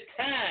 how many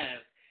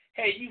times,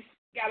 hey, you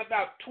got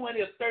about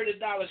 $20 or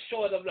 $30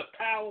 short of the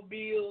power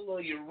bill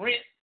or your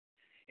rent,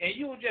 and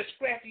you were just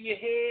scratching your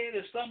head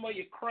and some of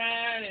you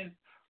crying and,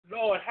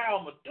 Lord, how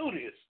am I going to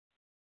do this?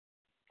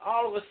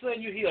 All of a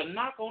sudden you hear a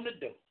knock on the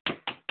door.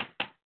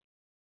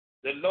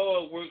 The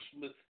Lord works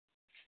in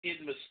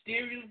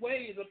mysterious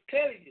ways, I'm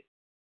telling you.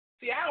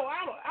 See, I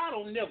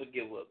don't never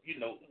give up, you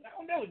know. I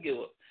don't never give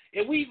up.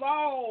 And we've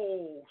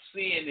all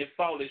sinned and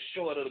fallen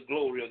short of the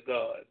glory of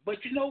God.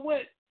 But you know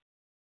what?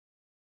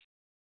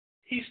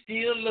 He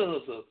still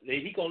loves us.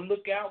 And He going to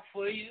look out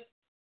for you.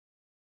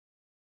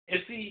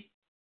 And see,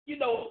 you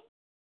know,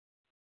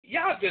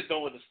 y'all just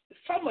don't understand.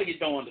 Some of you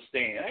don't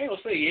understand. I ain't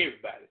going to say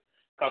everybody.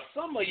 Because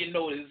some of you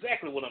know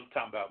exactly what I'm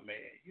talking about, man.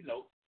 You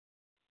know.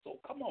 So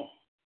come on.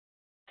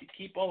 You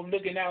keep on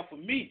looking out for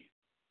me.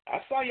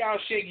 I saw y'all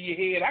shaking your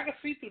head. I can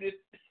see through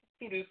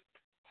this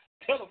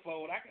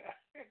telephone. I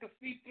can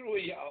see through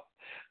it, y'all.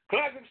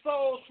 Classic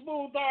soul,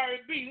 smooth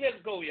R&B.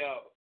 Let's go,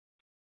 y'all.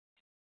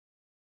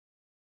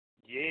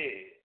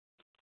 Yeah.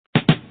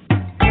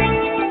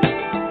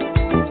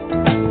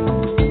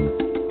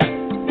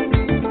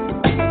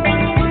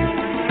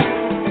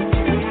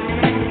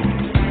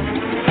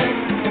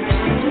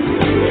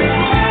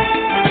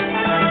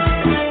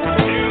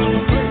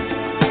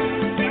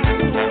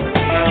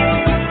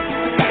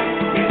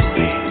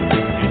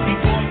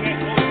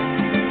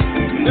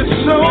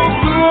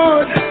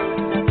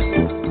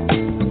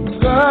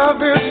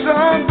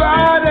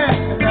 somebody,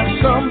 that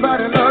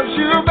somebody loves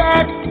you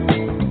back.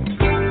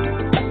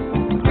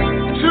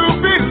 To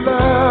be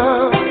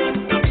loved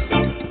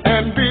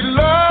and be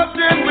loved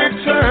in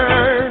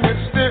return,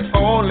 it's the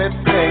only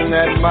thing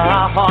that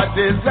my heart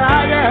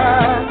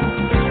desires.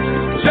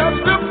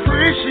 Just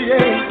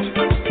appreciate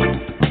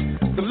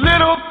the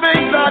little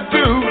things I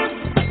do.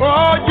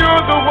 Oh,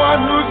 you're the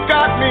one who's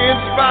got me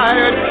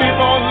inspired. Keep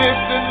on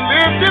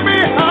lifting me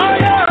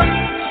higher.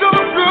 So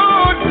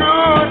good,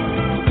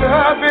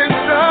 loving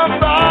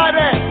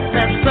somebody,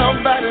 and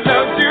somebody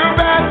loves you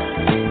back.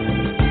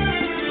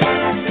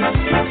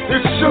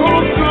 It's so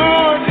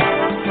good,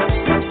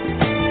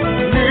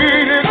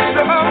 needing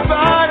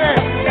somebody,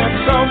 and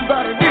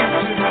somebody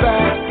needs you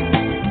back.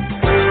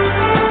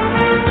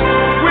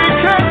 We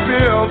can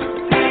build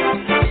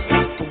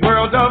a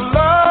world of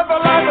love, a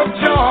life of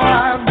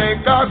joy,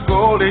 make our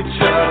goal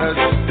each other's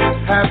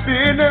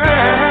happiness.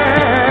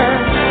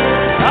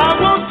 I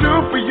will do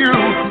for you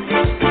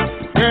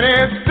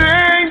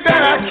anything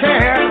that I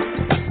can.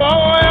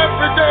 Oh,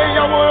 every day I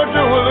want to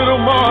do a little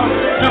more,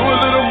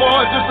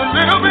 just a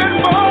little bit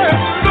more.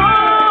 It's so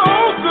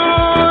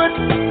good,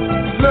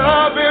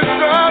 loving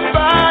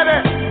somebody,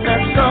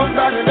 and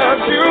somebody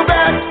loves you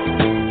back,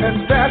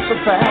 and that's a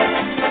fact.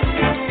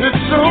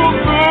 It's so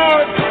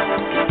good,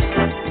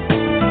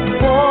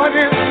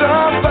 wanting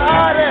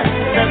somebody,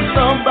 and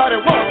somebody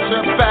wants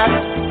you back.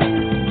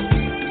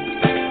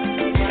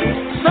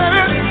 Said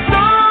it's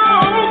so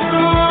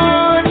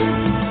good.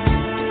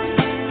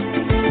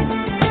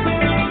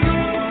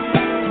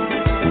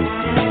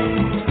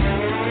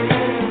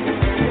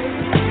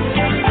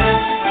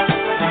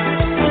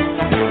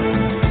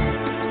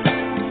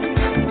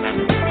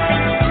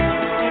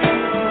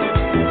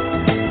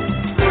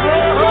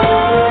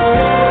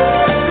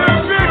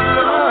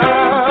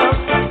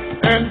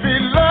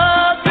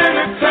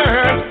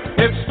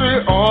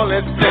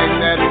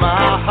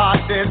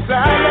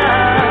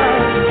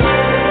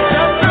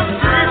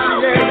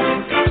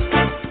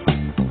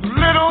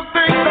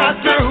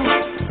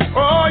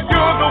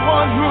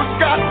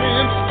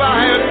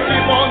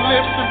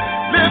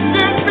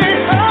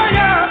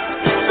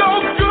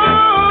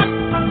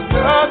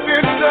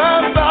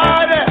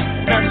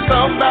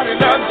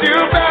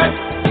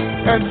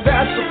 And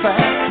that's a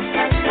fact.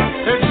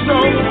 It's so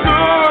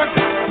good,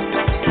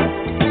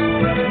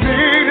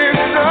 needing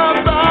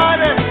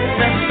somebody,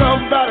 and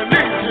somebody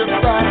needs you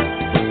back.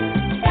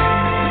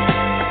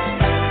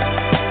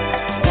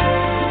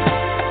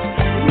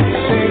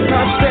 See,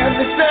 now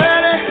standing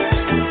steady,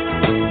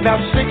 now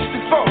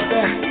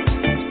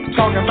 60-40,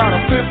 talking about a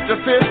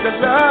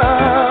 50-50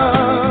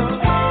 love.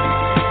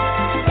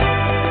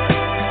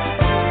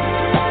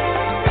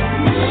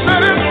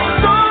 Said it's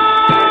so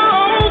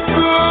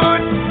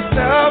good,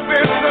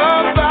 loving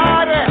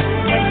somebody,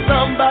 and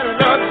somebody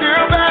loves you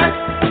back,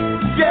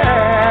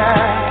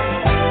 yeah.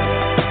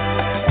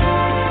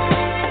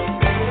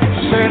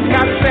 Said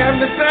not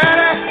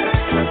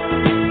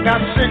 70-30,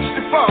 not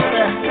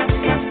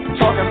 60-40,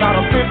 talking about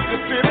a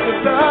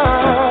 50-50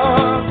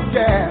 love,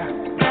 yeah.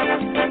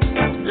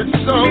 It's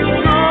so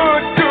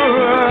good,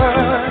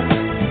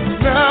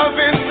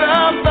 loving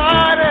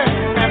somebody,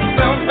 and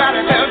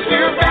somebody loves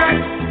you back.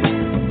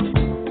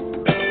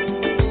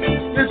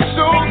 It's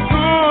so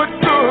good.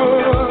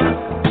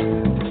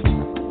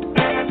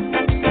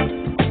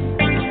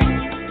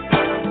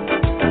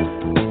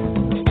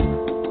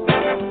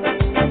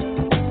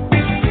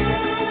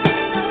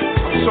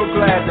 I'm so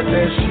glad that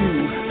there's you.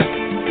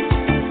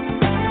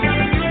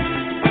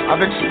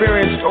 I've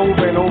experienced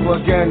over and over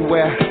again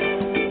where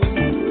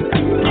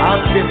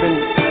I've given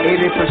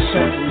 80%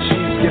 and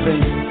she's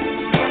given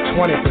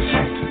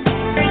 20%.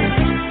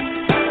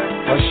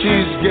 Or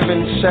she's given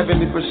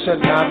 70%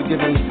 and I've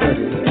given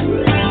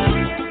 30%.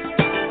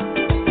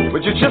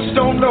 But you just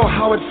don't know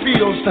how it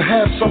feels to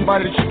have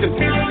somebody that you can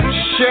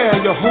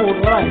share your whole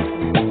life.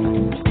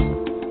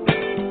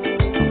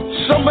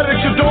 Somebody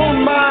that you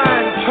don't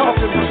mind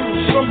talking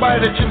to.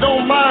 Somebody that you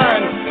don't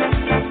mind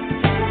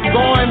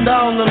going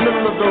down the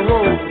middle of the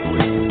road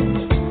with.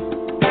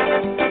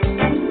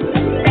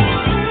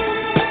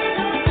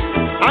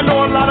 I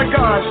know a lot of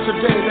guys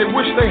today, they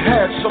wish they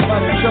had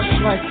somebody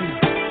just like you.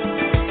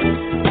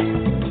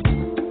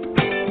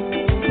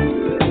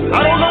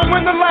 I don't know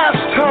when the last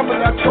time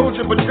that I told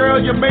you, but girl,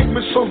 you make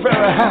me so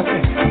very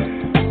happy.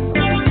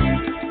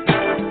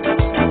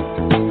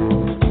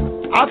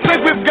 I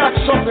think we've got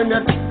something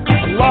that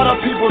a lot of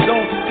people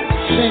don't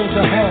seem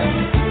to have.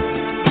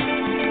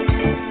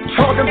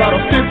 Talking about a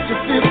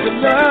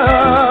 50-50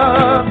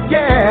 love,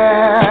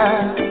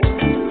 yeah.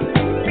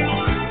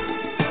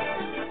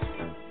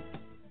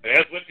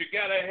 That's what you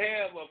gotta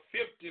have, a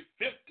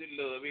 50-50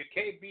 love. It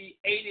can't be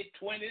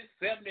 80-20,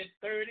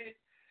 70-30.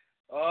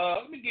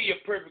 Let me give you a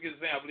perfect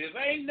example. If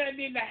ain't nothing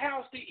in the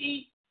house to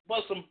eat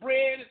but some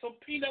bread and some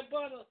peanut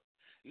butter,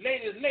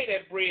 ladies, lay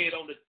that bread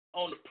on the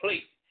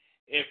plate.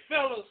 And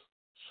fellas,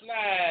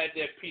 slide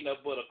that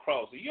peanut butter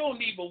across it. You don't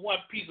need but one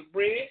piece of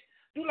bread.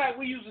 Do like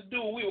we used to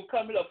do when we would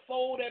come in to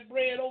fold that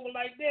bread over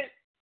like that.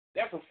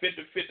 That's a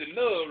 50-50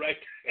 love right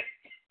there.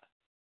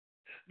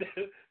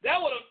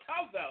 That's what I'm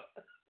talking about.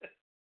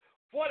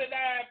 49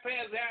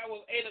 past the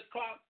hour, 8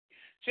 o'clock.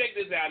 Check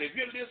this out. If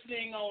you're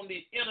listening on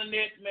the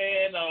internet,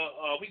 man,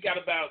 we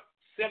got about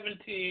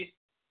 71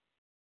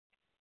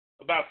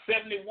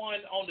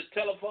 on the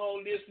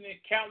telephone listening,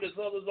 countless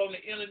others on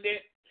the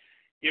internet.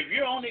 If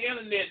you're on the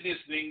internet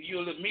listening,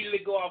 you'll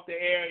immediately go off the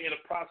air in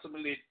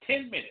approximately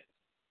 10 minutes.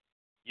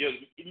 You'll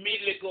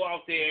immediately go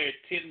off the air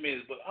in 10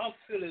 minutes. But I'm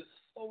feeling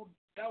so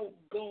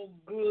doggone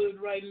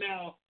good right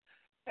now.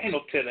 Ain't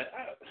no telling.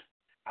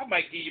 I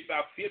might give you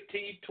about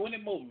 15, 20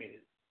 more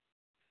minutes.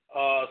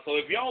 So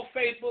if you're on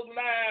Facebook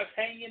Live,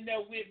 hang in there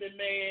with me,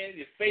 man.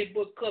 Your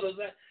Facebook cutters.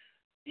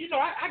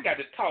 I got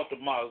to talk to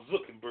Mark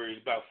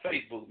Zuckerberg about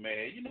Facebook,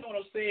 man. You know what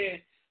I'm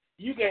saying?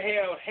 You can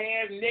have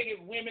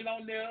half-naked women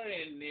on there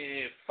and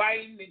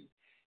fighting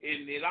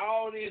and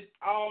all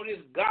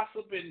this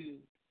gossip and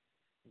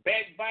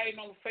backbiting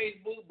on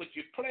Facebook, but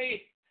you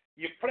play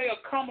a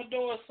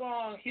Commodore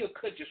song, he'll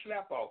cut your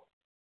slap off.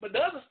 But the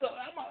other stuff,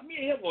 me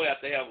and him will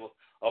have to have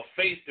a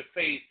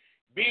face-to-face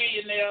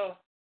billionaire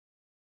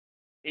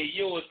and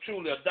yours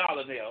truly a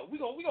dollar now. We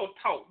gonna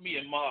talk, me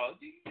and Mars.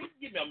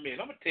 Give me a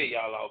minute. I'm gonna tell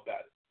y'all all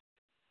about it.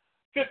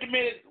 50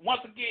 minutes. Once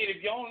again,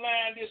 if you're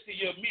online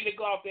listening, you'll immediately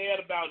go off the air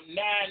about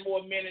 9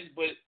 more minutes.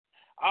 But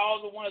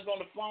all the ones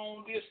on the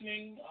phone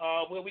listening,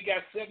 we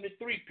got 73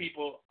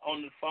 people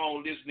on the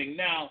phone listening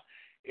now,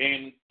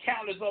 and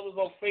countless others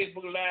on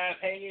Facebook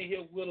Live hanging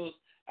here with us.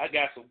 I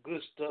got some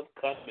good stuff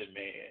coming,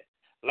 man.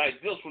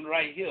 Like this one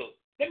right here.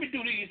 Let me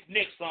do these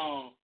next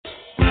songs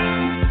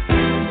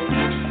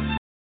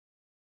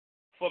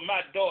for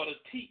my daughter,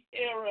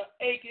 Tiara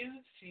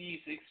Akins. She's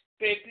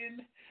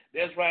expecting.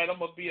 That's right. I'm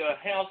going to be a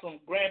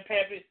handsome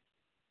grandpappy,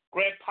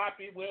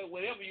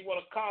 whatever you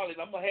want to call it.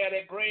 I'm going to have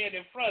that grand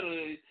in front of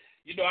it.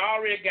 You know, I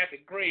already got the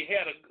gray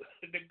hair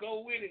to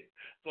go with it.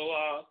 So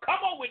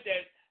come on with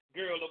that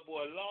girl or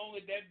boy. As long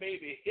as that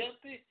baby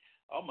healthy,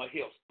 I'm going to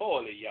help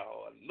spoil it,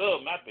 y'all. I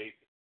love my baby.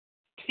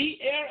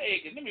 Tiara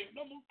Akins. Let me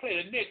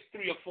play the next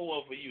 3 or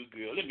 4 for you,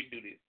 girl. Let me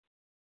do this.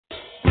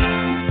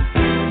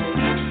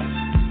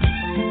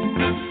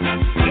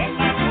 That's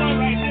my boy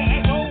right there.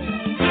 That's old.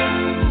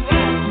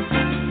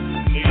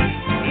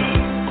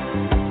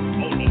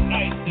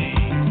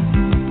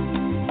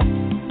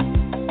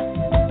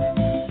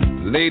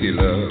 Lady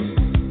love,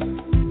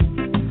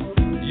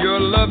 your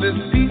love is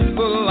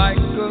peaceful like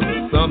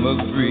a summer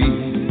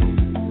breeze.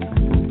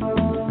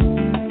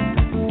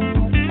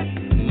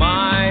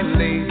 My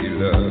lady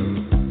love,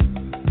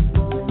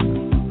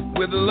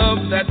 with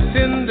love that's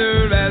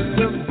tender as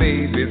a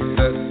baby's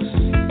touch,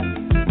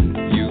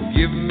 you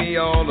give me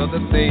all of the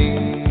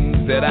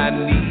things that I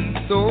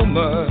need so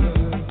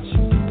much.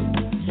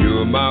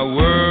 You're my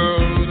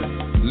world,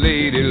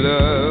 lady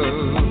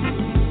love.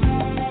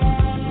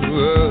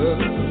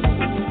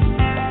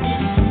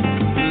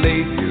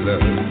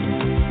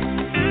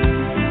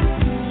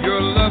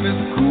 Your love is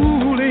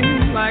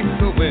cooling like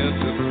the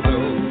winter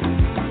snow.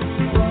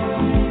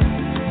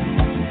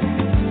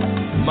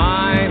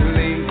 My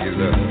lady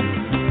love,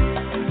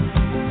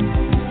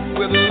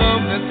 with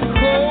love that's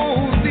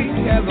cozy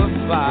as a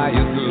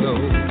fire glow.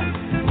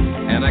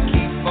 And I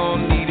keep on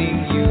needing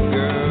you,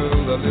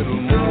 girl, a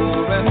little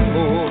more and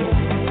more.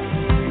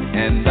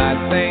 And I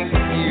thank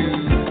you,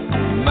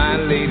 my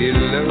lady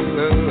love.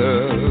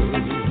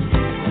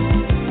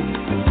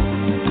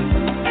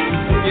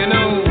 You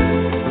know,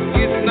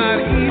 it's not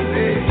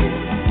easy,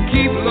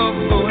 keep love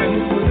going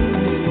through.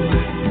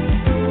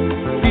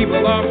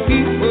 People are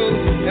people,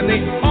 and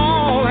they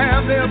all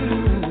have their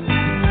moods.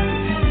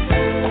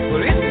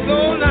 But it's so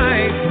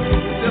nice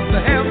just to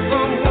have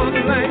someone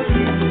like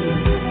you,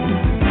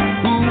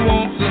 who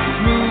wants a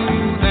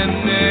smooth and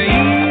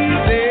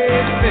easy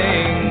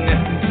thing,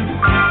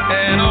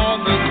 and all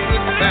the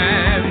good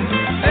times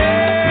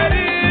that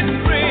it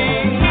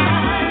brings.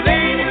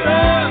 Lady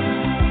love,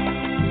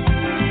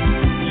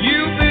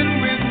 you've been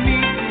with me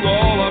through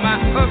all of my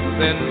ups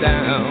and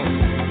downs.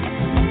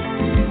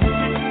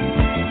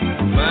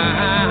 My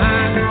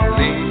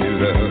lady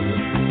love,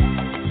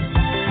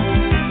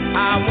 I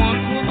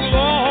once was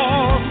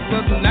lost,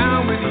 but now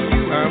with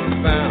you I'm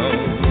found.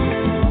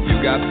 You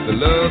got the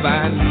love I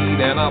need,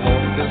 and I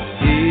want to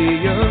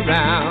see you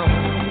around.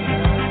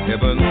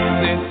 Heaven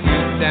sent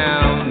you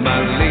down, my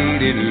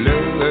lady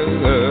love.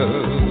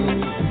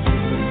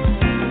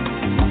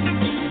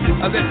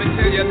 Let me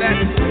tell you that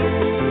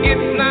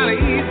it's not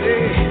easy.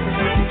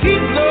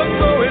 Keep love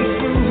going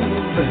smooth.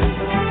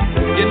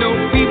 You know,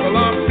 people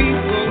are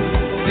people.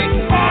 They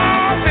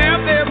all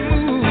have their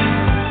moods.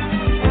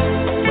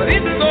 But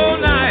it's so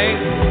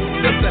nice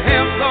just to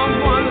have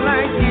someone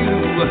like you,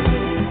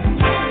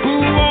 who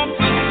wants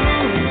a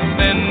smooth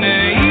and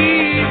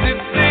easy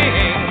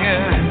thing,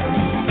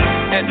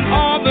 and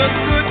all the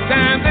good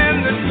times and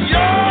the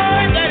joy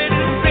that it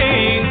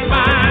brings.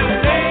 My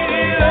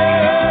lady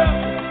love,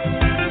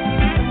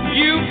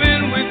 you've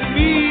been with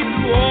me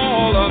through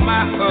all of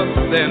my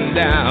ups and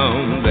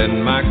downs, and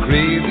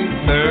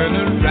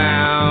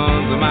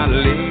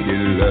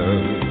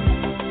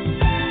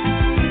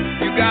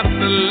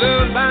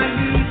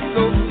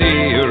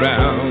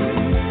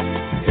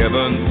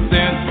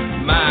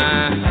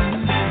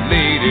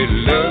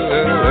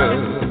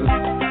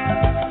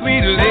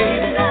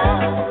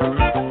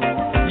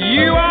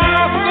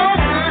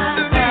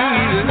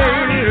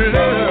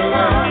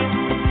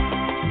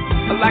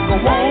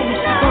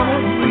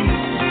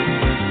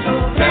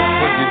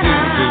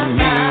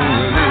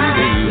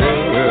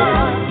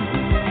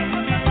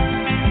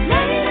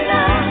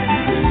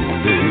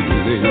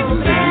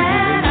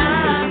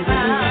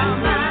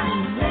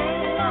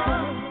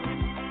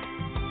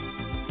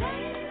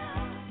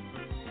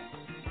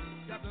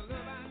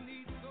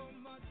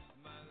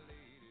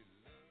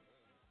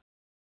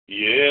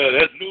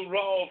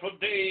from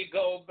days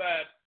gone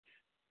by.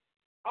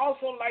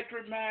 Also like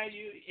to remind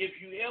you, if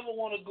you ever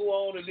want to go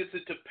on and listen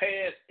to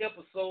past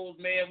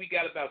episodes, man, we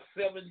got about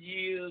 7.5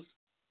 years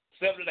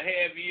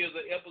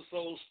of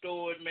episodes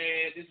stored,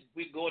 man.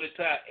 We're going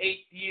into our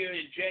 8th year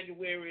in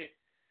January.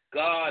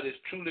 God has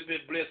truly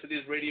been blessing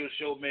this radio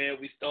show, man.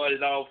 We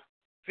started off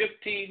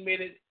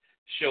 15-minute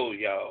show,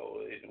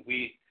 y'all, and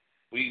we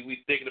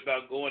thinking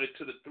about going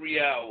into the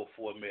 3-hour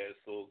format.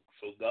 So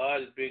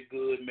God has been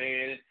good,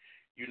 man.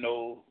 You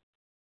know,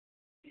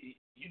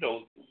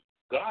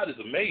 God is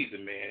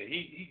amazing, man.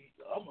 He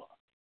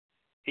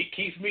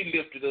keeps me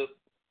lifted up.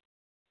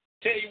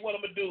 Tell you what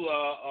I'm gonna do.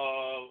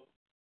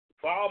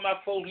 For all my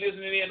folks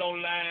listening in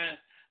online,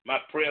 my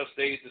prayer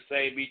stays the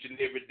same each and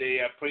every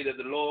day. I pray that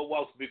the Lord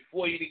walks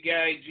before you to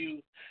guide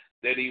you,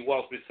 that He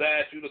walks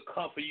beside you to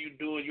comfort you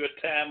during your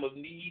time of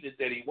need, and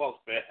that He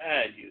walks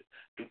behind you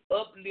to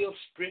uplift,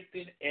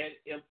 strengthen, and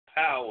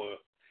empower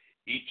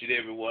each and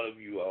every one of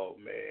you all,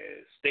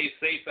 man. Stay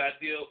safe out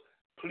there.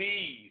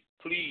 Please,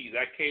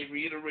 I can't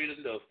reiterate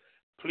enough.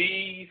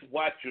 Please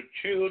watch your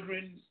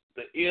children,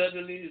 the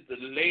elderly, the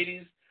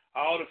ladies,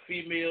 all the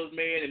females,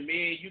 man, and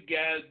men, you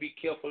guys be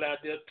careful out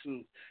there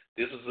too.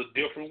 This is a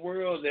different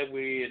world that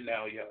we're in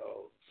now,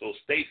 y'all. So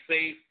stay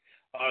safe.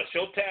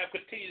 Showtime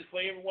continues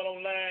for everyone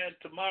online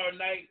tomorrow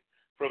night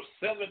from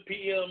 7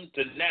 p.m.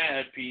 to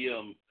 9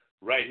 p.m.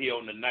 right here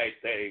on the Night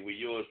Thing with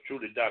yours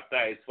truly, Dr.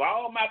 Ice. For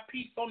all my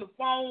peeps on the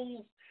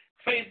phones,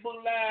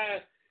 Facebook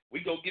Live,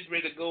 we going to get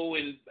ready to go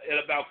in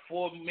about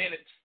 4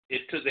 minutes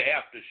into the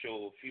after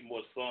show. A few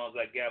more songs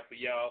I got for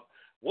y'all.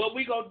 What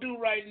we going to do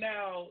right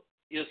now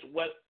is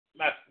one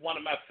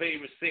of my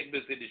favorite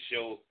segments in the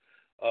show.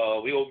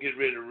 We're going to get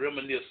ready to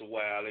reminisce a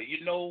while. And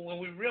you know, when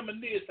we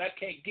reminisce, I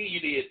can't give you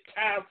the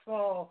entire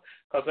song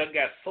because I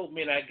got so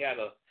many I got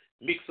to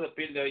mix up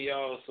in there,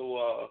 y'all.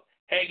 So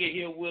hang in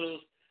here with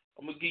us.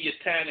 I'm going to give you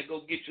time to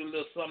go get you a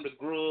little something to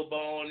grub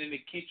on in the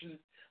kitchen.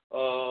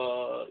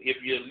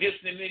 If you're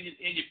listening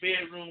in your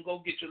bedroom, go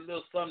get you a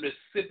little something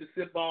to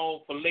sip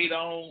on for later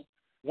on.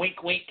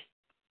 Wink, wink.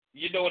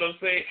 You know what I'm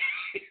saying?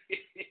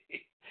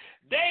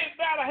 Dave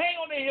Ballard, hang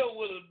on in here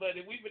with us,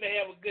 buddy. We're going to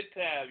have a good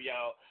time,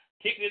 y'all.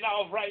 Kicking it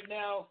off right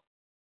now.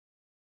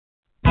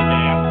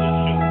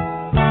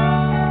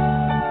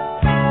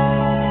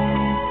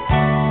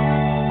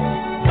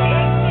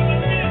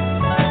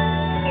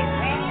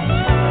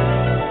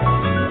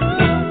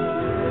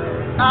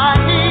 I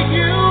need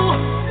you,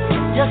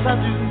 yes I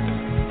do.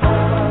 I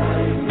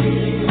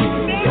need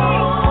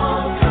your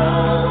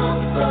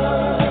comfort,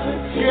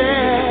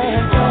 yeah.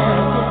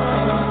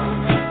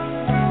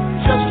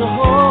 Just to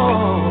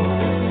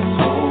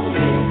hold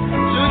me,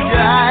 to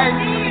guide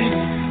me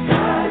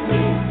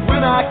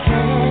when I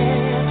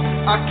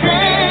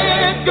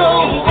can't go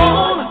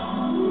on.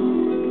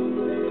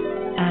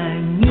 I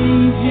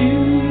need you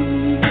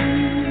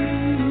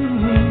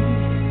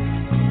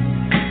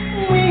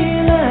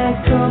when I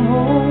come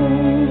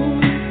home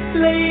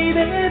late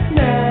at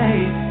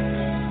night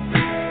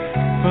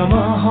from a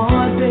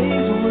hard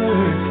day's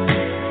work.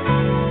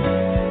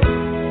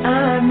 I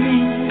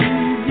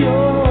need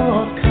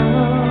your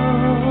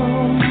comfort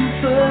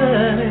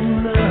and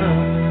love,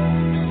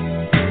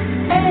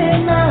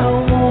 and I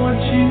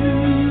want you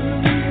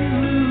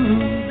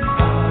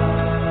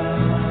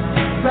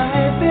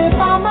right there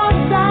by my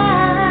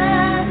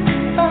side,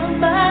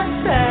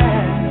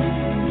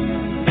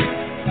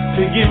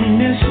 to give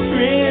me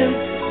strength,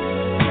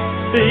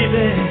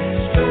 baby,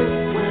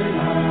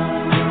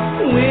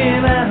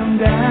 when I'm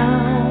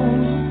down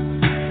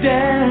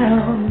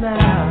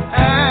now.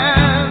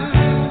 And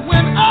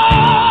when I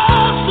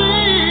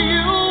see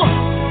you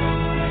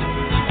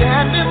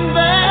standing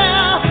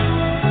there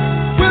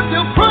with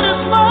your pretty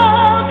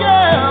smile,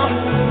 girl,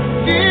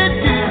 it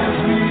gives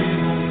me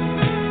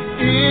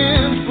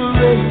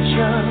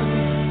inspiration,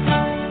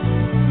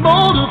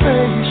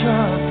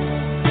 motivation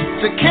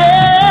to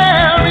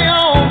carry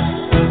on.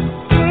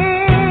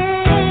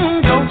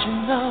 Don't you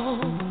know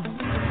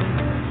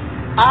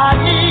I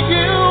need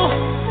you?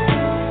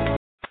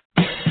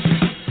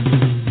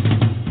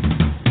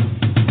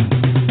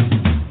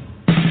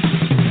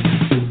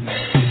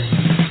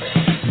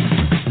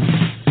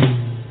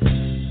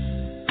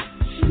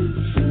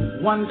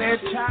 One day,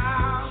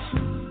 child,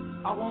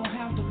 I won't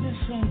have to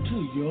listen to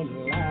your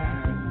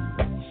lies.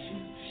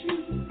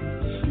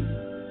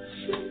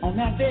 On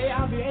that day,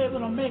 I'll be able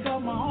to make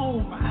up my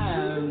own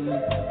mind.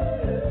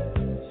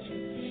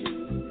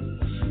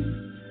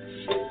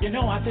 You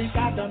know, I think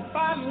I done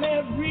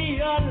finally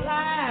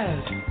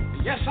realized,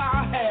 yes,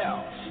 I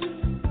have.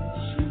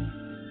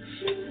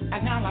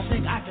 And now I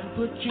think I can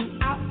put you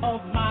out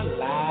of my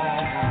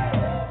life.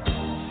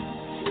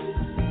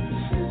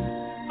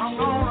 I'm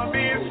gonna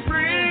be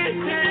free,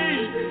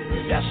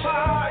 yes,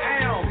 I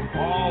am.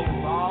 Oh.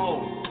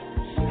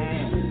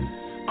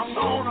 I'm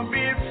gonna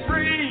be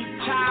free,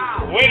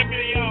 child. Wait a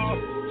minute, y'all.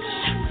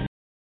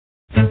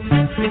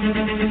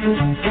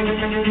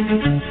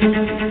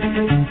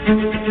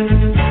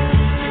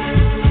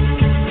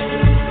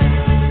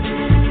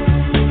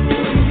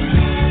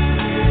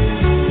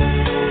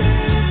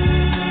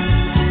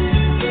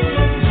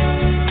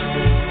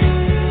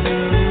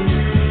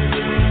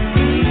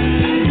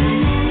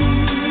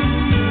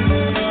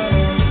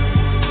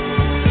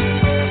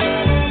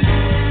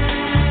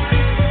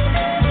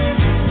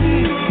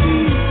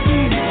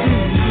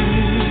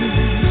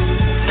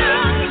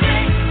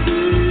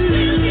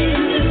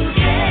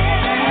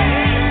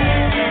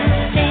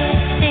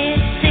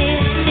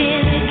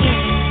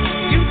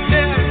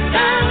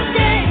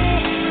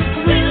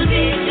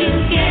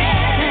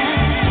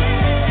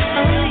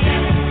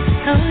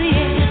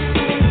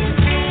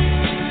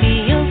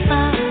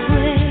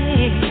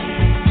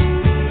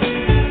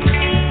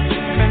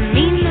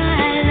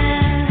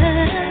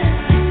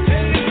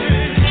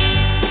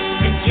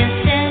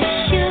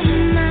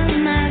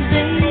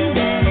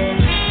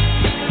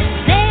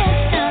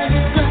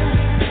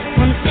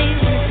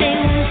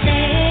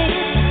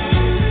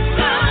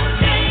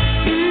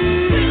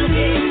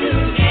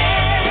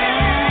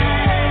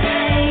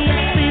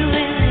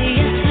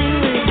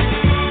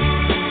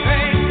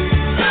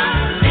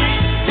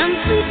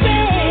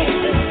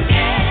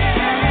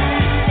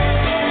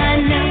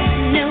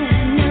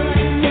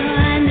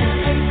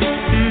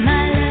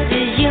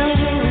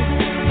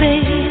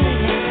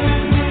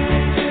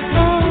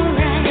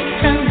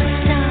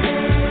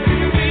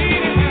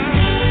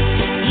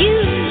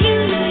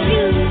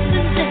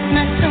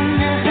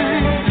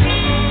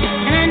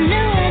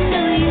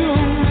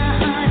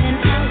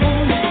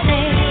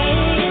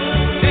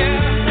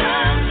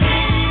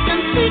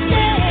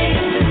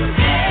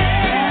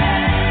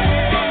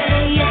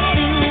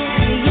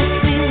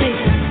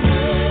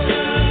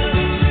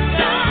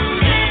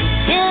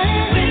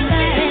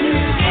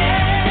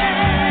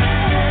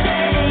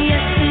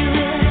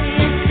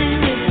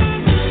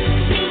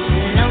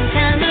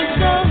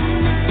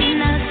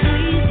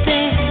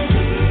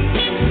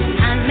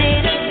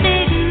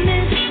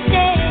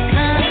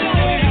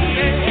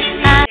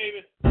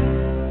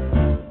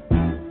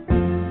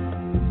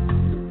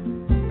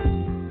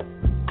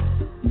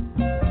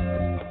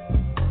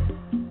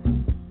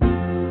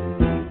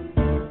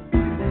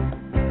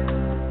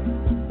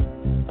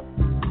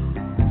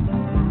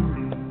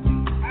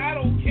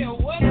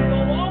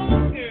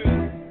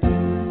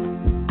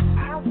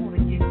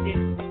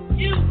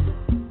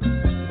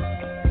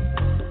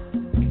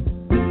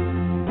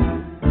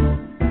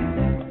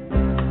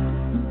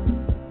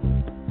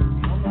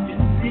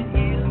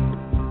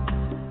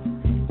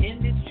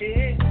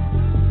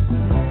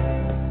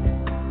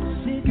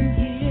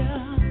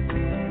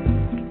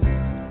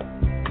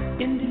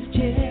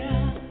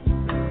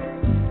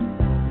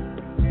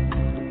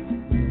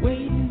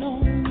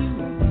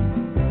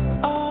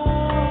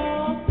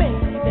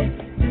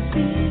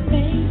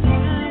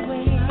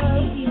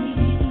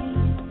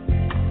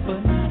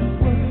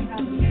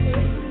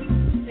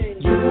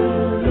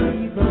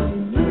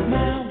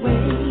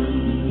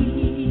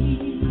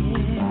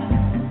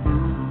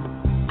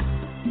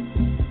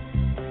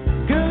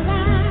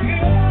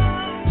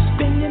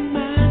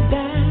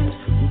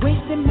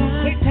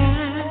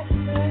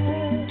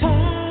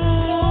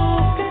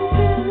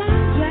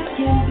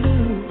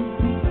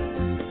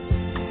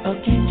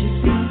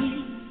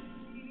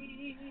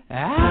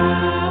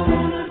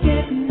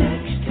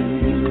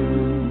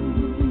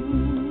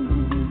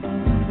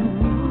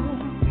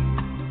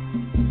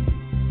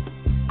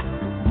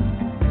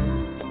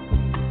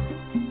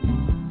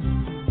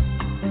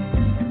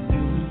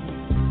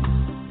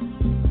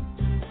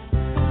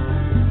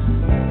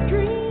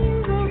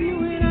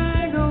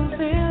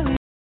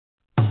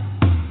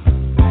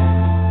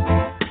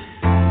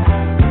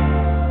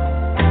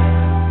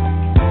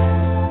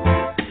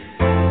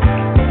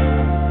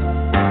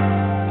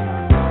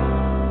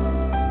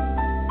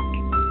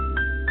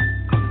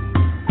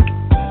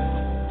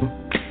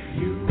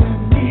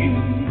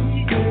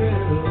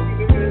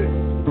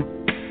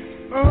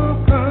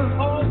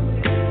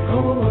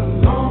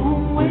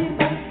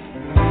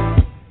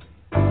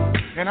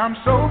 And I'm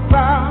so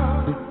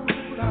proud,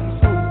 I'm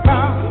so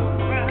proud.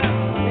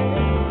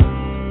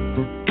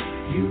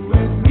 You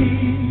and me,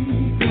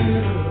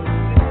 girl,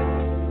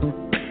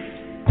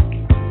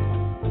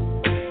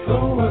 go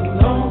a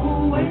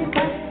long way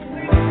back.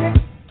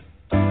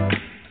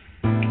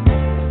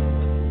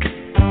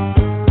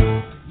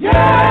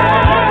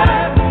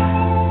 Yeah,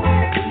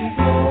 we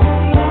go a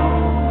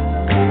long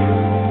way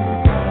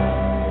back.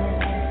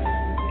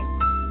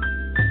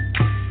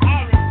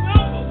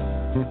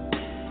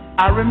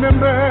 I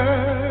remember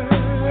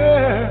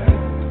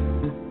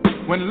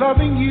when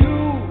loving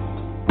you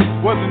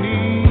wasn't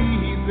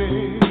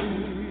easy.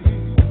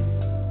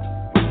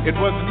 It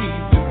wasn't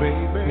easy,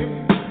 baby.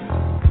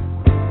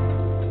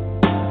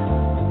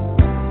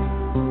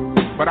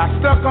 But I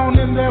stuck on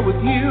in there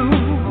with you,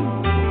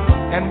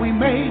 and we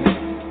made it.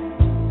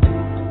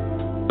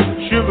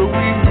 Sugar, we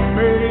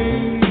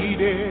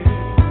made it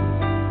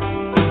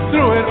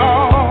through it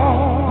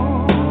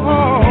all.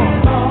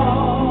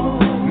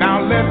 Now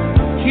let's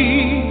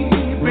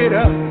keep it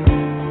up,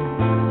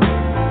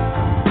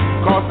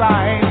 'cause I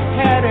ain't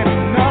had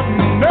enough,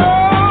 no.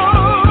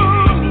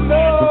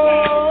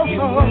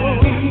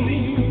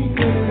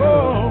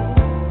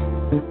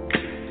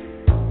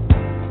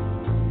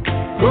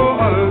 Go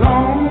a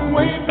long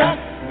way back,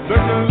 such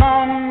a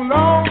long,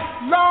 long,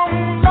 long,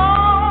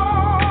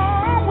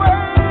 long way.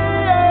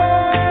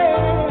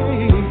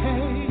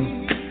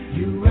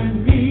 You and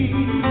me,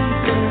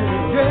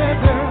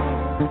 together.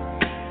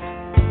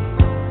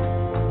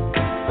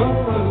 Go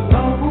a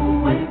long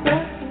way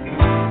back.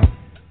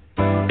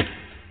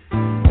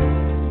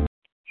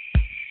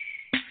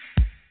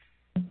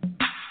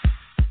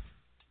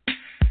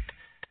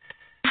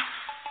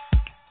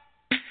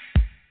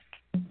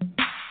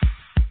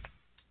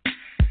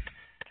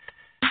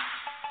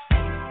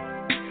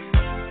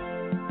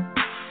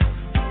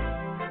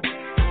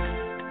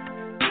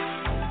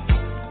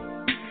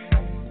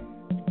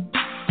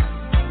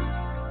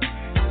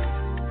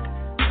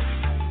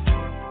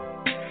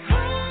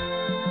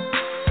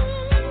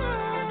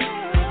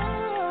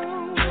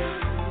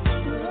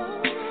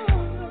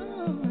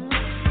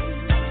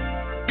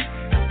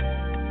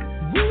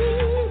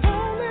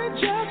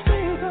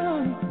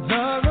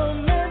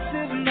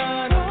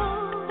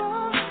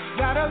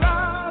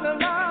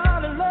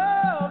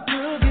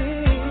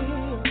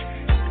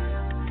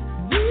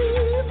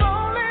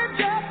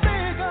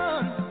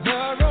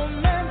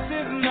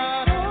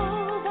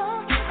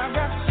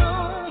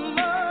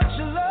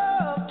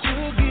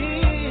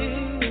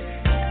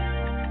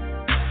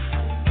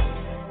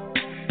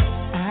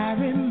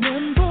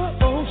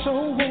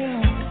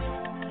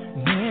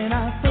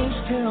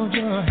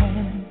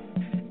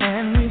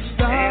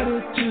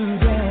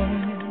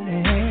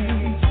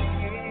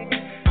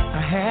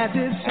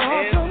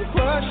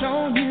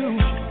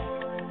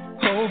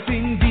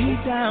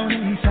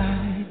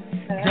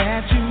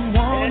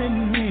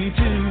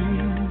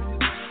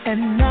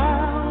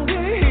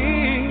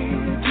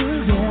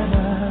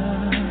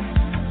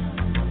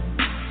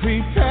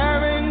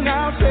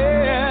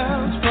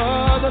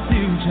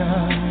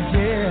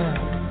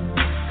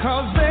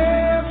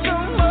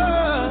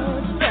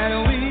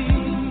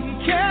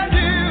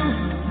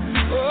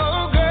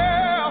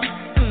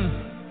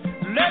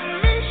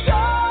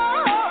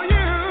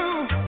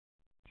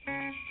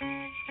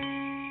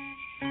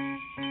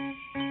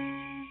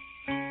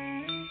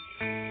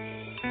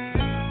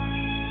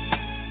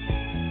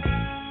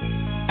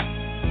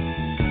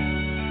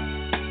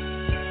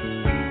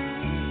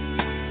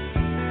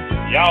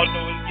 Y'all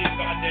know it's getting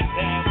about that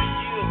time of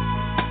year.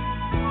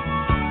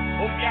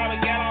 Hope y'all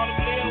done got all the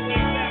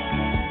layaway now.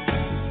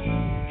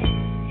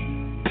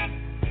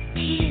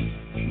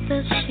 It's the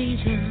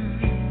season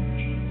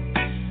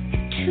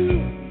to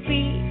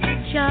be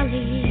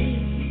jolly,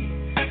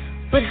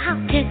 but how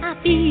can I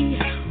be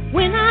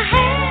when I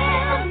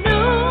have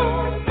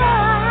nobody?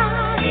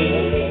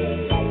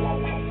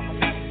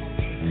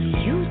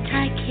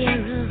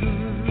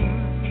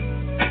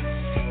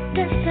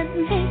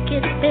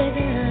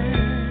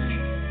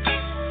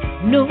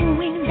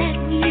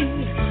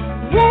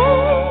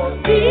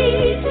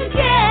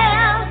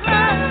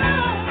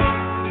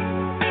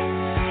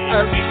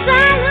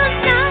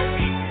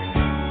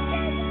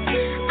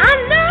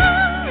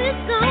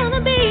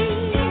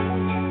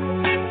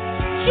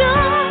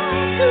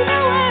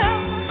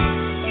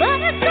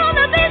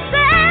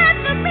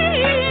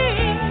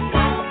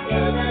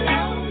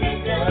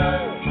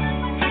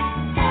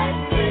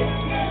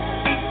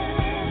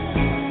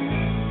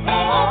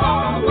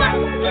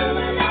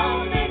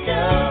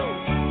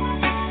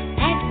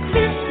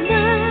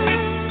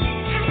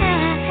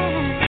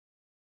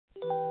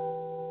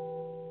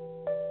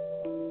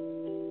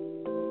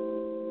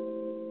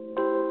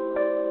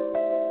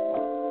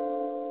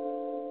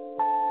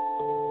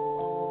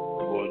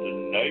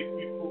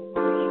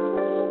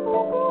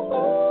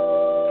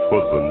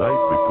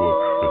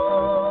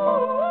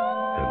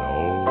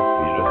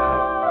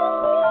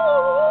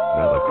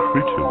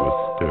 creature was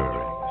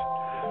stirring,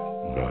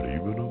 not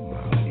even a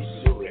mouse.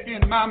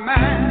 In my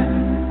mind,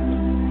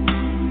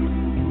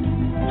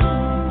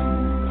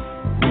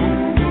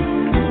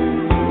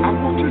 I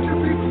want you to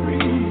be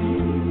free.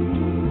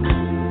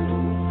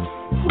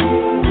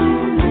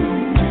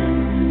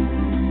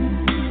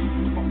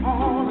 For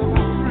all of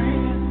my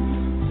friends,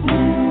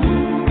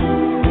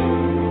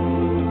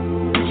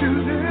 would you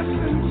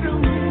listen to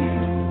me?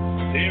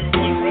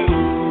 Everyone around the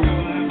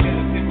world, I've got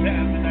a good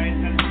time tonight.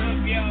 I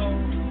love y'all.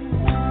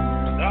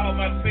 With all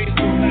my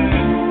faithful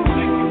lives,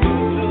 thank you for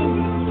the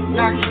love.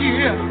 Now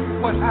hear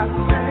what I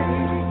say.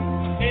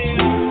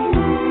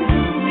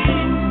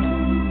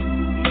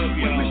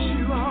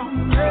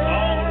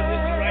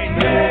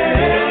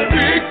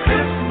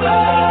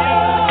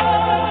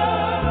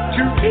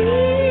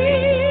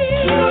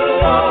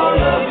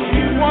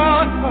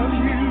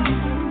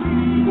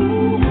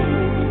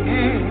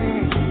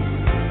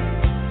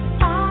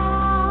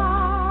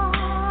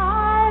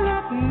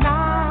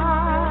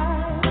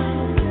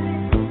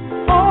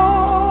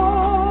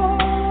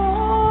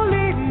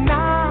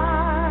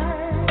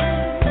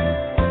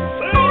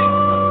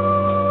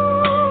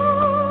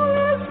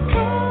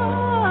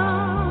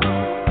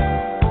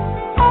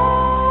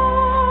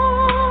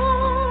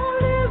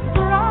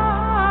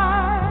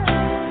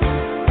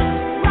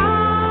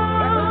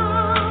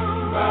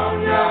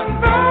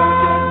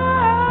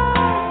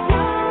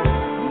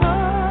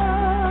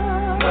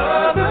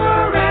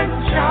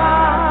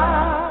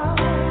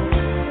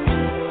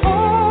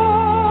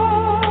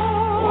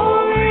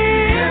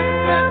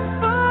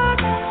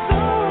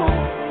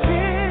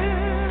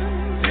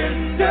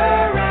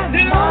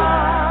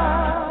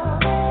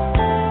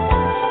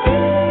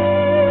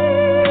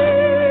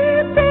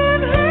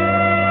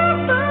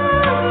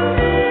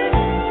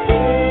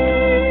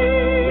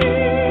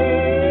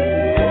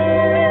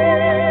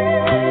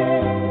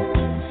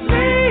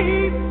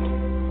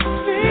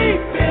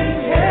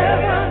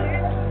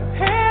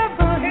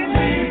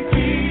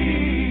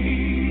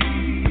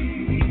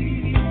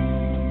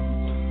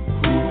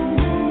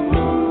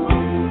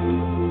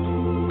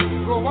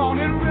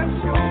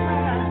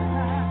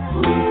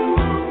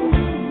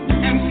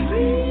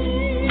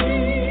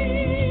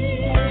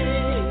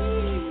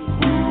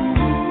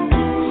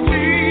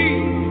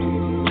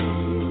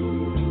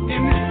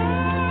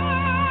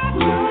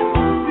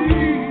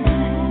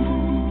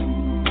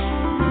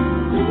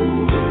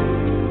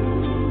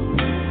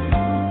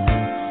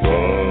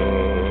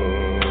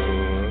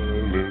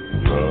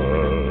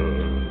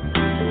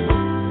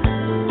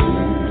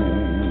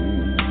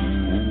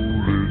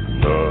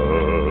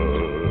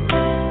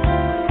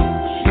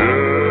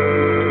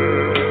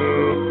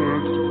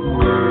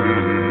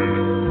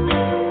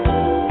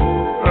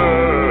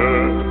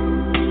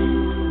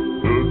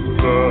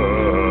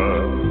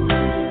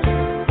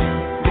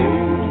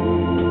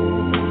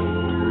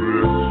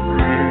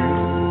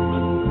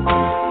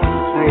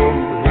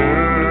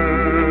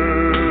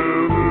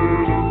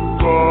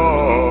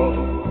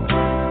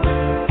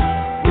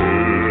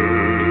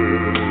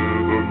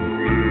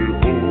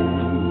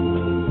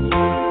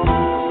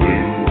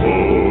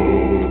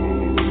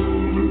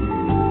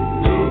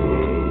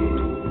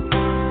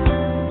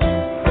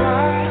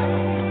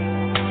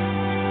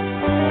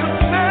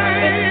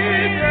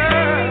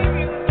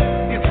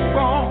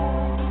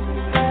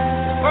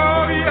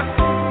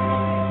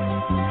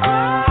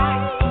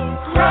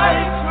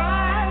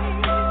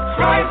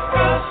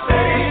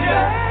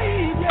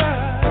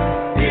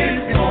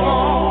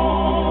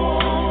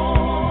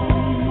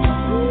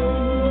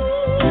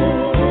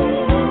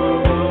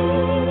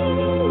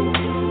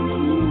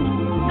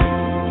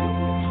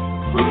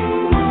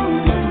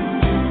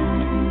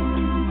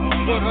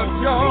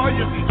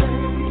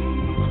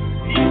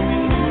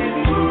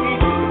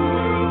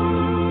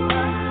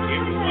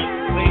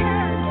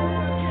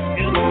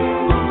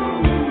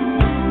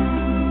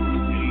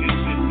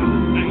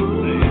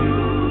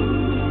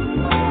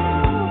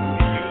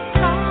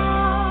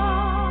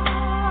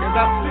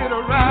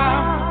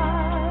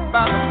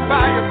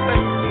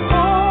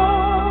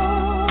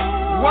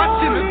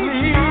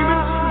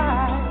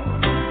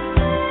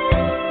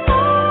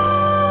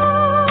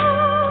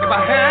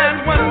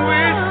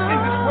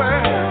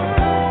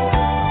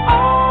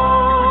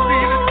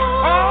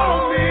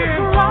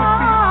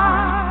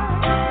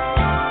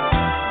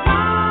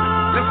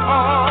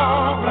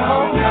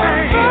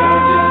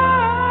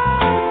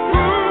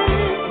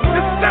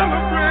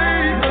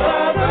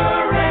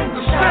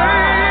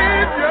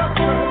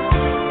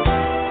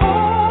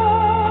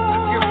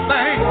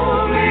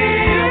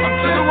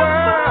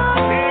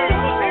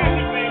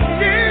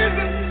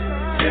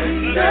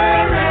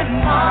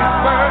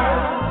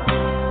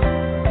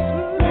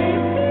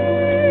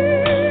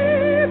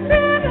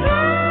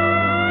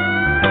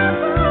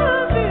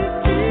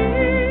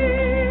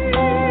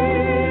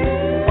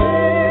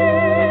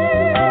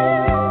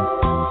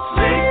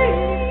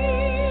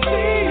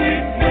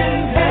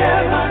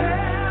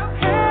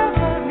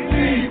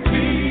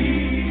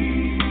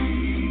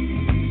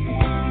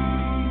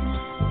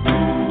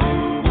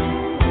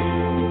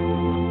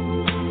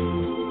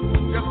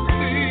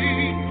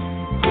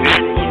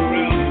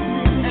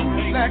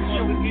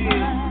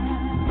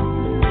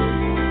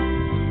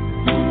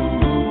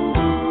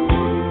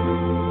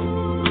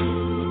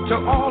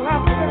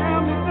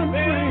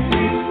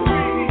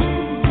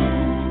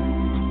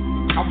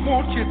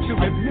 you to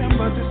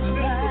remember this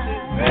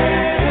life.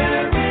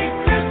 Merry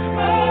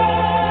Christmas.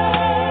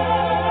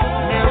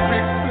 Merry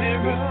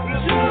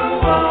Christmas to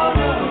all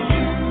of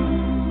you.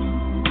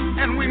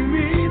 And we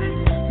mean it.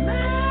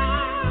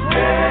 Merry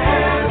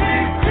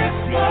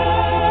Christmas.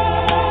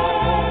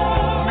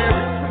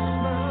 Merry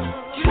Christmas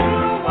to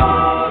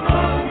all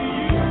of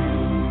you.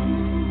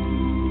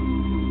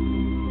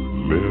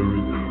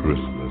 Merry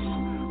Christmas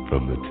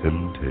from the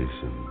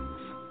Temptations.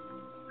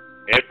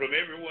 And from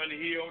everyone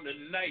here on the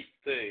night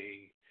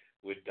thing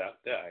with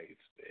Dr.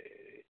 Ice,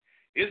 man.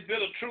 It's been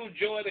a true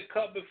joy to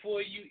come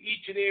before you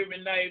each and every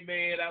night,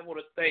 man. I want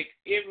to thank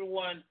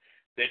everyone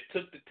that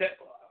took the time.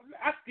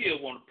 I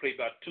still want to play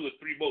about 2 or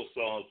 3 more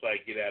songs so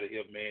I get out of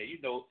here, man. You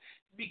know,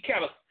 be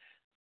kind of,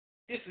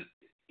 this is,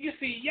 you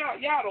see, y'all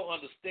don't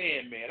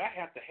understand, man. I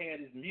have to have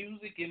this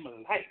music in my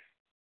life.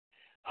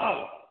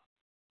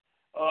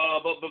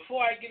 But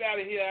before I get out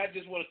of here, I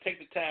just want to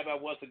take the time out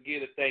once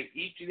again to thank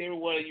each and every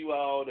one of you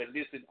all that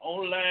listen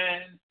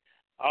online,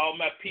 all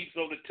my peeps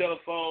on the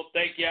telephone.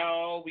 Thank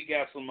y'all. We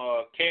got some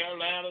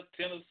Carolina,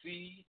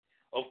 Tennessee,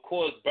 of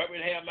course,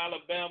 Birmingham,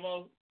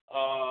 Alabama,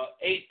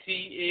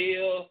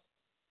 ATL.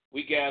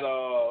 We got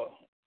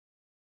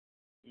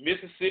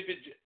Mississippi,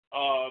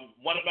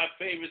 one of my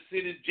favorite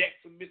cities,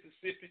 Jackson,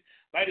 Mississippi.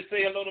 I'd like to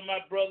say hello to my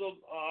brother,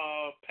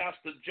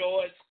 Pastor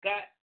George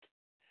Scott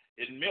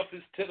in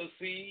Memphis,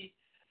 Tennessee.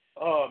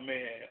 Oh,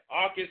 man.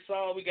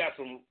 Arkansas, we got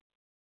some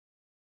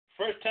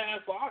first time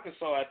for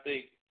Arkansas, I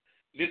think,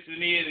 listening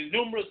in, and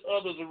numerous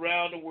others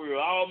around the world.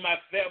 All my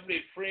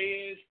family,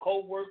 friends,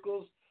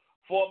 co-workers,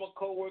 former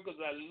co-workers,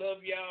 I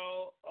love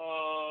y'all.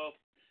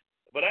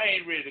 But I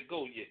ain't ready to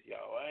go yet,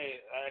 y'all.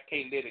 I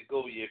can't let it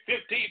go yet.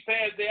 15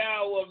 past the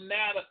hour of 9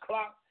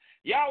 o'clock.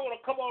 Y'all want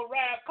to come on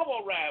ride? Come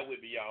on ride with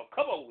me, y'all.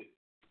 Come on with me.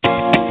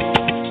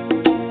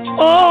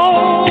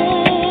 Oh,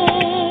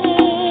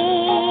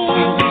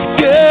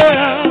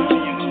 yeah.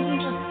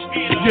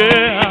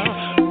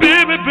 Yeah,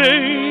 baby,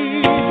 baby.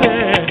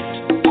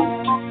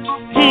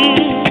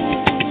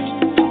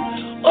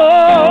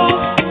 Oh,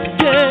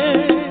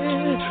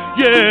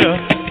 yeah.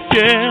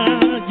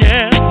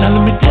 Now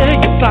let me tell you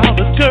about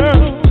a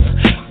girl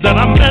that I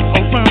met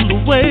around the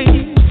way.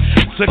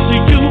 Sexy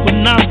you would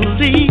not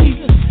believe.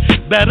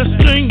 Baddest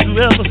thing you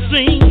ever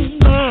seen.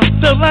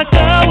 Felt like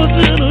I was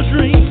in a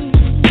dream.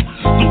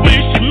 The way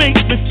she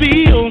makes me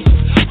feel,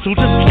 so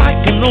just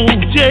like an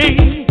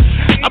OJ.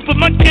 I put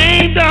my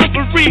game down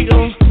for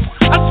real.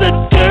 I said,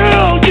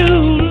 girl, you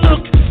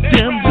look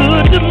damn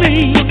good to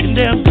me. Looking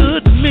damn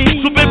good to me.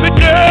 So baby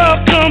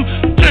girl, come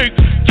take,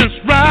 just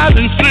ride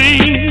and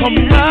see.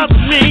 Come ride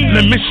with me.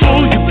 Let me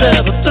show you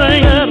better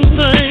things.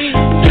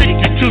 Take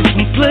you to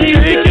some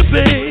places.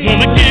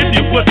 Wanna give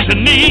you what you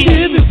need.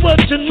 Give you what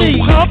you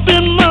need. So hop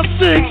in my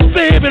six,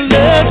 baby,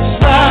 let's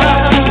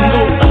ride. We can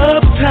go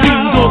uptown. We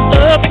can go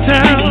uptown.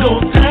 We can go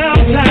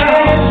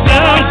downtown.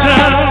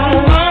 Downtown.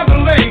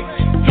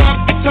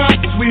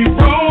 We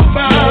roll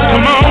by.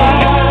 Come on.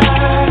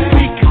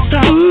 We can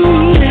stop.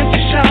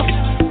 Fancy shops.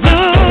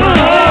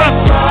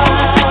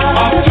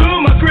 Off to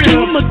my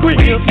grill. We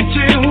can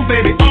chill,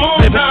 baby, all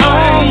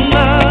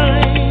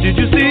night. Did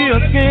you see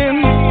her skin?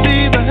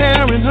 See the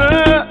hair in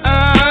her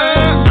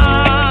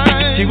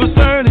eyes? She was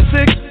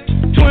 36,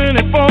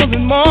 24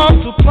 and more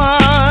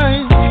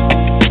supply.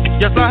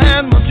 Yes, I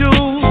had my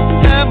jewels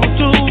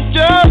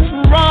just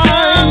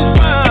right.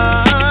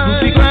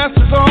 Gucci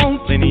glasses on,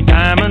 plenty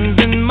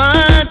diamonds in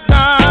my.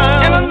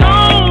 And I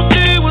know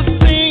she was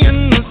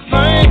seeing the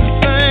same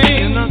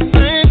thing.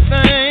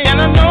 And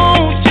I know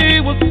she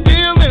was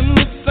feeling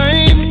the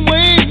same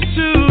way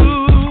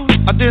too.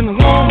 I didn't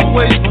want to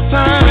waste my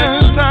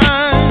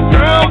time.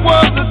 Girl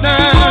was a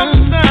dime.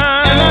 And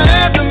I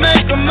had to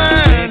make her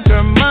mine.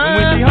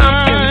 When she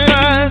hopped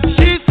inside,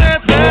 she said,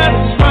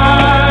 let's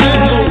ride.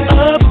 We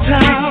go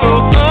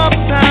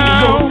uptown.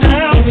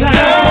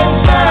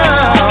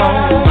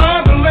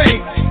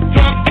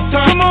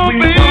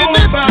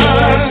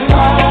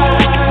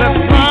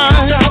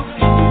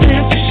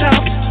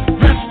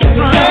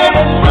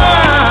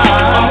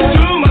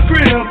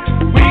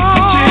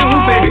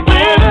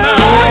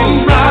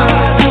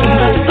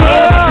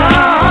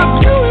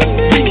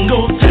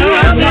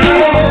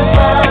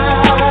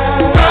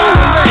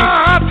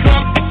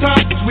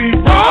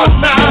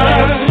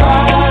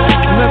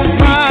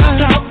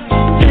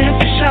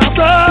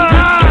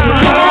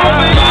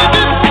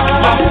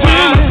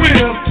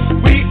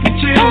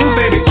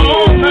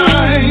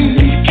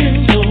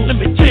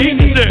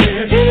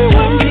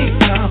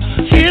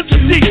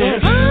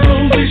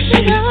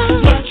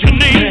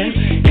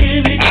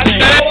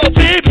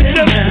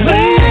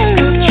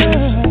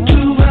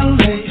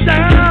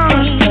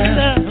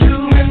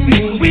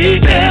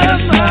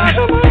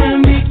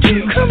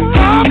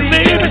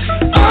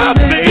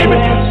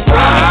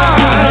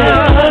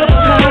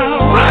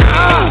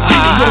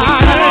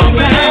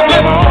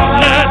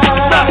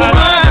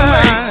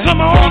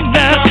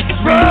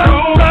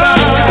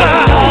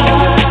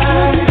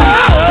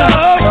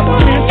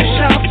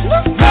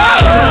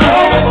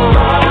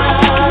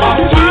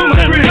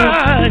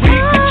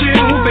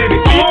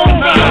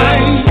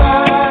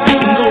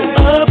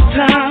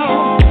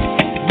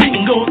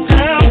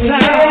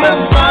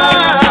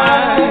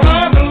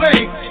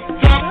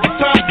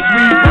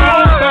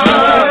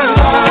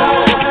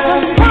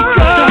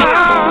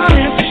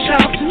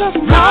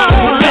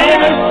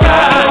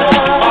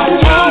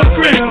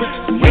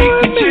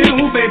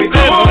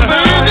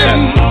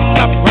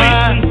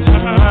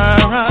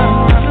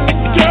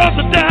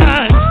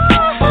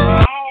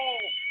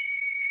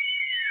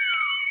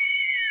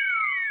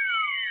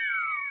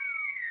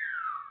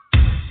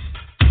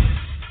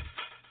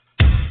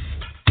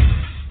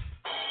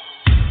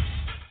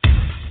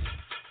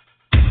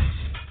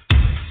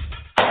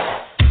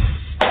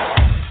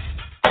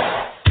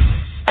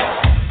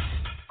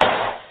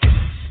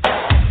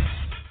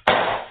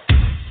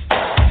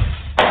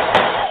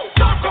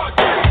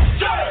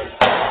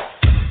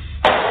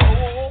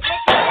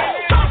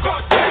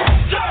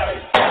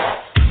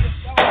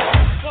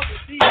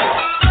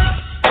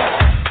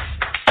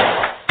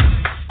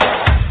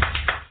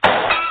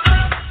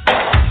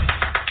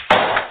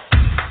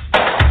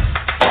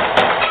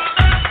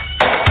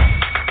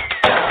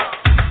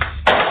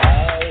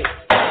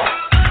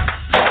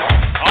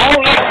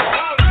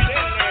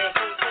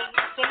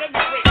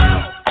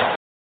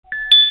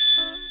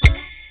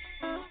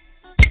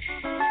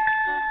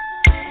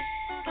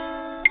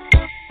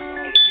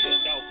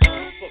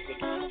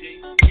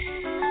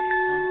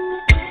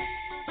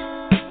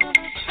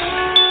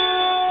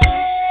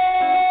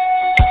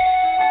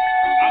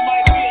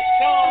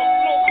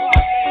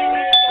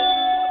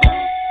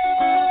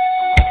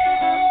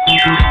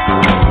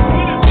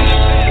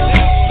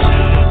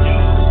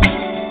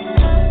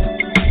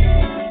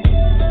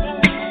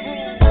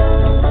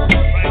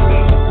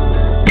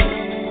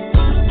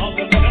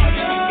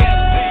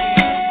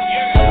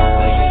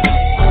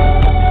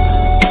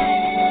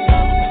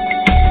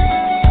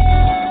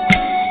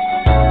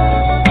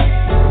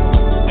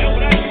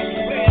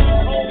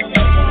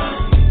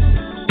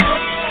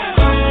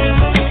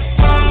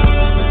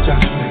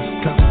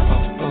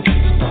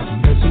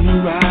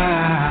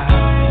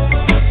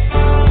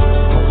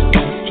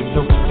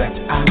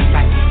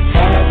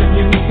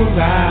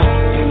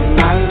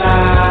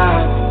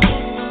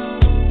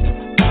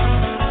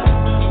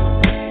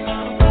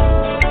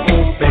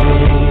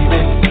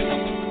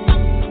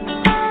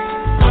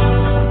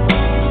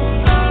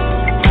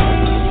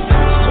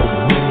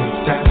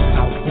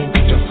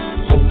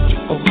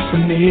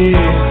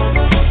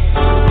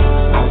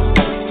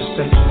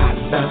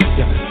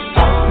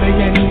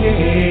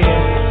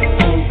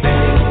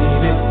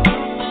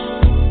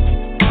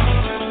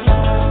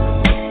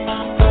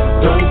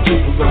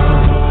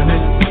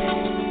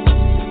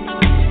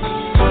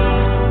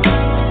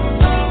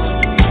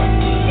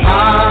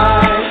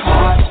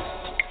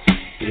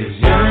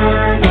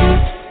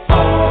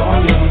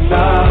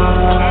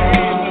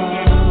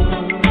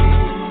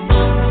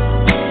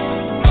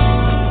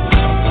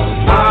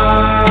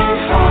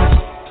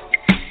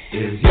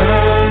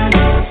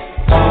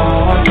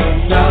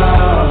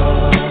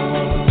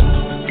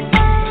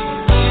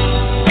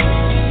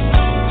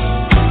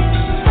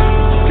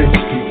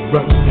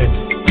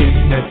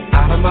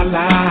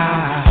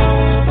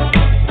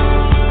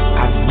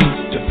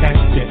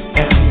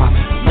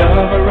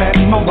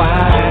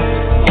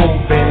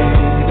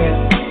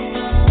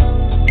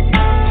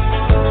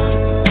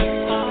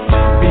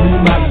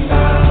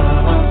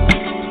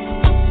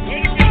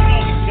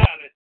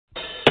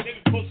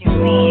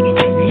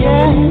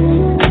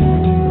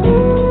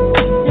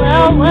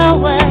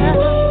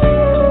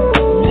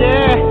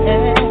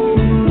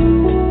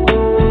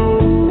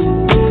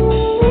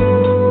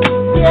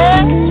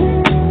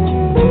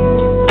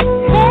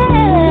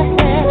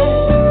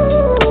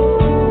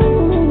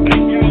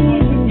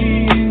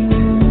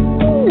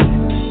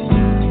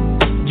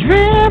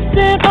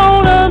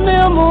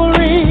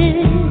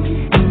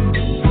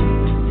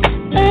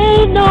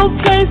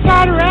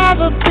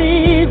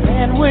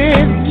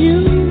 with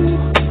you,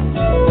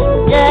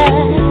 yeah,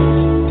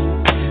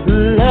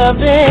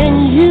 loving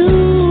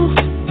you,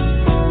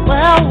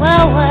 well,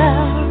 well,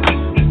 well.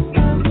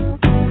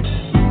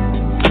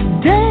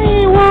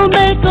 Day will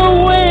make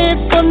a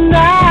way for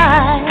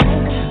night.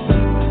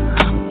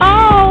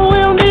 All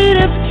we'll need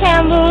is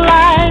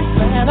candlelight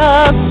and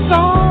a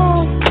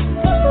song,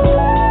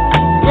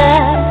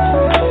 yeah,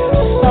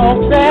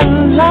 soft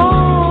and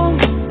long,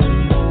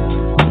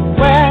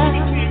 well.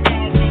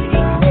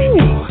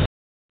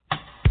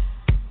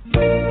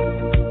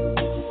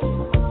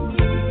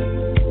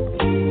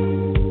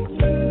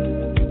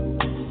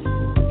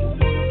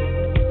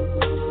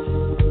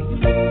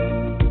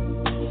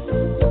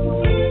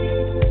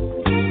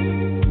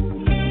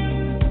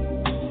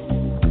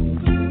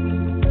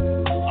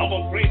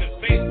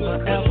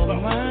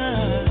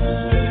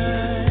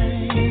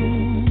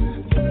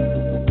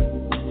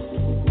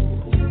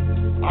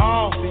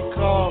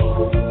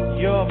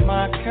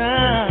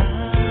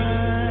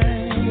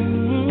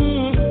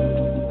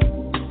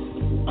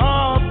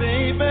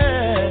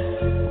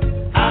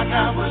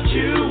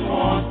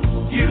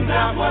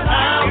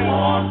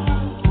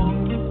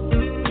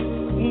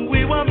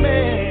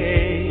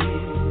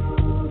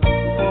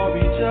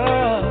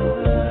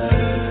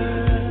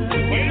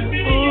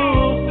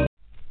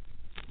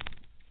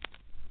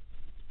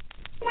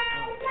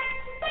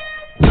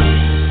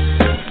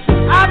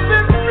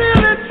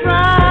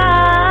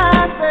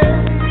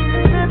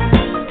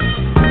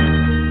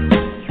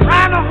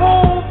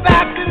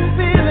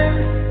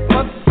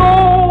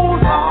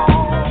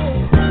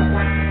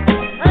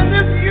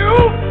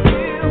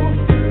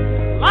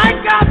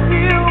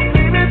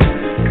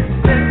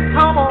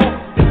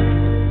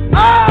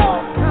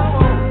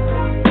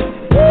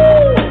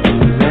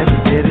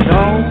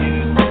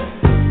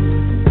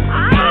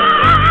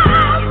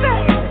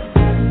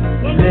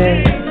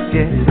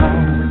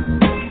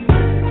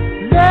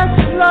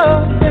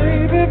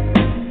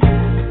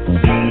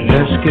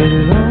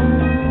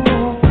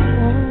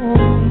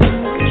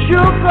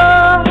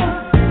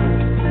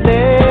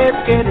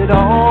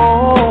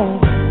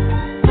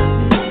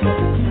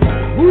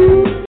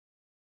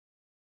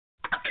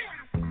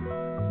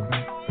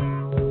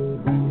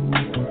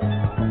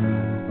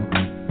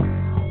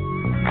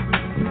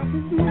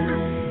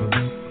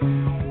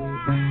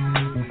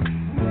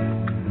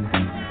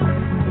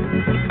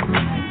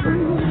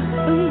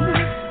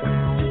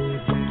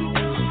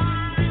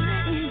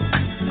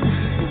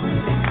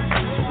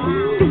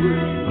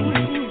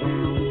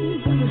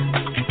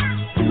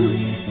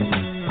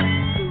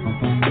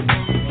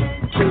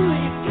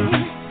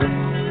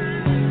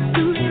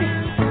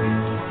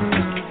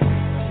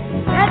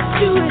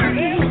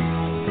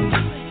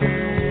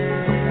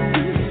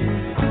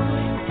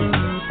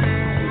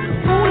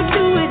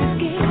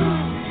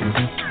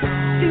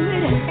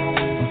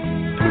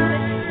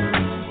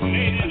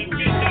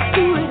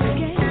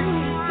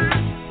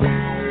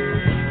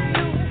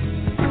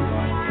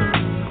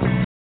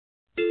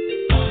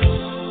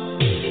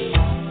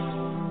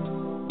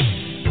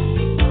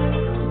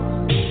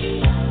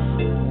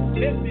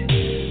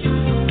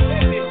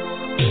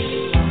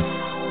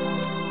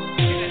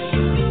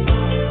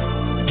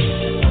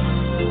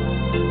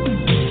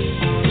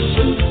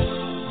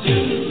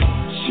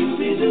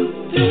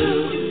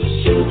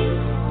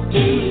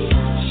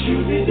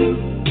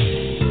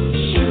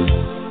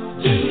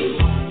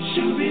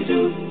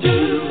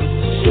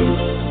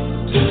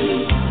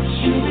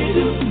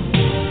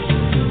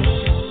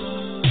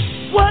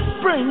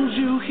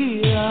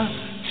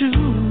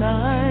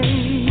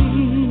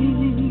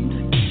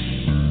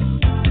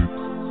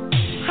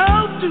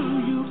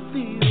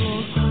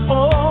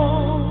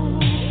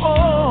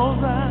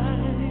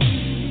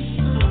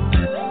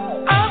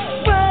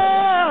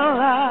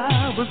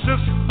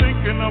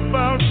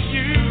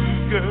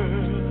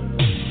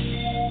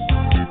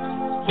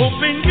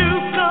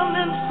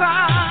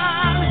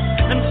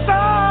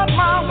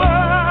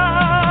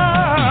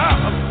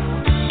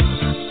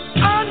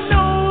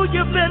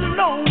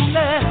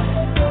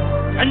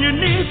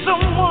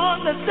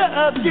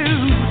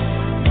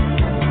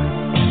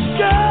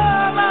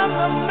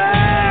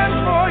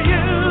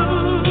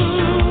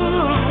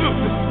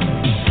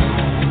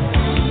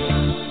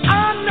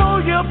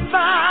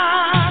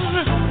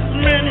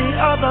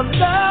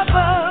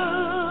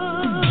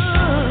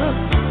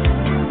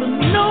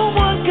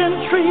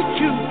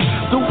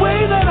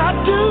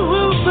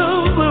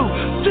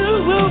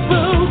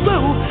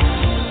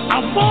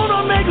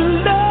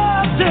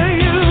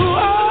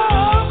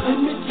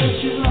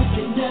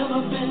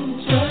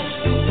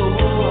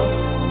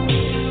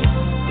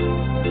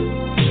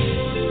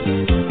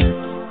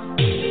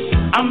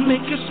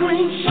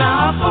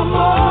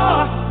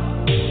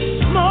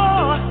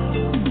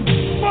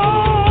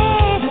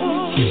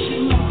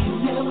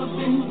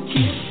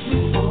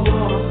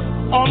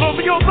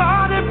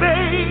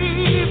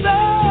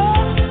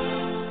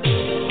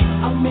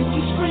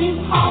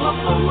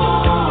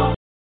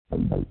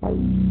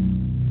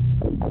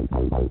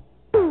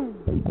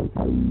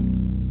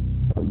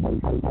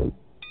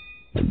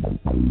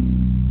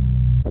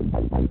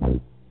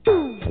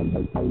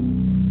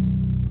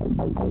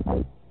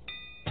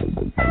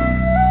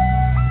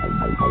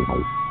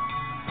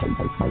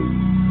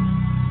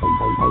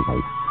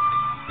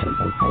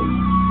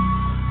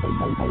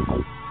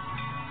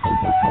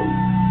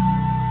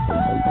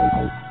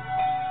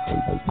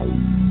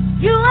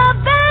 You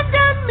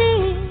abandoned me.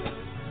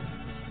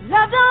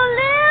 Love don't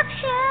live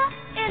here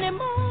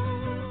anymore.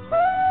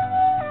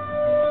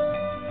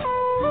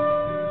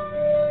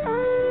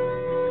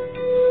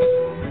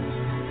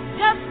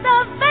 Just a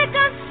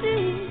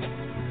vacancy.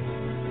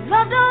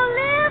 Love don't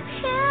live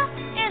here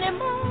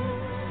anymore.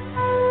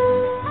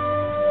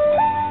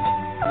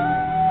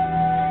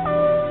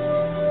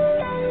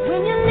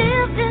 When you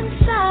lived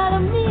inside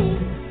of me,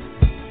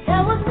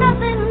 there was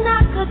nothing I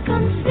could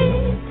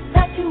conceive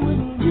that you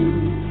wouldn't do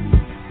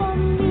for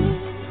me.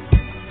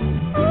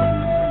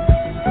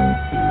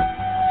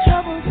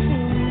 Trouble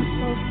seems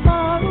so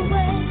far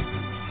away.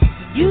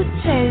 You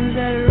changed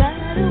that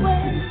right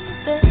away,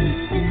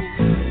 baby.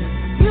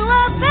 You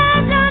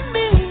abandoned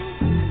me.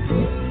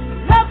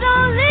 Love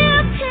don't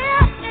live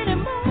here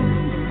anymore.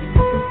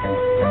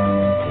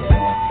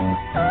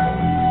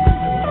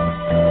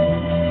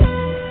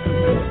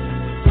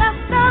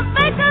 Just a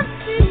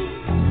vacancy.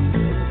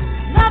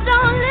 Love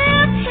don't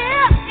live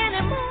here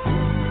anymore.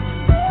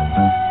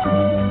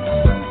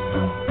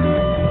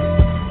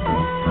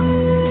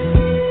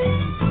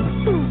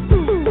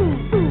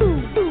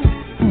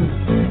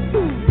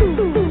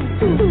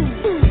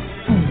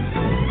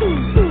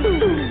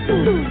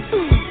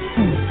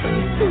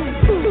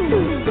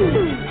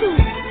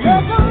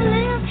 Love don't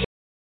live here.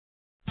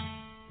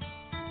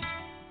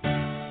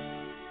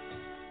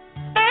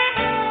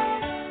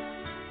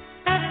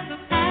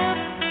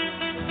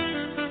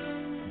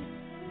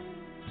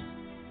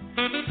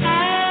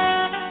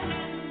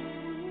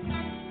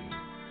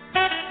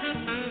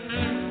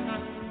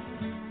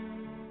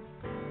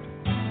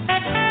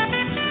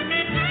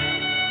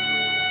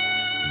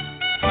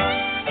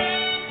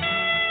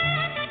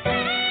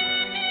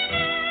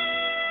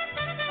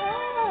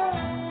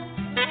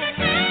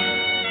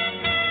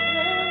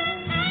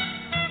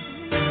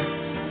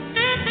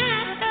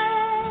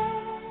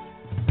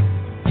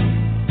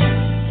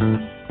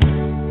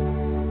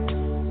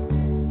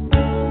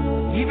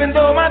 Even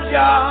though my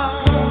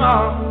job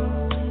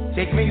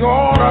takes me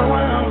all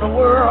around the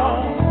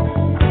world,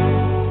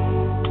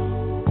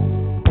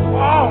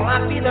 oh,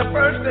 I'd be the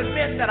first to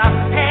admit that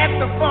I've had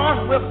some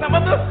fun with some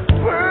of the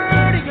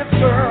prettiest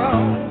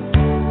girls.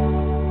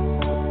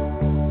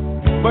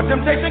 But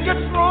temptation gets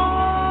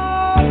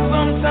strong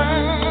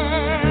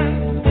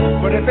sometimes.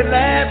 But if it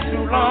lasts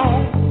too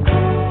long,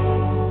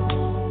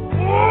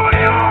 oh,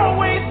 they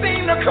always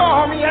seem to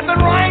call me at the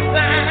right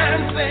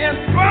time, saying,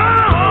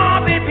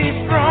 oh, they be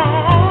strong.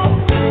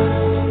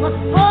 But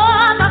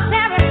for the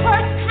very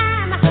first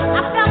time, I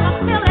felt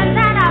a feeling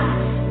that I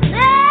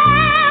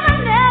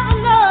never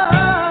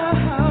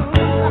loved.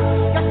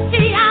 You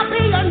see, I'll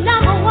be your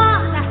number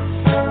one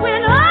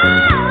when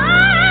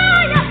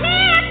all your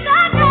hits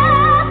are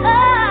done.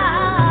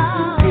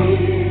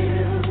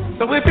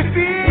 So if you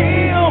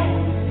feel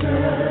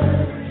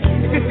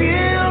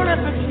insecure,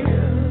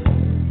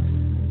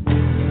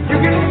 you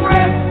can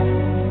rest,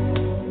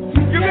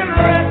 you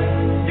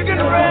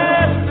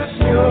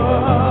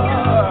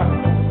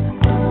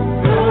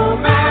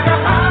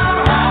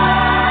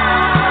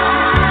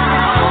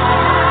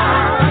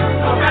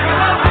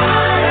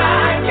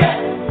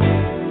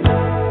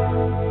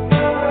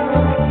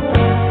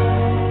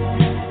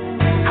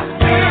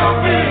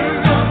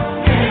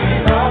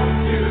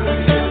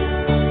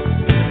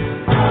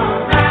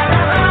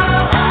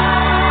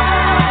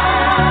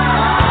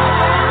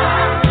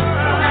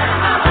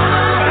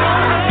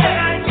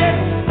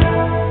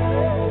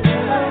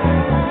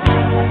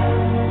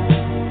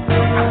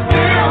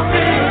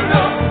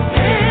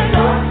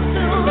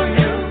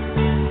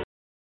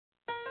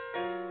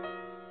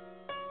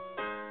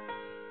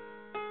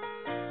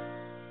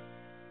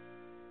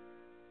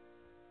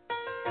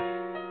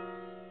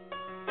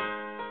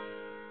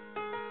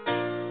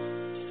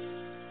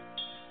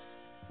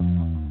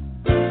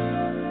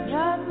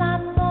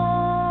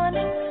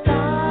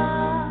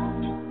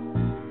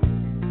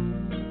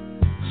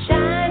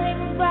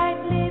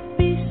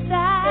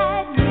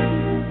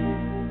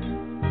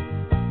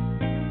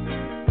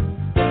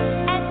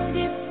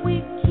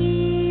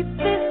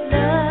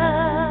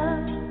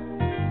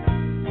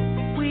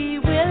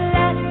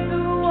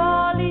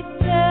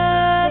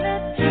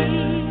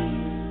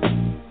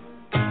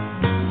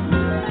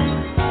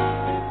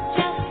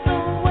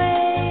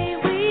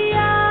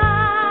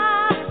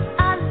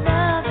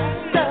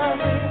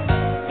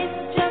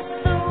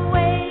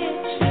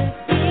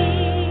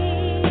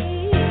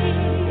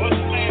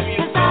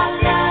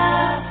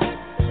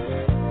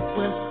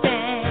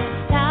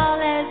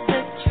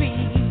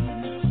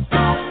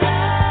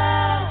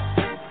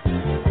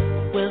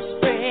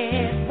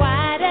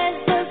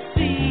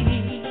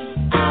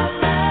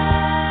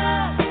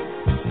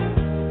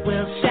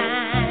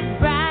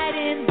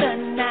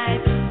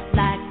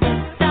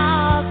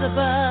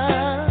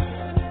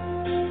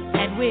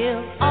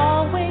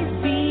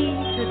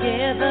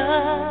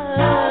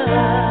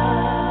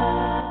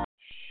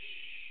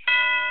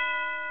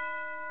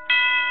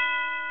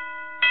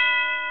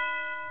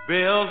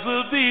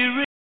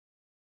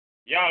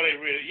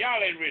ready.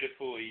 Y'all ain't ready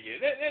for it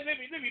yet. Let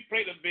me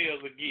play the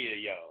bells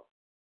again, y'all.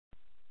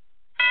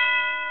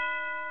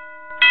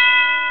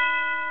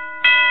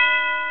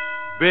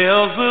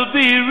 Bells will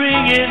be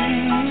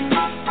ringing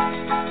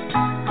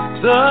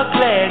the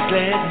glad,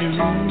 glad news.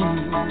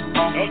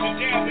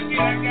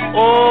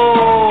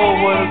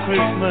 Oh, what a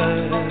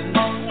Christmas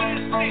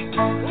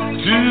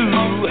to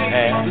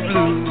have the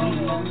blues.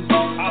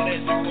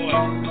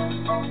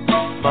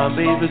 My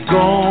baby's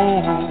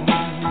gone.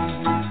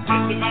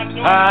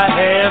 I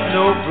have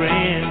no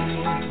friends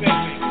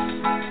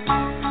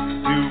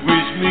to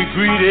wish me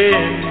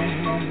greeting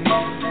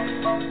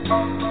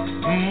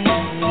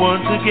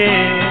once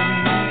again.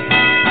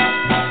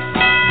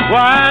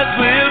 Choirs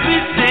will be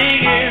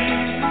singing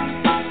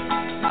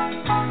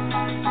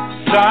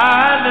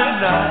silent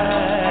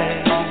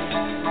night,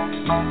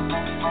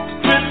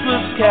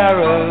 Christmas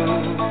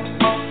carols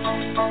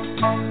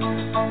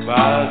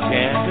by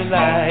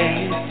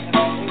candlelight.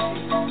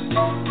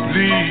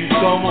 Please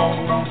come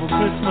on for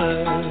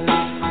Christmas.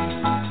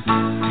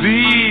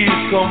 Please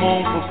come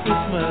on for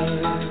Christmas.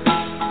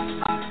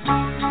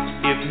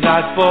 If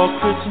not for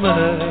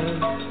Christmas,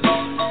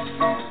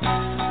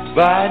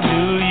 by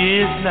New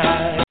Year's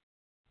night.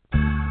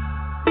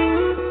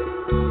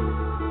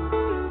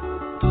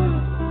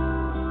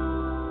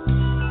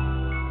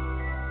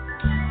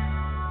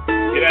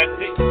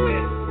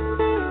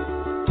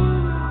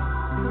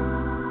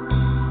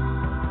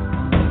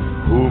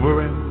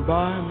 Hoovering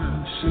by my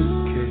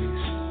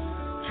suitcase,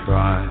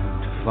 trying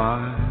to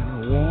find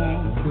a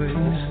warm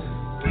place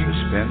to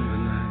spend the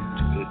night.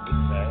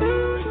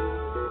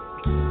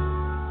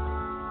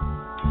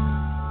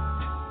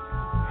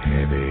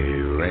 Heavy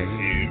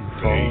rain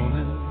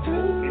falling,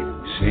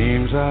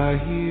 seems I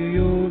hear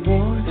your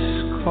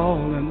voice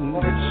calling.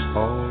 It's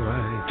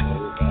alright.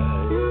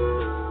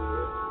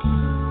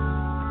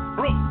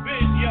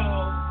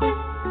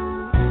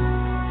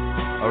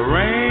 A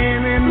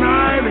rainy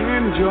night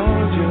in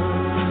Georgia,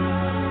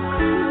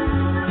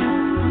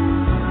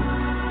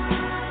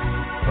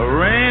 a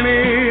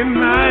rainy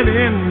night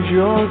in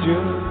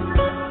Georgia.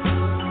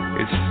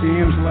 It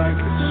seems like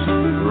it's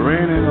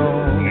raining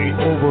all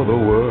over the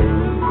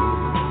world.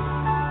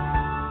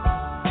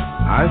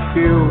 I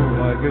feel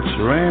like it's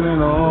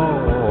raining all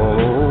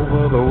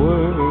over the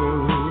world.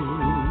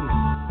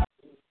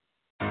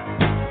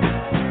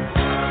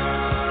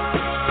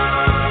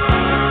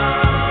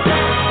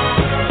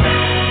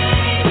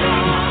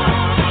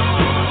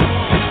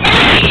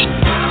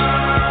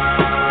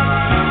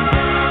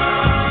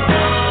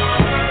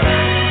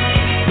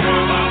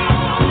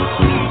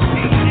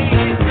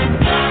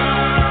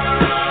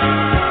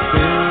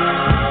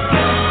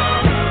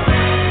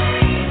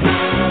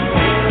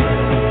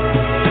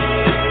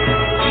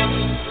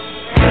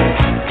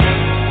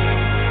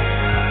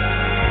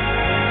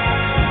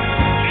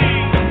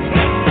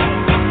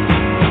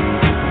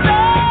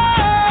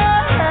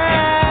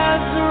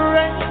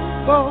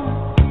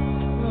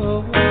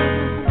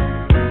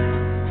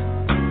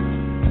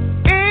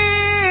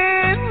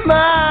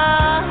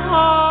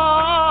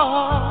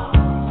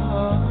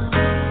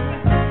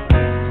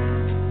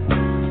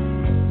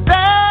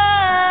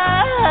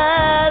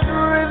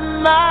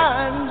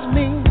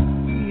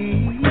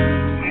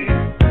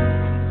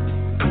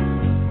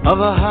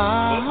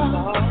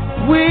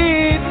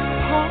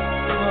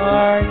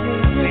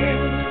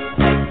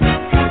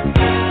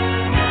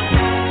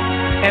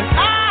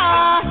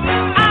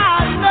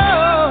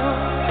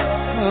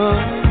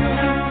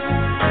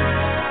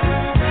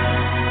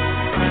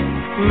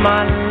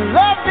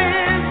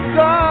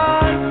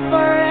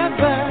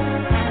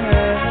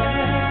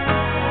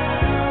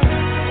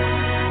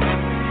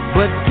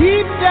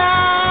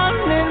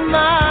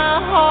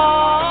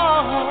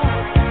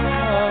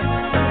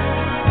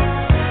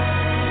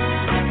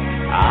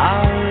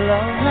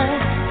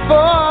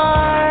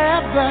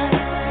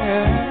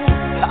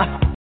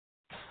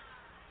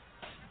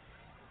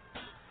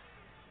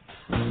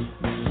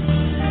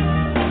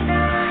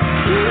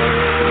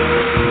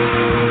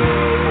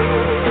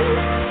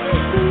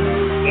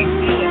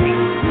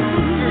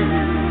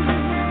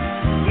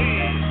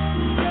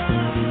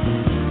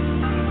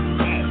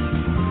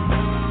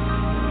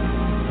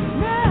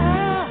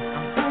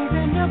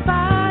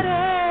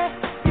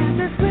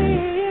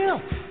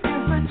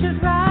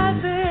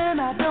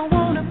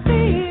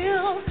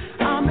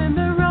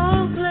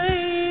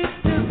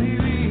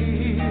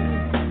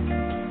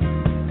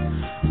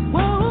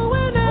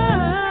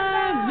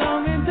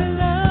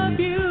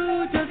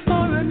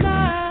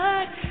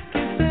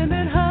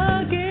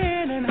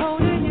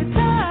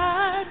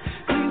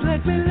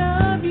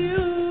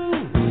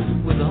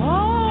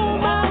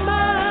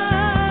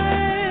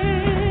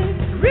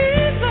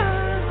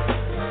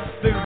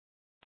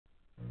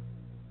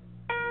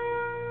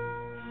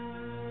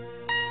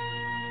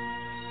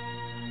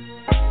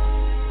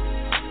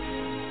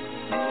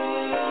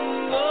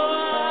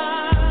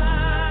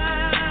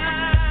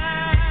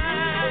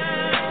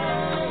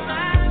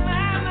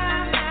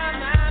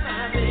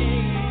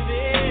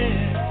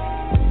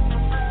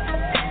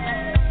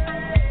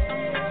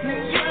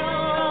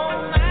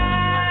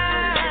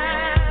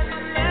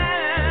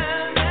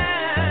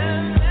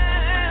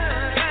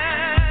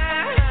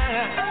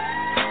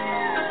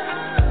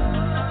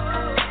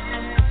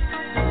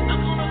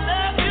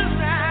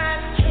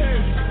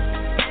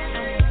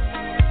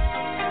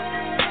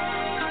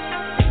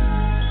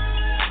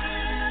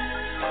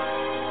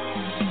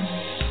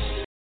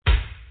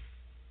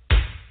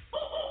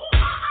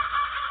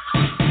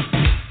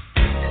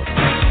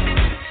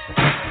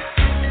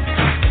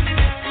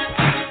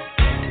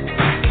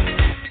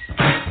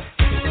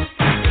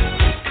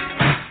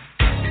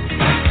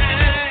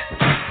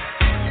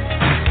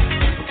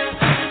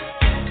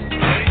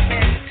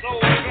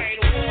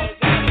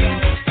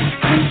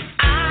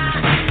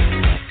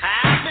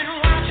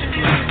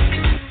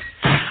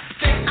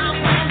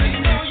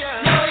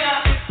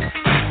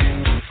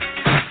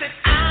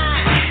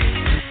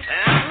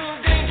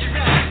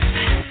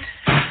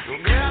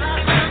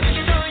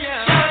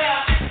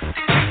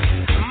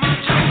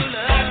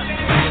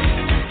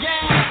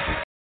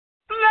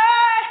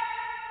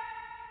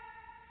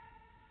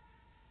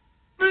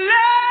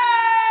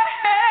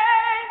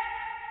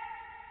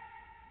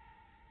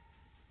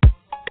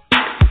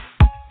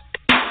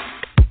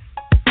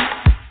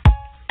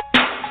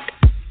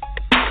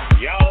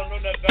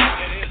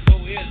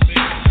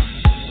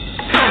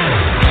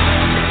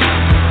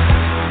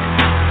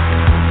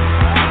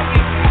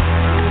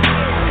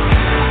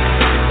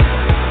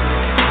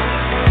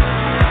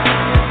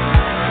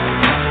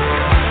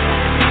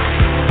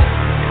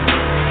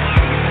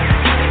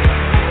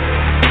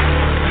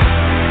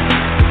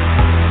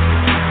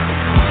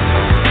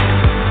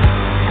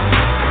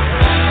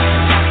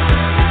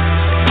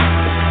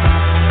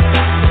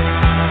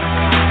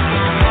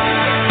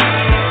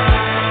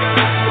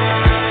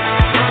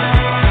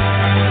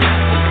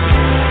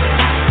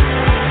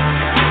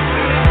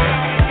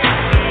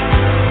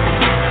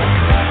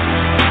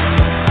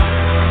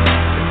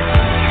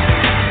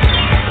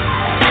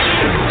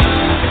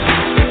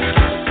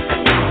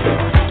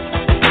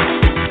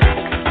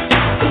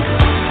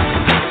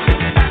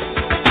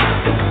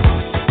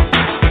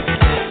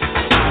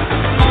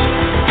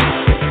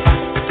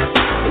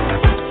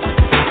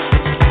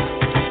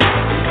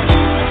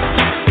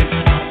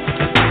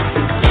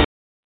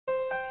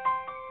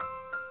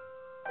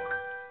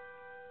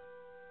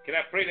 Can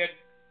I play that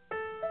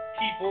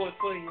keyboard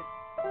for you?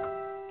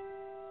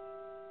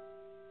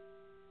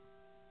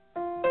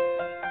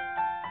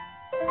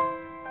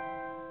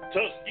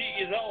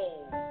 Tuskegee's own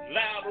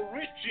Lionel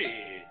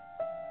Richie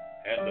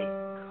and the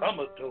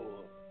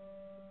Commodores.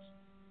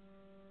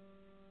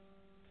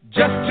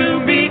 Just to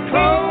be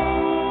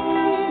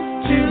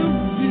close to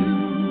you,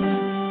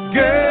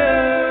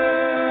 girl.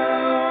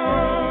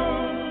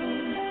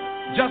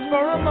 Just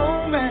for a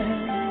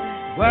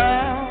moment,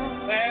 well,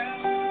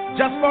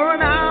 just for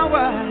an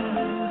hour.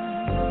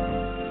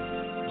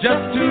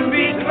 Just to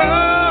be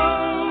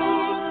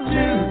close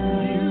to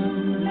you,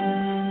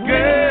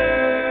 girl.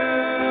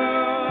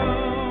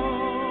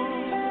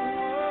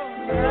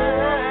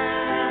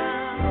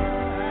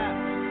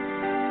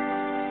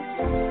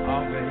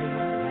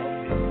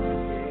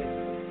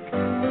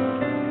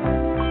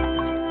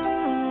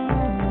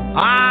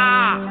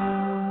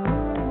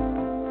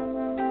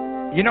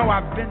 You know,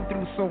 I've been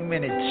through so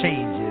many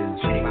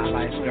changes in my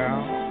life,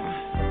 girl.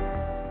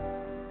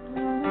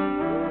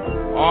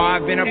 Oh,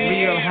 I've been up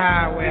real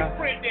high where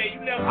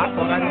I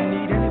thought I didn't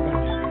need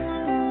anybody.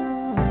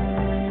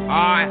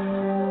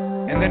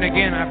 And then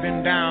again, I've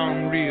been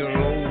down real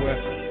low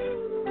where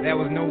there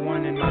was no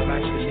one in my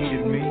life that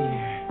needed me.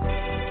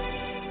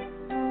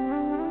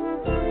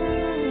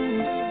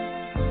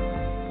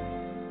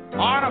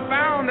 I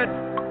found that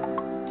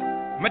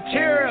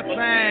material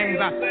things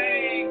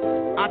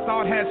I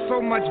thought had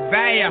so much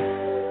value.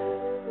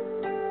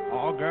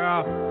 Oh,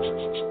 girl,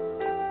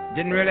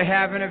 didn't really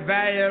have any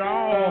value at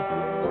all.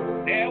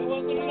 There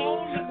was a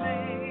lonely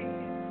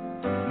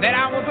man. That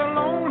I was a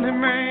lonely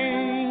man.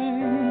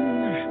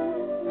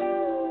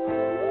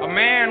 A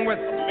man with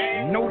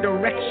no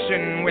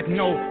direction, with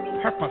no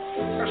purpose.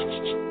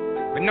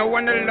 With no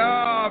one to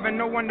love and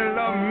no one to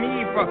love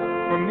me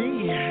for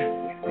me.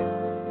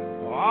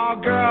 Oh,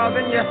 girl,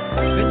 then you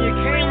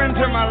came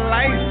into my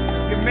life.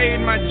 You made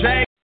my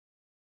jag.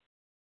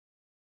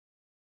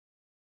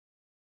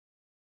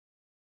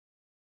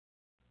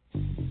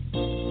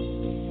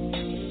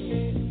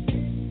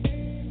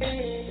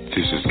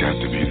 This has got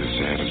to be the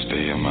saddest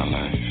day of my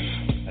life.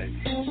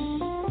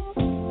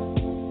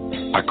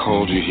 I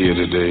called you here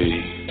today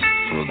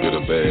for a bit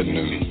of bad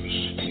news.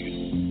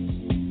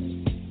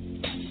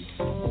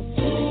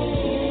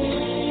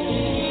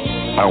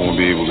 I won't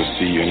be able to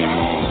see you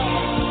anymore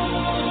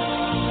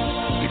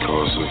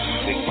because of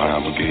my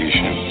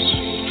obligations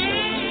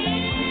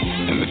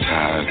and the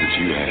ties that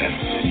you have.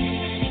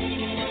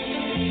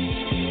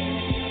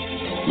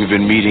 We've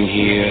been meeting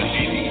here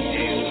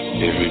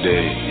every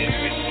day.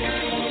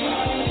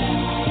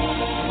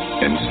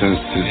 And since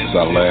this is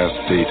our last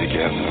day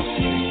together,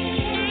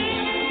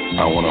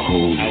 I want to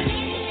hold you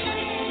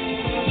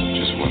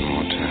just one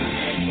more time.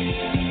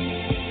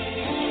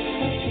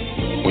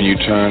 When you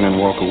turn and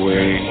walk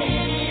away,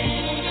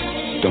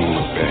 don't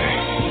look back.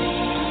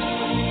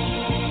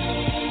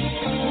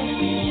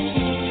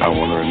 I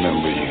want to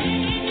remember you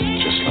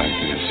just like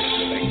this.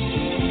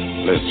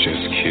 Let's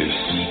just kiss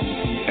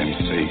and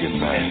say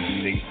goodnight.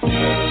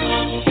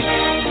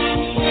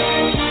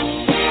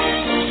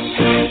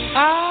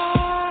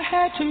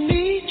 To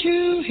meet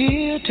you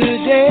here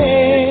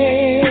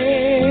today.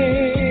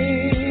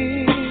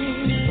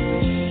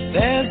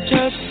 There's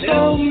just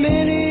so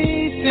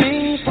many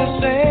things to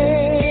say.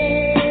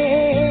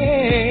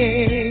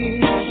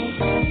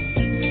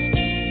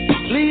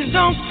 Please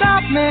don't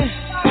stop me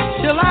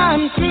till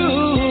I'm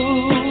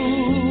through.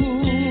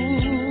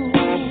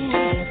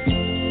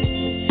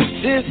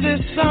 This is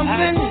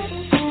something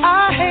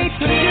I hate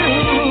to do.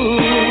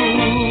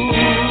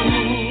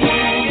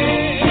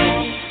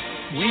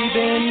 We've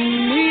been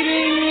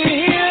meeting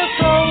here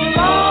so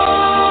long.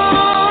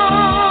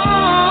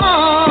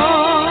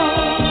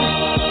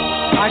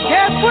 I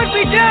guess what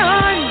we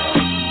done,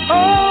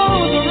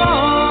 the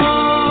wrong.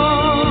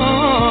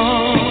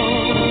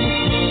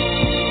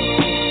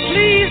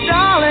 Please,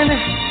 darling,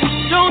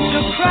 don't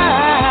you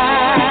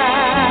cry.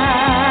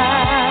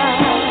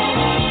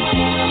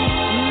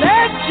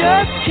 Let's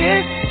just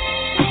kiss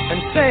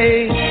and say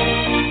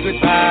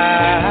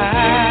goodbye.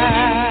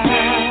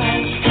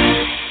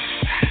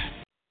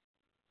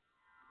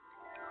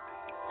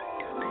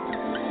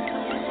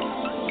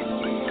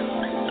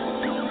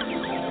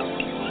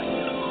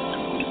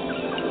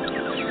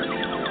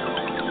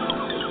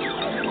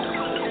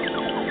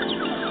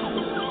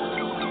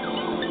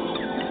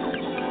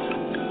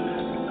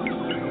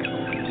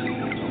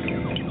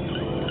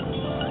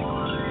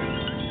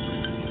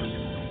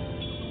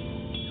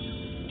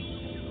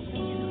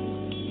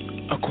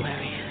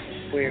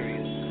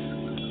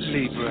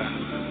 Libra,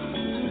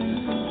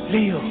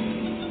 Leo,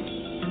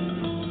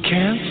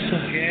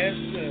 Cancer,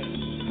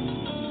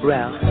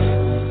 Ralph,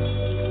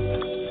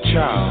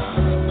 Charles,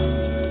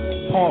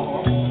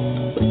 Paul,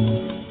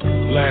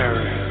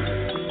 Larry.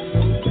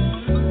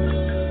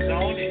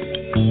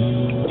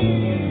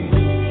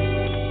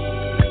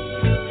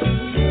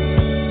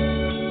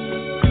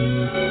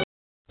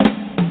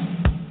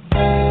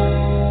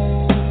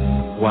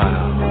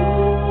 Wow.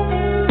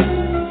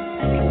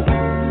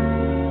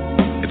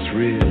 It's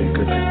really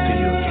good to see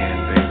you again,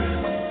 baby.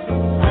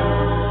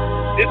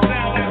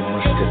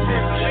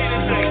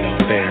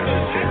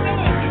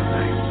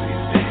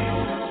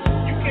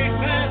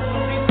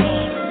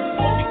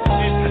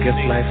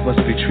 must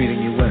be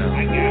treating you well.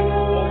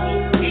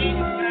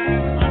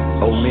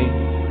 Oh, me?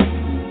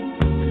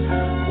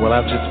 Well,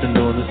 I've just been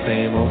doing the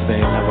same old thing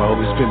I've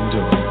always been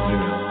doing. You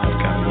know, I've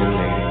got a new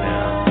lady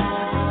now.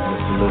 And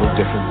it's a little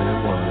different than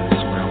it was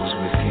when I was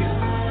with you.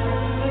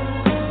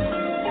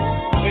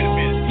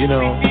 You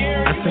know,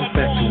 I think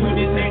back to when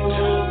we met.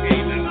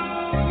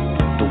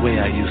 The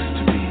way I used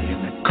to be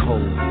and the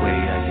cold way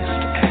I used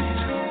to act.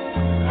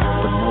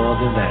 But more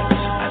than that,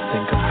 I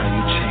think of how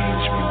you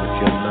changed me with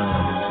your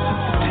love and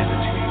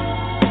sensitivity.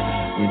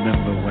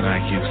 Remember when I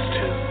used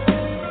to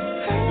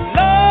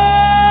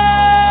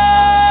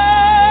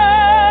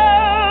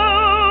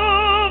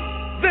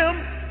love them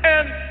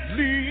and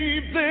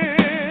leave them.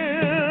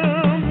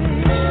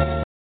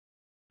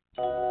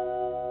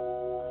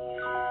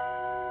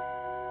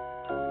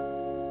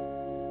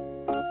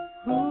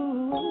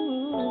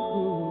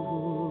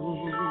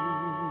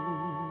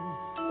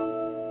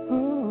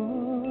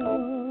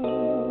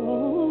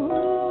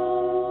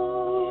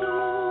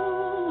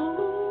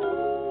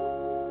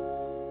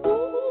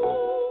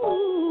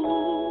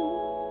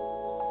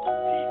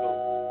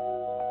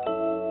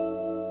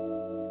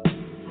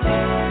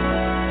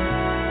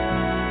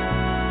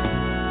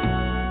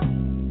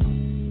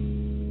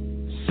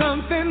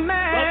 Something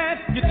that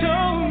you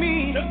told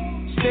me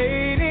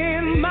stayed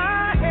in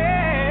my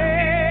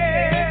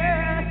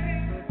head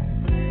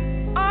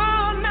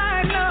all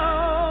night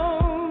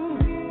long.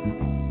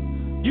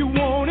 You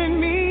wanted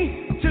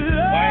me to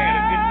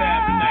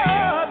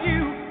love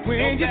you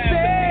when you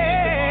said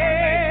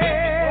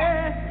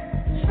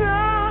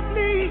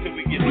softly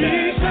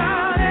reach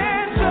out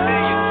and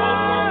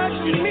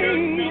touch me.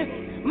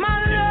 My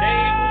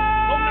love is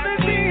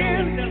in your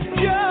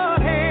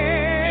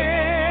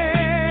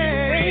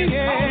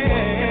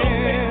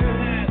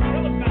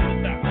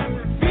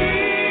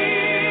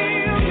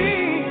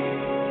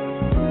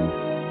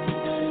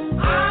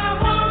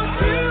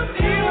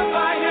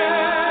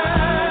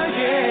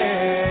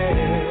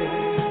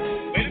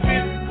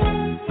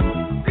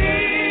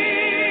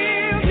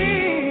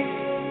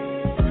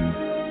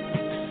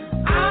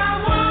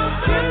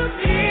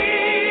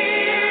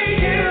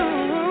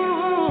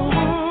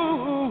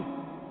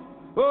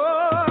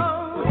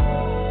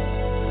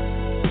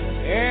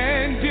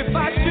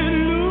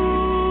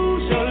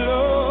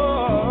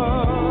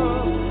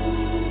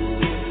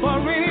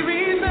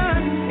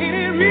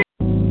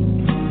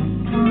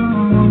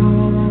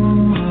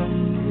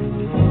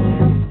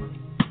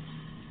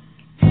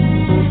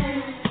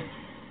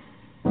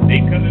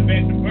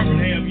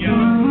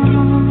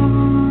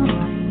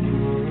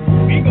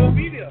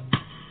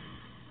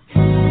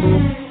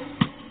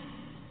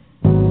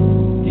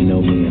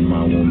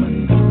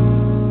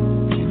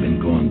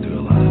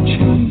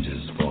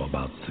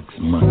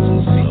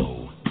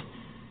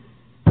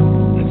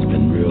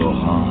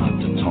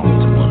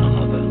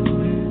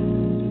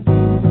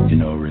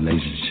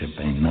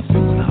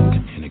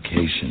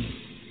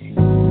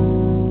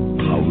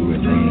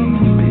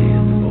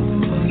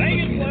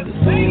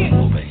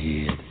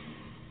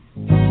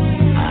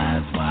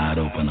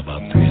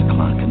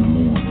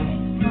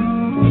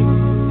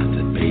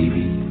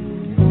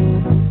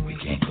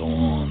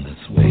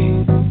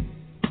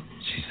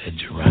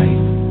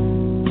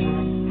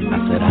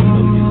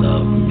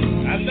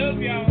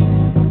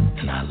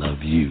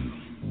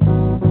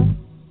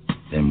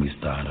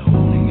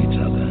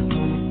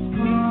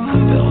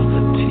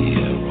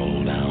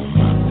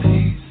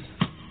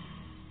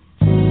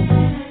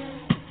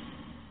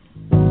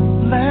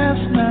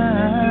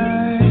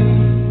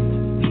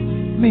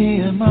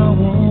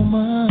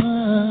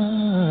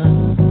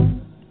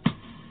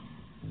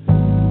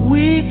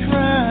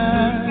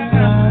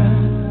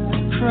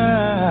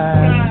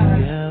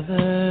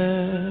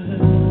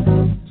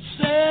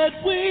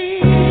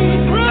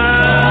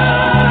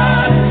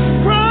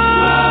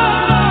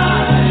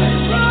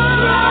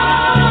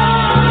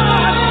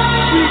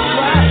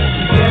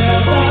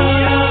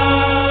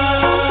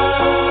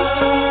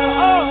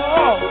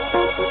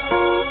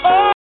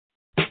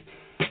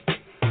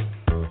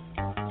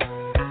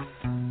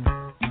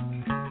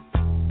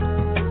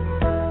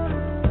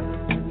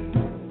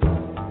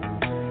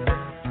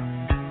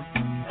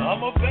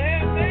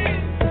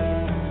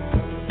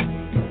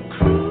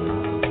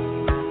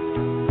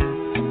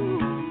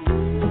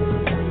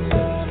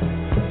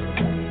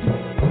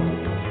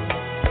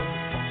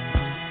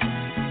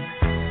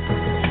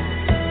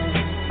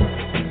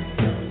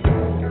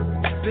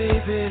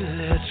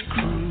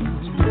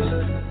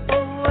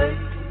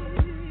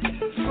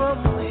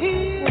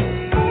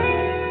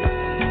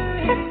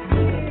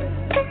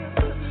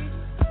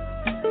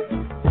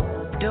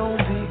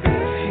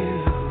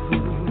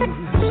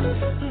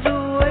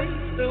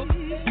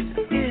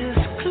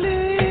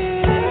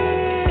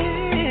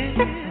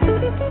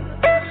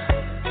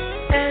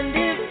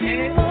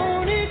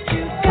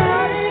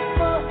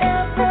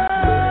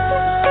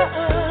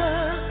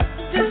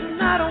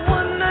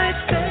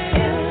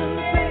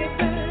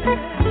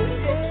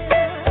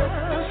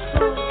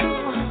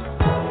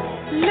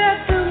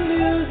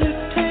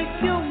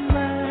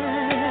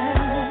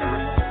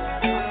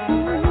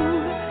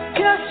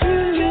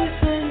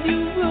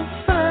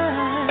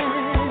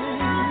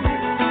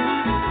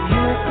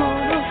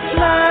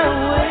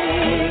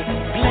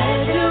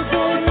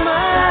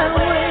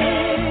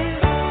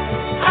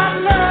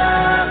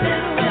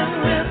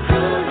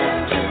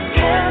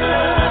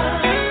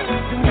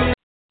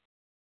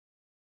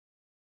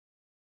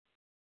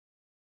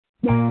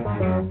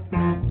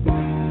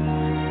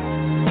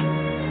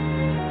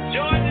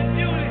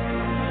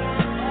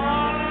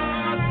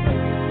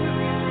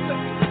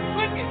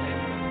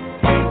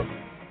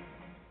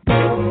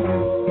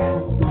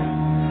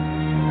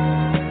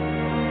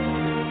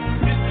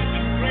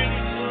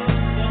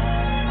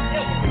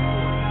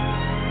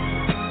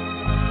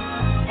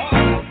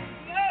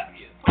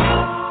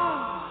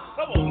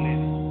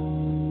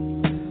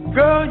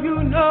Girl,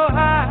 you know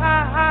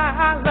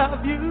I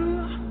love you.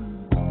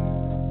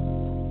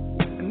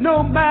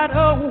 No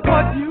matter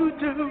what you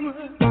do.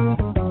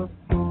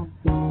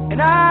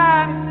 And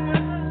I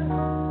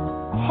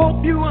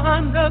hope you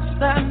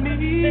understand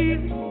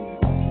me.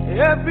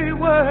 Every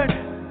word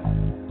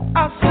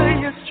I say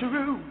is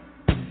true.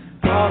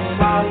 'Cause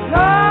I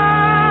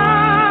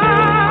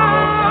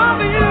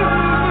love you.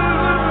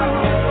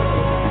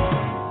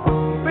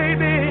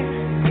 Baby,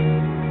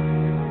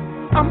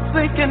 I'm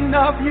thinking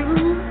of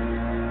you.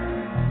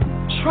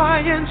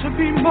 Trying to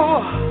be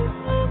more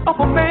of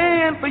a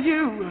man for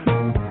you.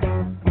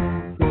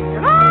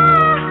 And I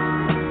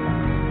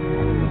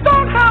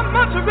don't have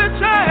much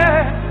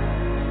riches,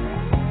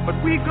 but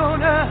we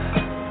gonna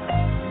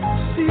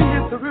see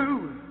it through.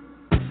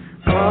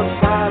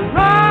 'Cause I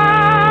love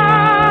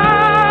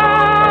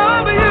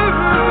you.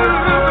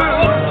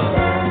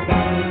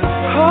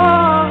 Oh,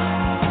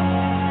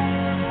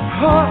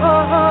 oh, oh,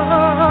 oh, oh, oh,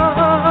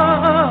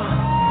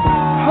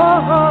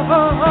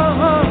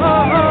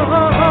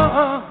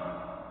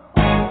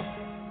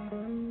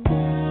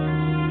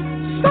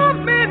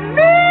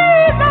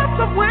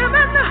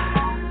 women,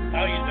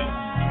 how you doing?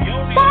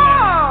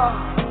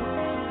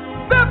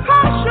 their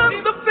passions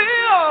to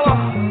feel,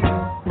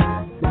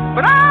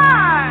 but I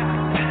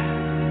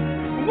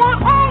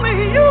want only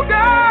you,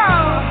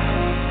 girl.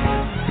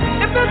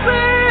 If it's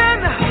in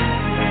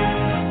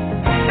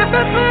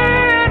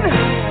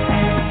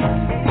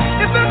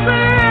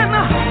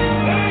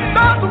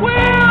God's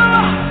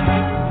will,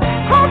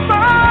 come by.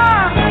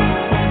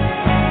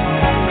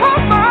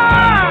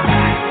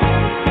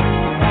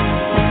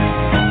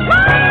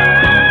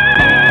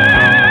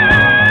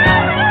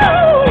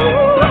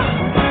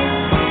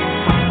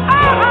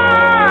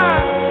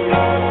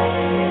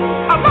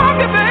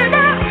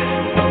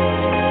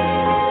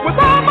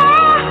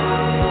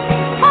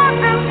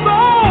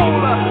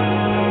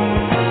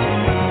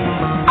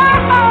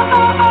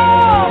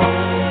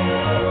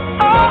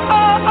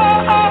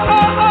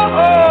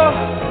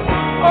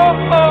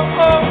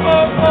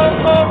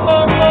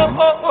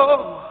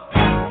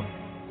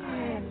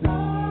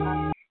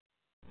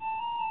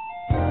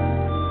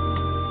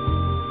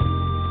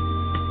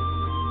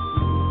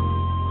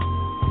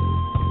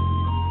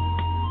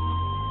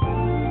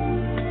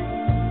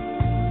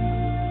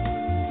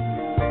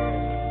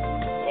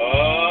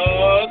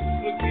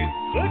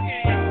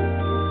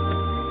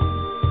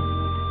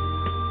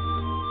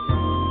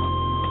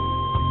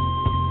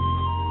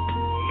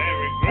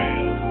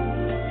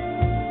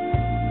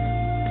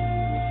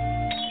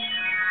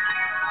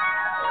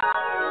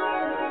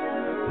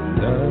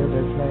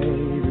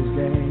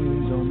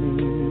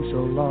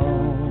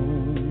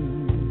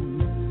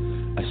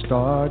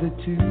 Started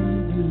to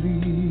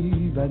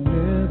believe I'd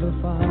never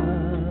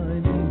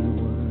find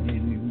anyone.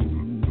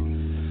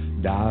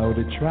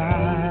 Doubted,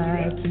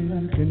 tried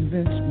to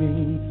convince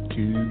me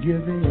to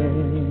give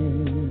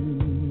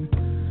in.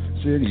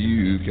 Said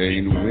you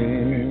can't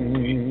win.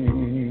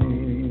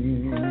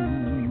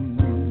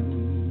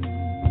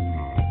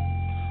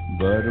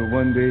 But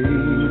one day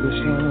the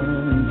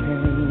sun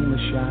came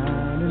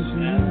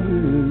shining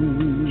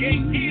through.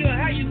 King,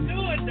 how you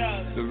doing,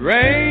 darling? The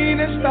rain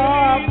had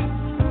stopped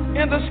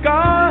and the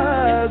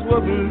skies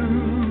were blue.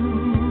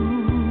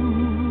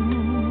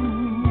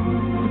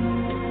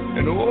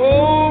 And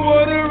oh,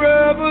 what a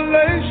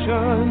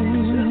revelation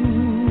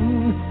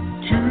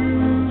to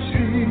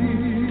see.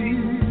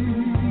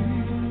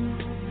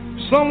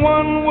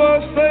 Someone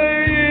was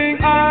saying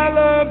I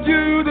loved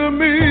you to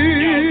me.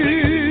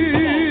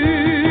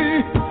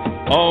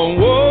 On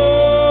one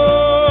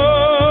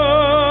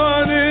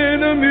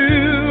in a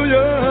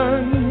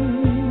million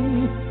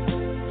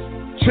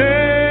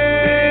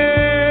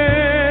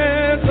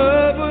chance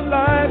of a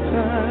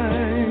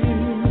lifetime.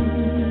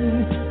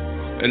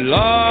 And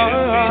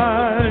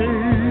life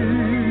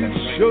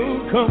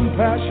showed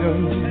compassion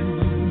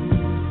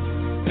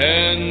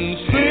and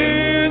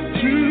sent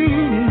to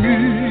me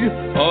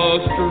a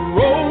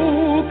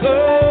stroke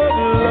of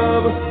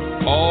love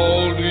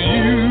called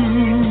you.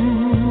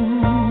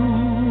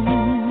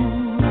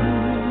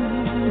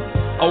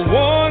 A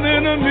one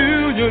in a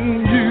million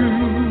you.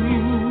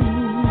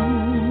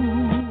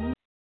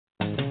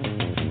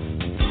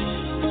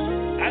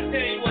 I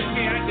tell you what,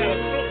 King, I got a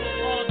Christmas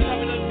song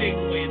coming up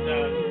next week,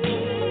 darling.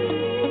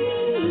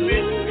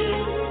 Listen to you.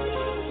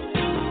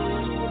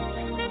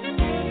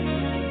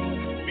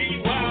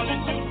 Meanwhile,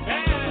 it's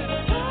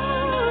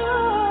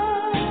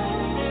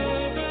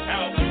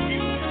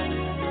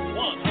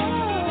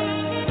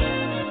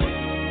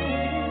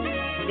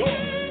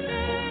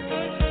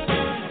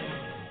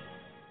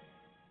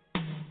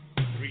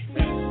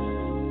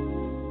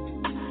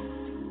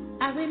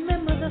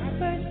remember the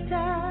first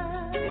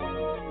time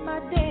my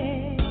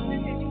dad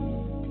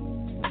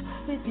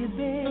with you,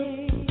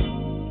 babe.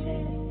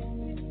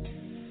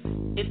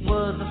 It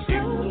was a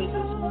slow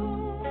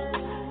song,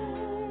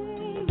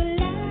 the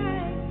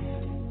lights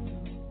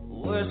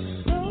were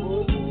so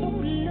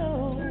low.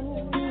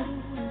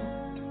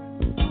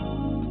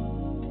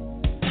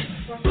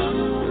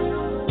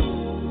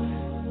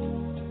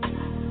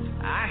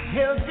 I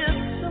held you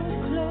so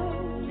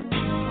close,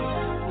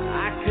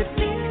 I could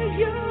feel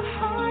your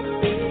heart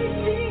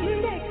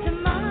beating next to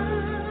mine.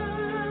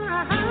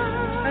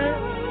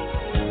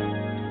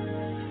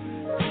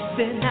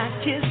 Then I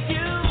kissed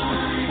you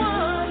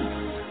once,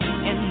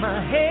 and my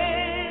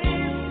head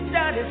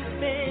started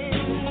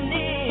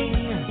spinning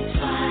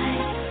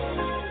twice,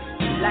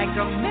 like a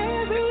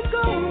merry-go-round.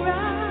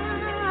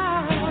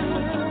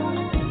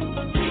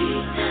 3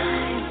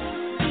 times,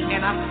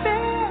 and I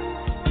felt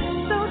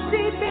so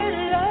deep in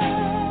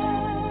love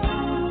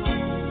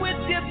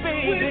with you,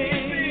 baby.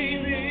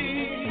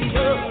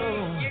 Oh,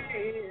 yeah.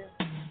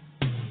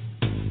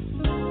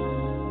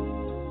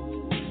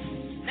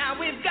 Now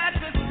we've got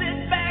to sit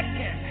back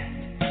and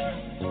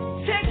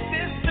check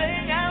this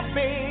thing out,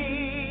 baby.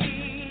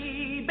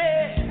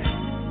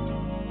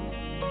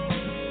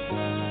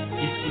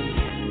 You see,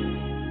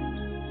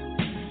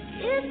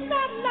 it's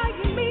not like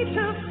me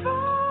to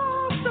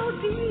fall so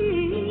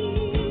deep.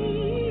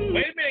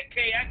 Wait a minute,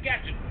 Kay, I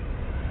got you.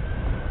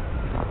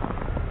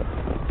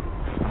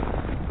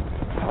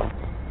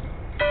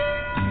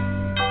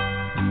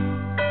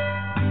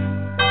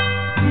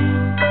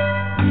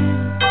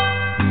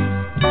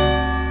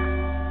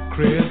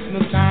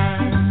 Christmas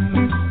time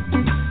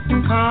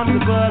comes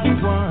but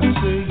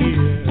once a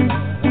year.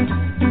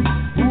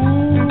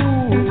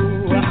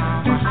 Ooh,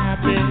 I'm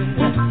happy,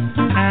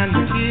 and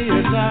the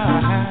kids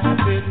are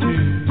happy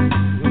too.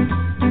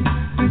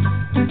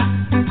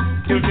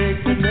 It'll take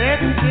the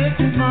next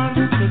 6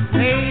 months to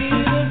pay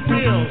the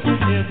bills.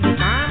 Every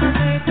time I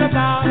think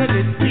about it,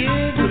 it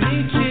gives me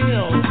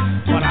chills.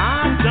 But I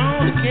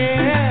don't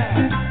care.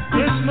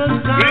 Christmas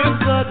comes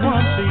but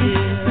once a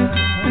year.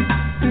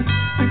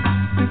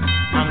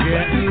 I'm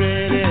getting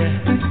ready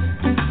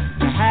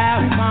to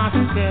have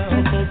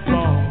myself a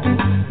ball.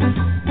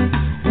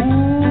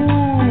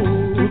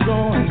 Ooh,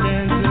 going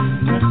dancing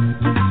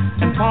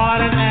and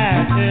partying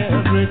at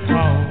every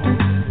call.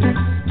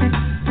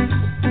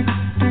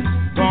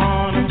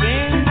 Gonna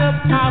bring the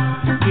pop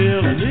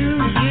till a New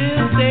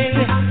Year's Day,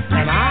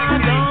 and I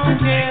don't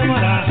care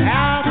what I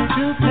have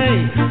to pay.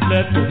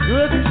 Let the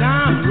good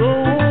times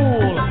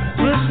roll.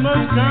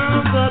 Christmas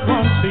comes but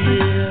once a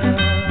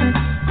year.